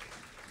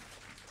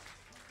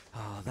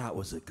 Oh, that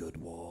was a good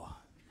war.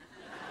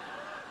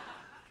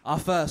 Our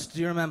first,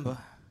 do you remember?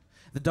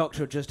 The doctor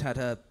had just had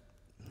a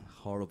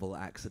horrible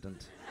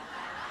accident.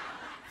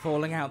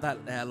 Falling out that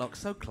airlock,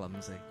 so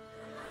clumsy.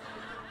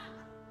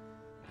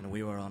 And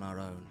we were on our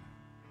own,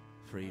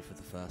 free for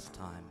the first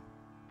time.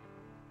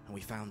 And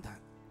we found that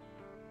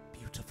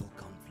beautiful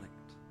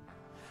conflict.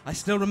 I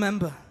still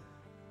remember.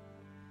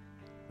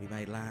 We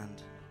made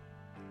land.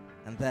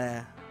 And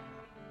there,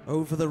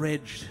 over the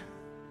ridge,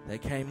 they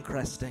came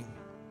cresting.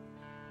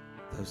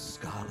 Those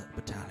Scarlet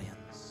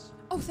Battalions.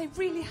 Oh, they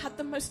really had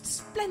the most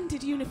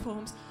splendid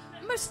uniforms.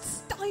 Most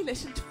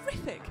stylish and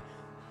terrific.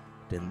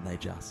 Didn't they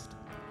just?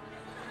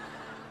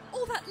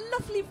 All that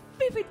lovely,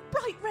 vivid,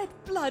 bright red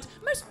blood.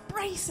 Most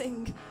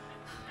bracing.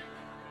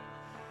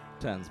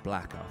 Turns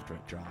black after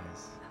it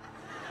dries.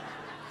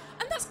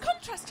 And that's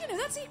contrast, you know,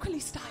 that's equally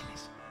stylish.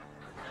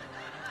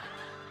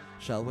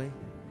 Shall we?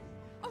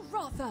 Oh,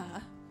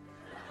 rather.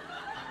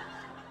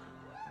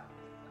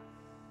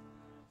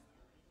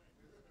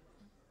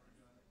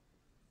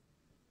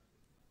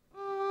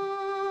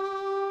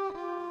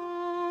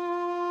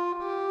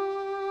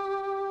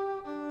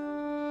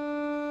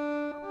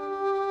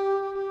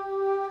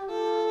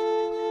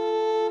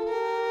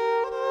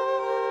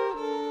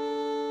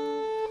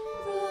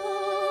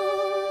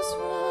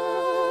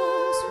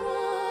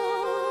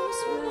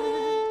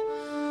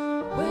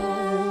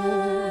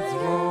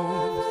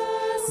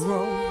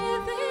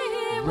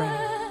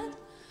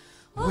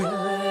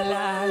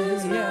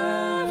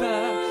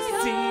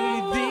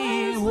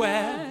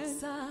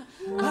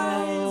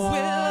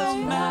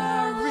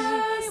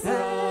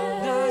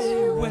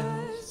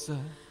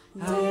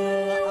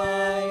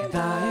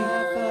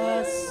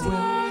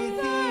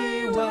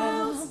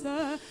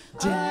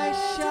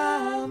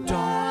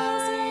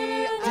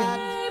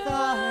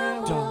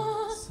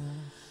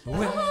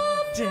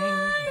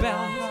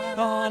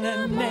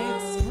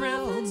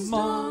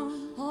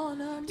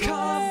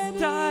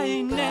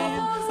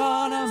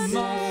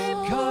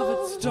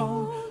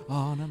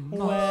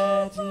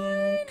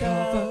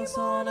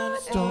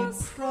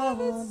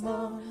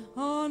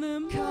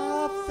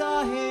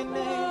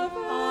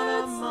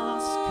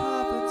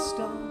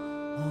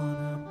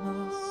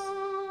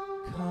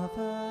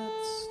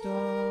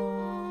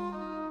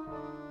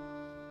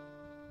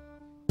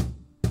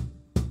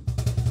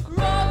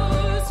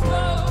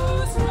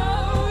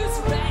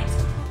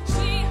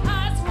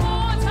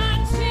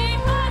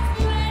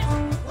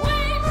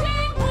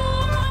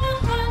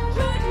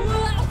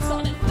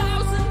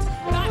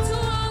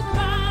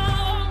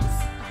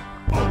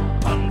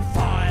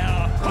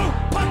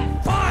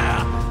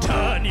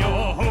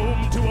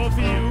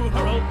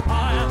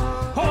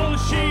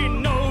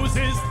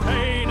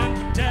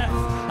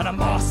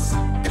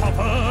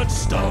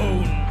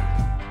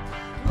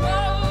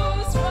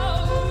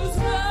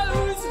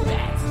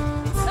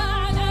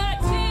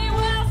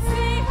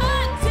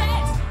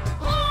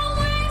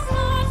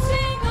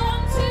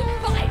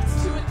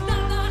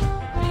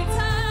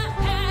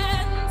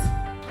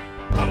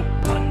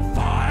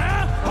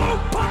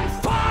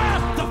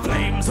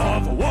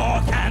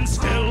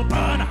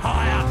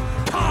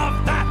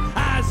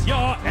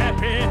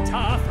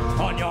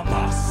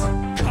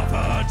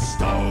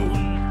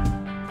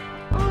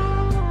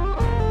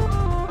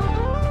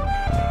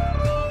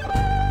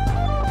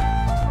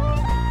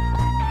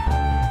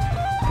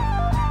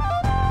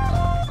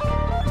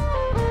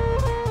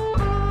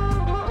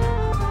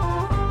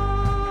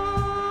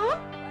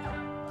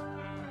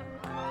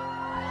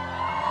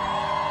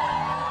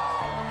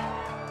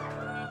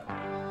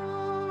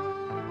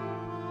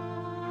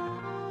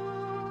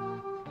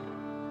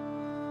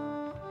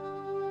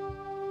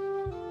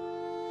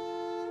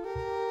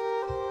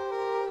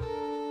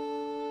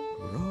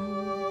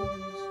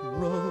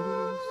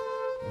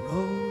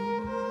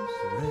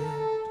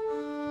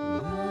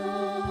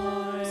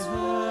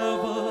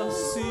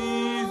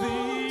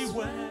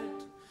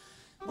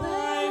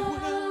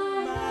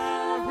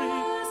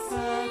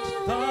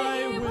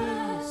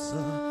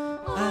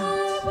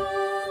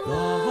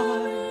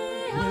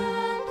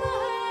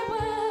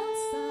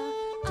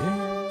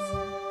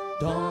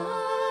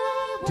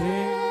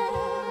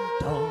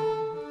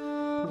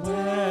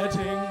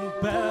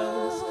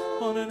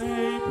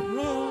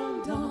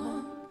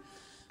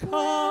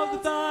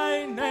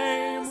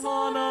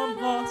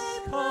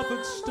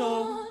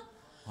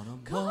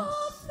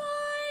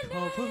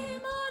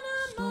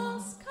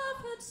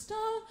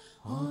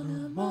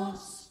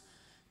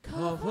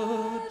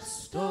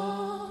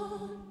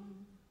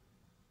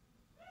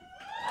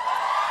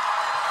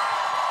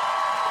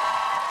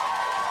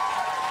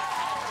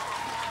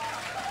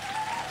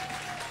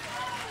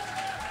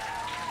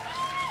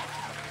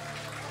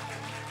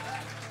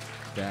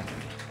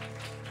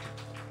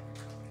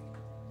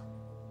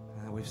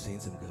 We've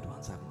seen some good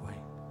ones, haven't we?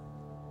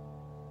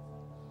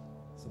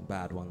 Some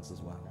bad ones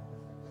as well.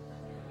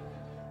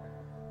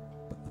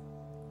 But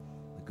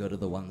the good are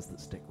the ones that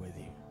stick with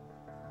you.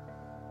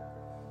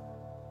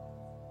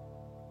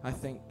 I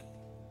think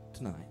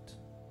tonight,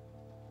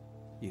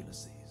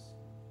 Ulysses,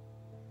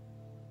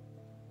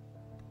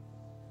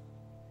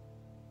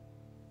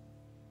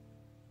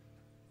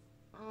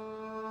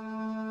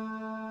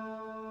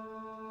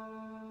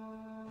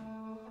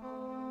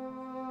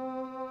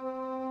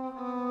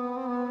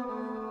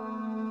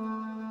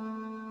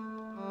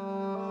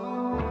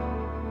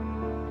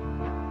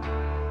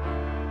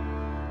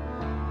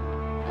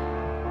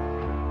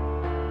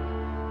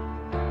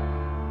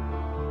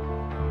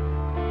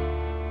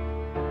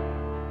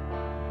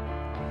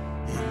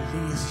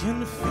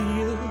 Elysian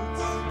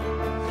fields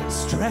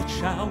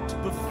stretch out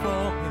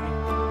before me.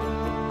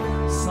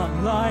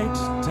 Sunlight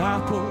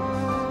dapples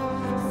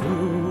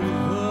through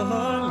the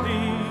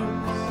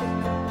leaves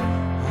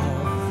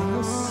of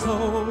the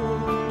soul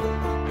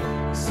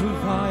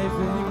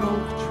surviving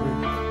oak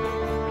tree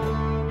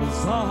as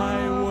I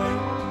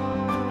wait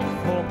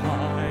for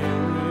my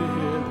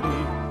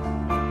relief.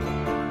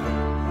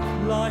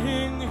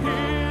 Lying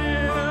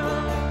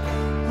here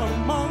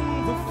among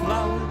the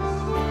flowers,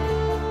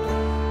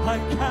 I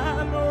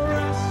can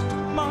rest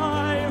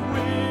my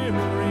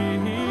weary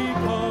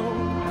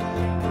bones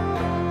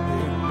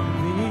in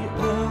the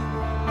earth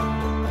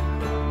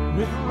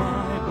with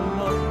my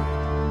beloved.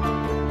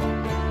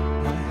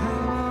 I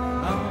have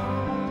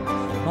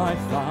found my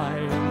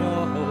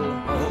final home.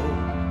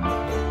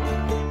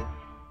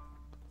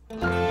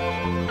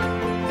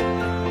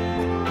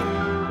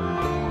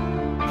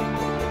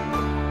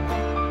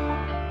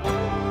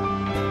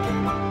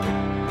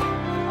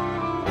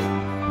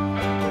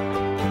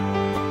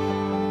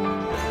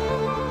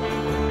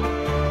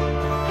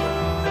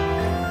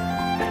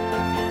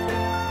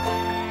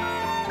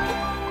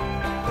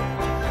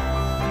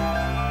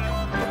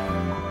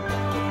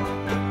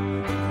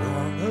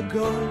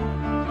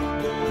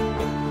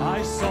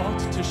 I sought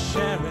to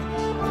share it,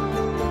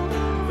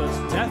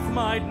 that death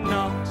might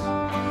not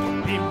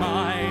be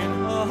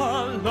mine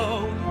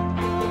alone.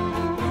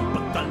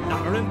 But the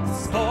labyrinth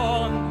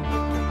spawn,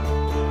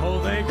 oh,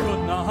 they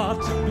could not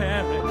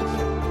bear it.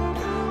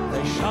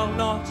 They shall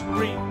not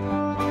reap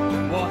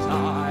what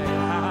I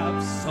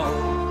have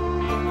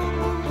sown.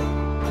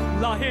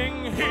 Lying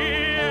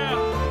here,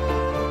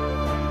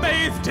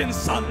 bathed in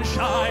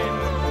sunshine,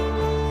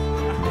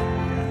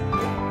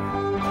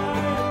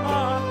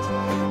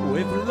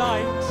 with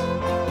light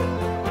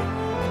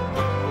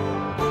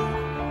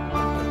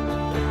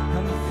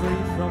and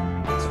free from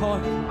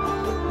toil,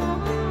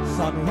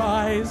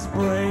 sunrise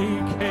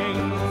breaking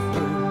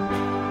through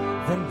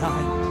the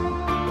night.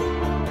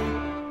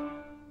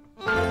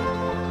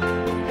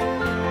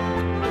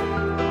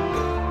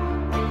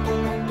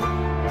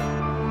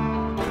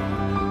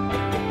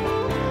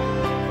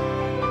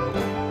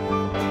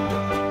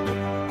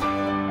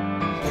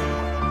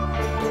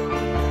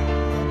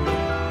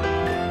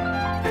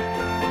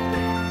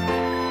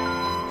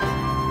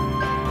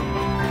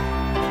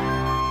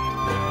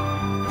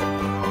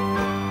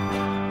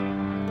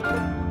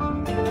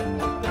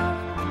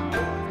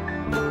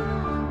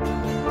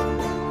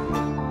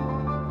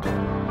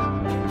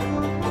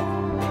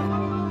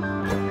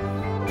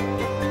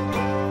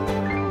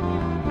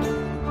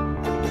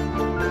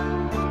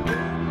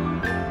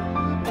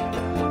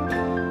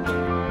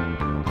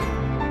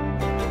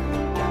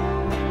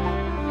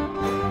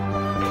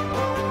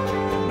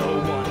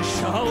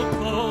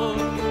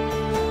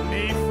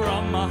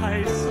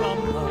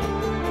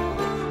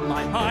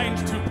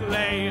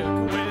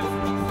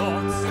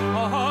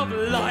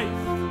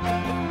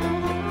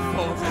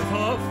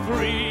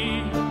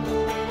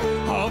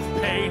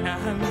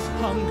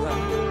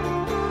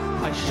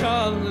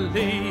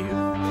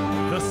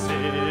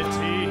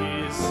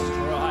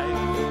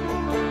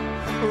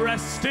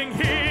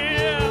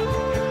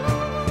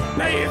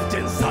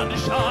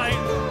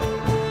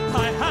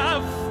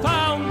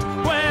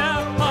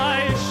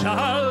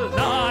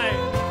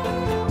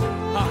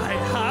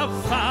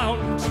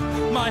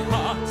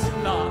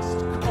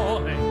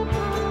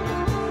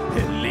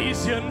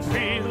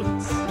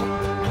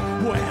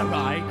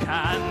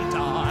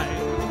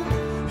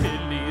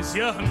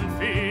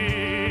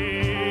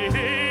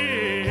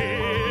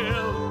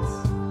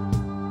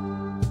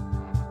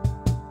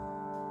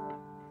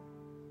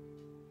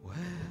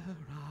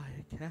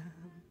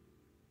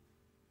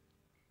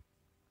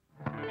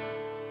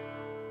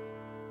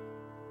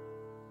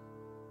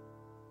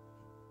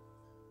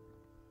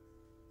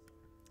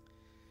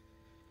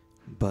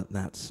 But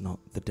that's not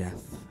the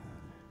death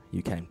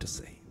you came to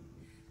see.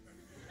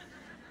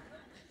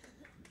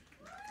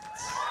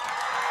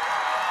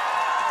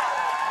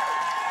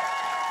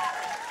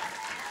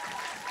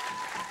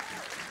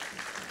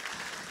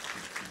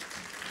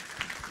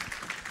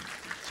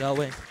 Shall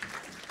we?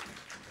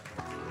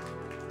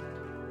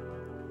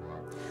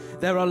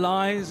 There are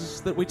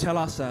lies that we tell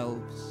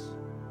ourselves,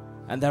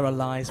 and there are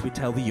lies we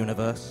tell the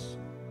universe.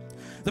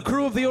 The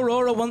crew of the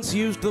Aurora once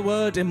used the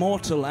word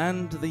immortal,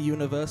 and the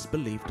universe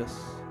believed us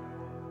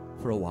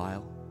for a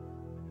while.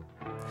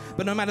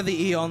 But no matter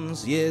the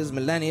eons, years,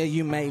 millennia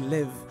you may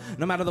live,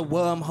 no matter the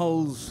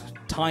wormholes,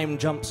 time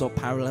jumps, or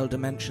parallel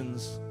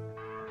dimensions,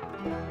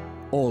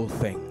 all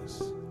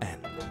things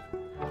end.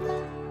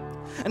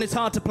 And it's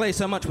hard to play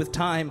so much with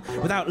time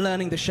without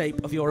learning the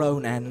shape of your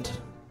own end.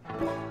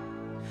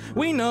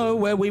 We know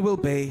where we will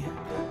be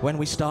when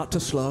we start to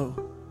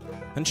slow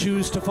and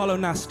choose to follow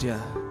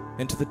Nastya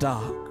into the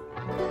dark.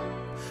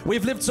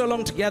 We've lived so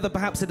long together,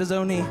 perhaps it is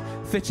only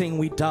fitting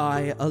we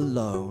die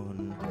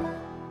alone.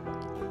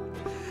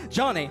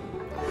 Johnny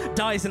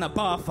dies in a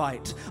bar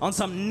fight on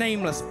some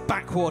nameless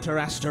backwater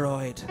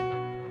asteroid.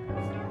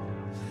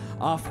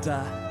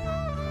 After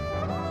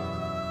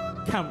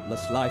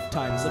countless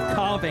lifetimes of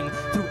carving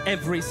through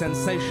every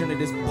sensation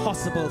it is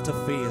possible to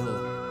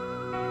feel.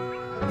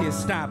 He is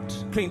stabbed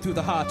clean through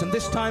the heart, and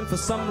this time, for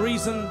some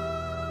reason,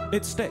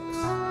 it sticks.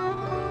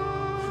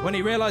 When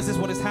he realizes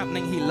what is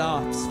happening, he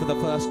laughs for the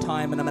first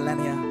time in a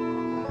millennia.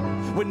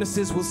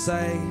 Witnesses will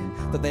say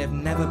that they have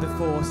never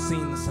before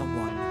seen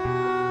someone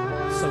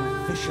so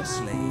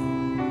viciously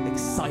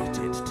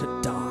excited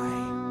to die.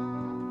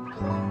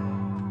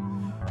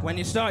 When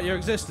you start your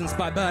existence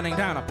by burning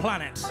down a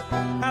planet,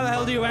 how the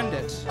hell do you end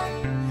it?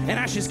 In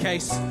Ash's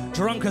case,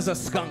 drunk as a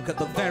skunk at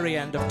the very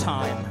end of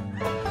time.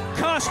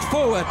 Cast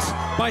forward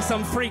by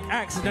some freak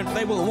accident,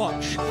 they will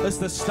watch as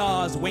the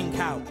stars wink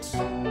out.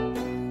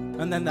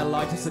 And then they'll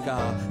light a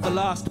cigar, the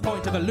last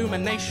point of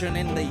illumination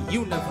in the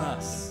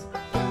universe,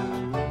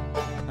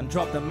 and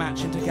drop the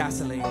match into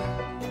gasoline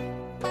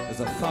as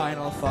a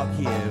final fuck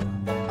you.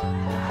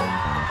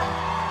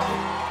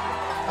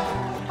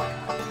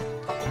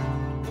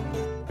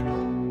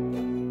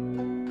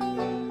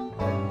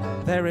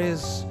 There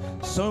is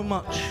so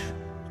much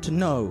to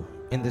know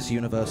in this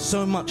universe,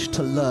 so much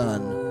to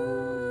learn.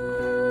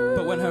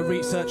 But when her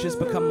researches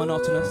become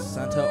monotonous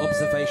and her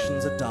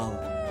observations are dull,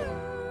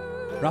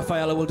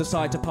 Rafaela will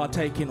decide to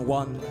partake in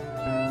one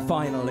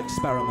final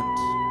experiment.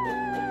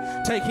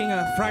 Taking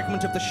a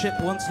fragment of the ship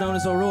once known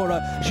as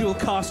Aurora, she will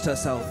cast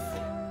herself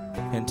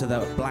into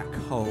the black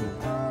hole.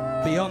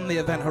 Beyond the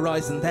event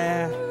horizon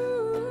there,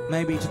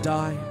 maybe to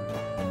die,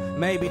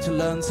 maybe to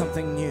learn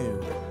something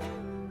new.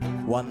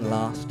 One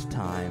last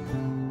time.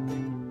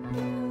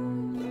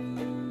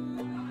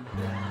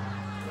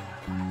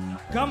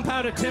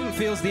 Gunpowder Tim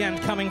feels the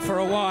end coming for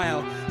a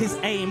while. His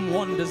aim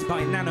wanders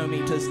by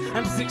nanometers,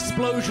 and his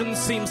explosions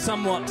seem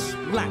somewhat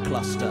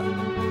lackluster.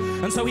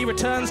 And so he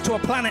returns to a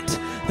planet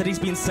that he's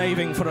been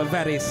saving for a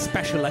very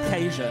special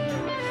occasion.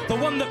 The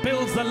one that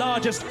builds the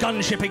largest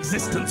gunship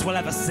existence will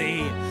ever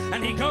see.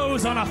 And he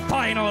goes on a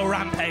final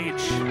rampage.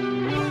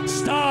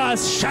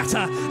 Stars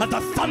shatter at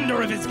the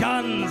thunder of his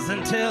guns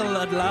until,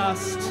 at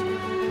last,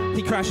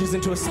 he crashes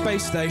into a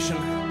space station.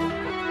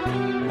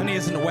 And he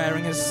isn't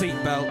wearing his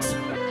seatbelt.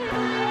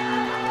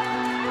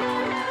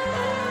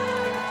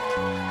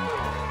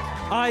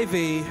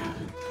 Ivy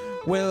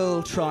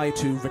will try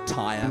to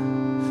retire,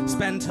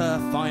 spend her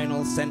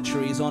final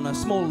centuries on a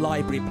small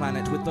library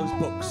planet with those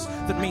books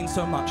that mean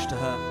so much to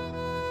her.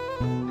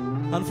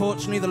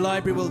 Unfortunately, the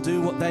library will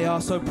do what they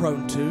are so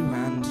prone to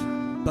and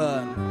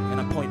burn in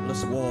a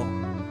pointless war.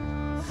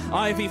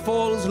 Ivy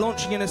falls,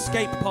 launching an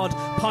escape pod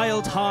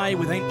piled high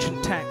with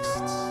ancient texts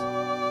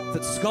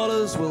that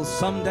scholars will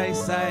someday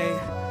say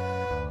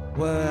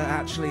were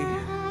actually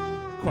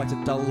quite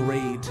a dull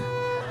read.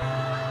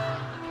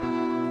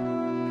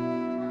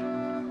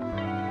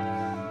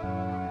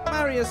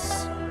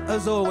 Marius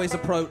has always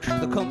approached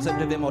the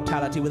concept of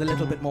immortality with a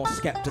little bit more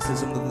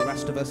skepticism than the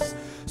rest of us,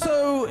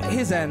 so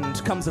his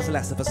end comes as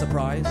less of a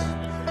surprise.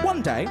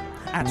 One day,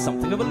 at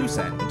something of a loose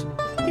end,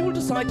 he will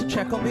decide to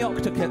check on the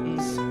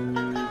octokittens.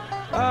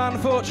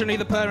 Unfortunately,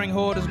 the purring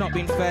horde has not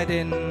been fed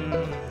in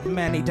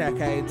many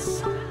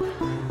decades,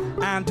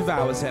 and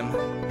devours him,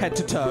 head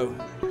to toe,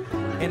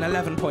 in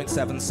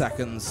 11.7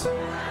 seconds.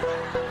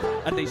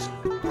 At least,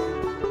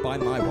 by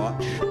my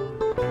watch.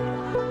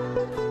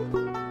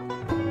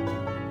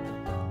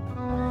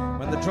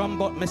 When the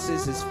drumbot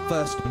misses his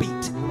first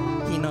beat,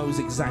 he knows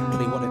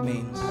exactly what it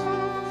means.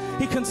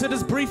 He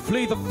considers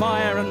briefly the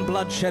fire and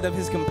bloodshed of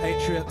his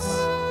compatriots,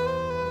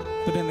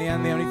 but in the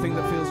end, the only thing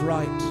that feels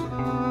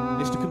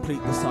right is to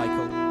complete the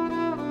cycle.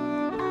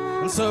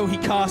 And so he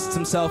casts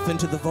himself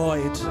into the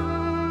void.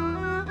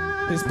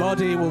 His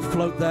body will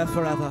float there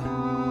forever,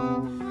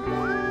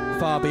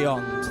 far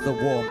beyond the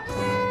warmth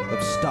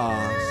of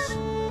stars.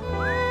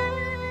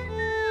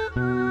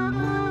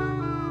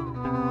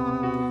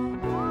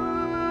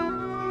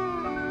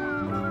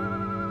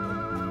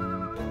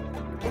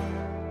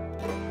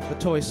 The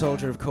toy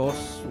soldier, of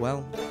course,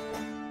 well,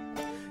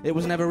 it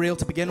was never real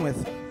to begin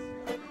with.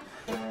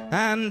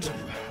 And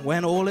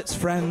when all its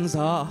friends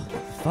are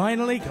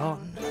finally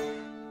gone,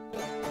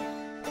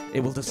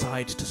 it will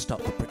decide to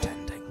stop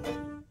pretending.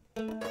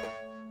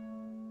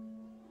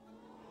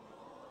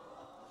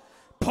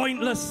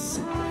 Pointless,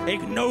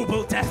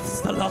 ignoble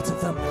deaths, the lot of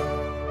them.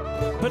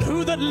 But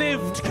who that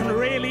lived can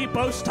really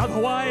boast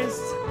otherwise?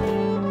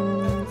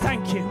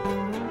 Thank you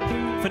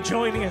for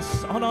joining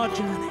us on our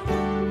journey.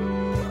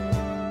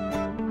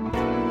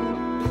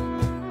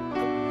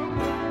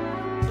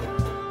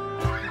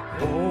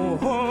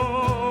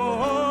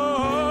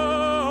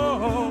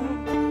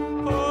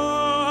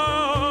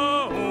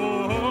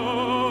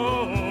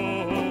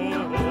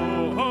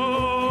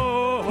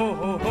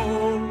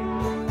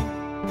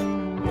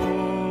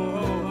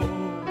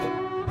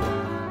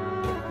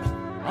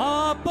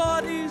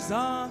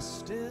 Are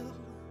still,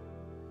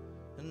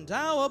 and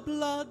our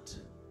blood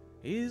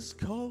is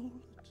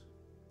cold.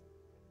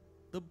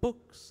 The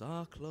books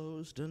are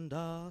closed and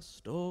our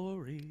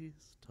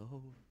stories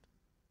told.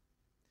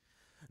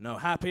 No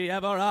happy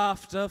ever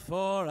after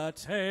for a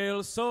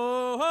tale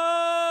so old.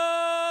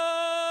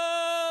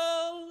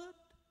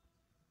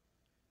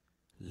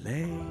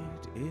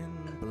 laid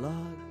in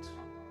blood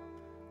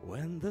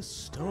when the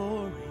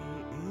story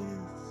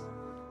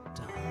is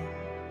done.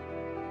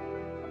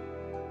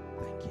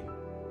 Thank you.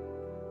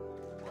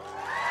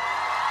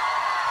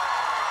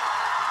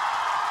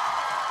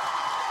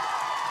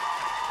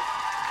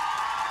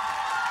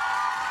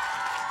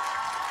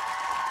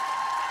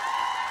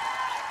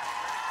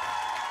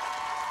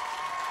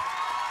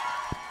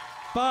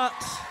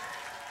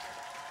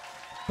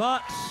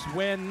 But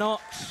we're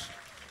not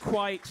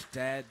quite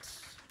dead.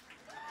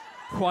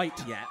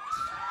 Quite yet.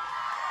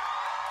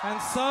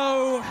 And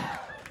so,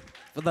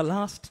 for the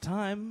last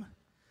time,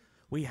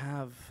 we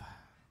have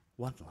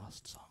one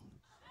last song.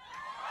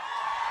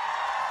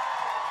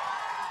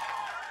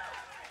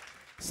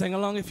 Sing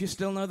along if you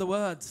still know the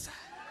words.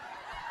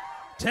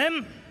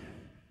 Tim?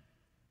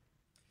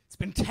 It's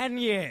been 10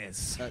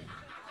 years.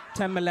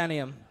 10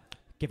 millennium.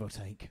 Give or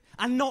take.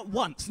 And not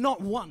once,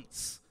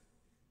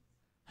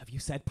 have you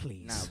said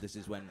please? Now, this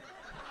is when...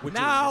 We're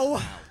now! doing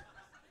this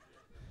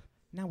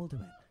Now we'll do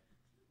it.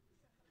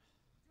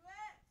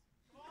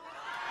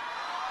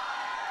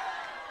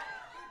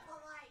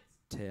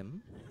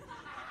 Tim,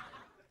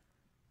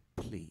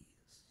 please.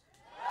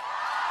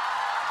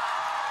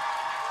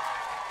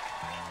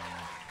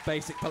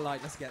 Basic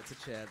politeness gets a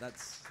cheer.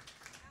 That's...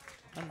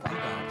 I'm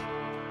glad.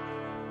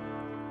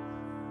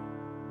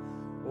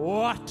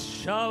 What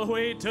shall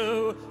we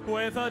do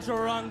with a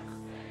drunk...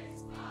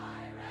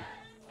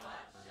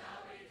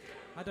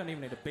 I don't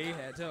even need to be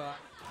here, do I?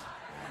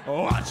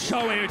 What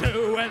shall we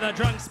do with a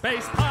drunk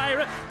space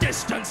pirate?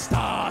 Distant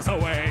stars are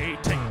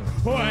waiting.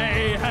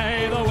 Way,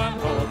 hey, the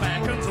wormhole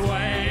beckons.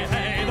 Way,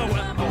 hey, the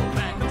wormhole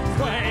beckons.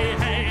 Way,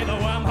 hey, the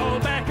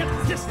wormhole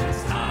beckons. Distant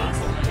stars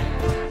are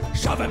waiting.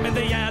 Shove him in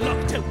the air,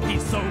 look till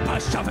he's sober.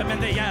 Shove him in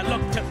the air,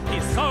 look till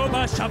he's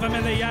sober. Shove him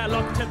in the air,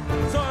 look till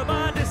he's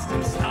sober.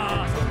 Distant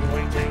stars are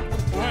waiting.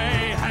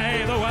 Way,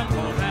 hey, the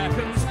wormhole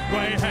beckons.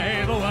 Way,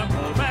 hey, the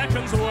wormhole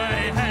beckons.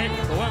 Way, hey,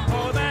 the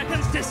wormhole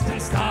beckons.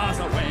 Distant stars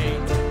are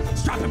waiting.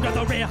 Strap him to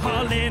the rear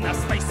hull in a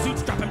spacesuit.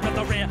 Strap him to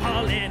the rear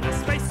hull in a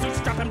spacesuit.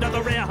 Strap him to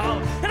the rear hull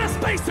in a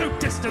spacesuit.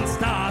 Distant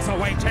stars are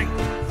waiting.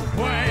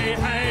 Way,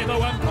 hey, the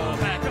wormhole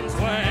beckons.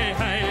 Way,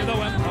 hey, the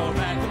wormhole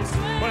beckons.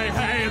 Way,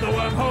 hey, the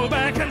wormhole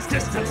beckons.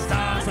 Distant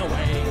stars are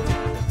waiting.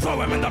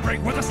 Throw him in the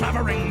brig with a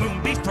slavering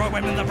moon beast. Throw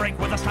him in the brig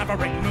with a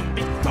slavering moon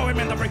beast. Throw him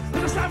in the brig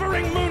with a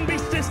slavering moon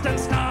beast. Distant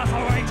stars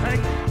are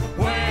waiting.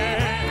 Way,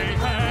 hey,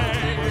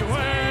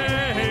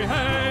 way,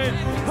 hey,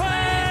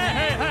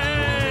 way,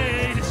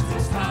 hey.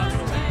 Distant stars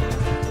are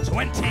waiting.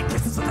 20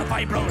 kisses of the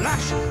vibro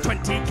lash.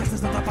 20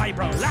 kisses of the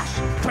vibro lash.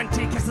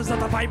 20 kisses of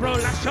the vibro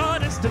lash. Your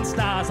distant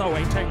stars are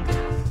waiting.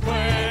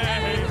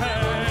 Way,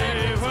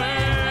 hey,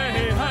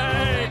 way,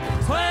 hey,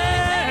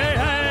 way,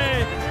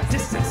 hey.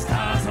 Distant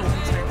stars are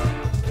waiting.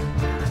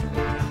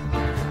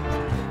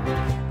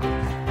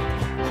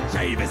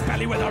 Shave his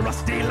belly with a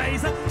rusty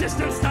laser.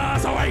 Distant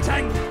stars are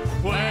waiting.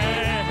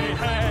 Way,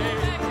 hey,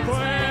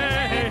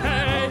 way,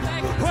 hey,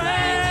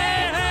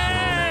 way,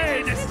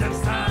 hey. Distant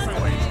stars are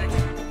waiting.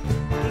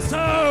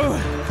 So,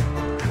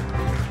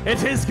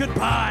 it is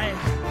goodbye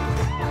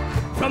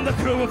from the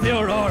crew of the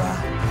Aurora.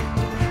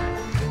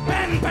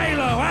 Ben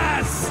Balo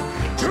as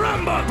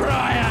Drumbo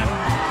Brian.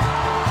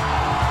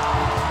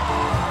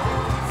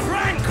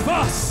 Frank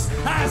Voss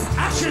as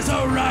Ashes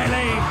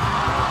O'Reilly.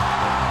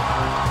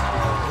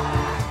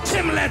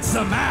 Tim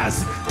Leadsom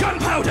as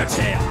Gunpowder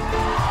Tear.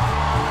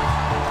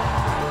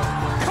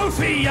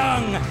 Kofi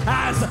Young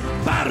as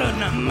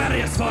Baron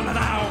Marius von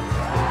Rau.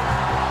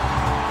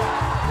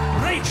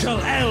 Rachel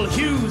L.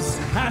 Hughes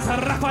as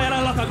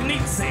Raffaella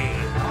Locognizzi.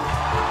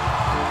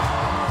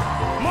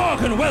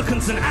 Morgan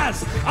Wilkinson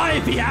as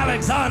Ivy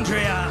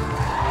Alexandria.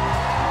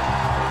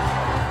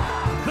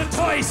 The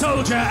Toy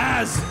Soldier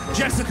as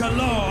Jessica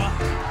Law.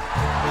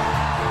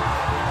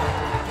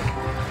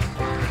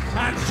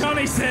 And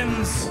Johnny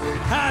Sims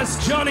as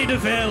Johnny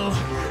DeVille,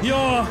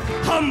 your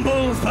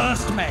humble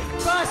first mate.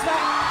 First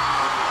mate!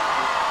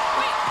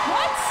 Wait,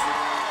 what?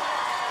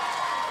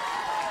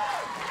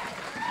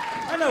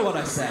 I know what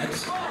I said.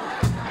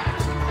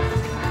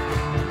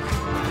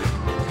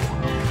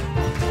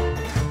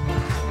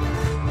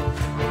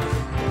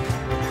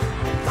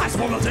 That's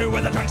what we'll do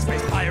with a drunk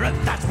space pirate.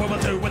 That's what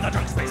we'll do with a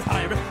drunk space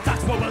pirate.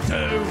 That's what we'll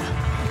do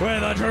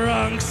with a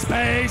drunk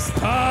space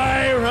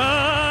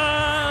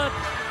pirate.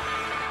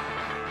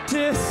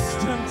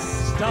 Distant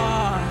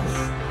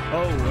stars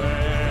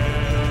away.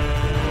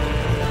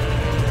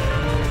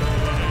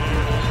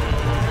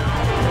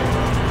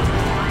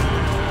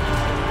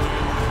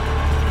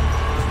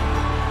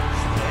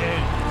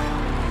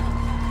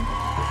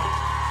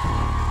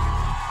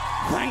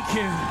 Thank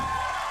you.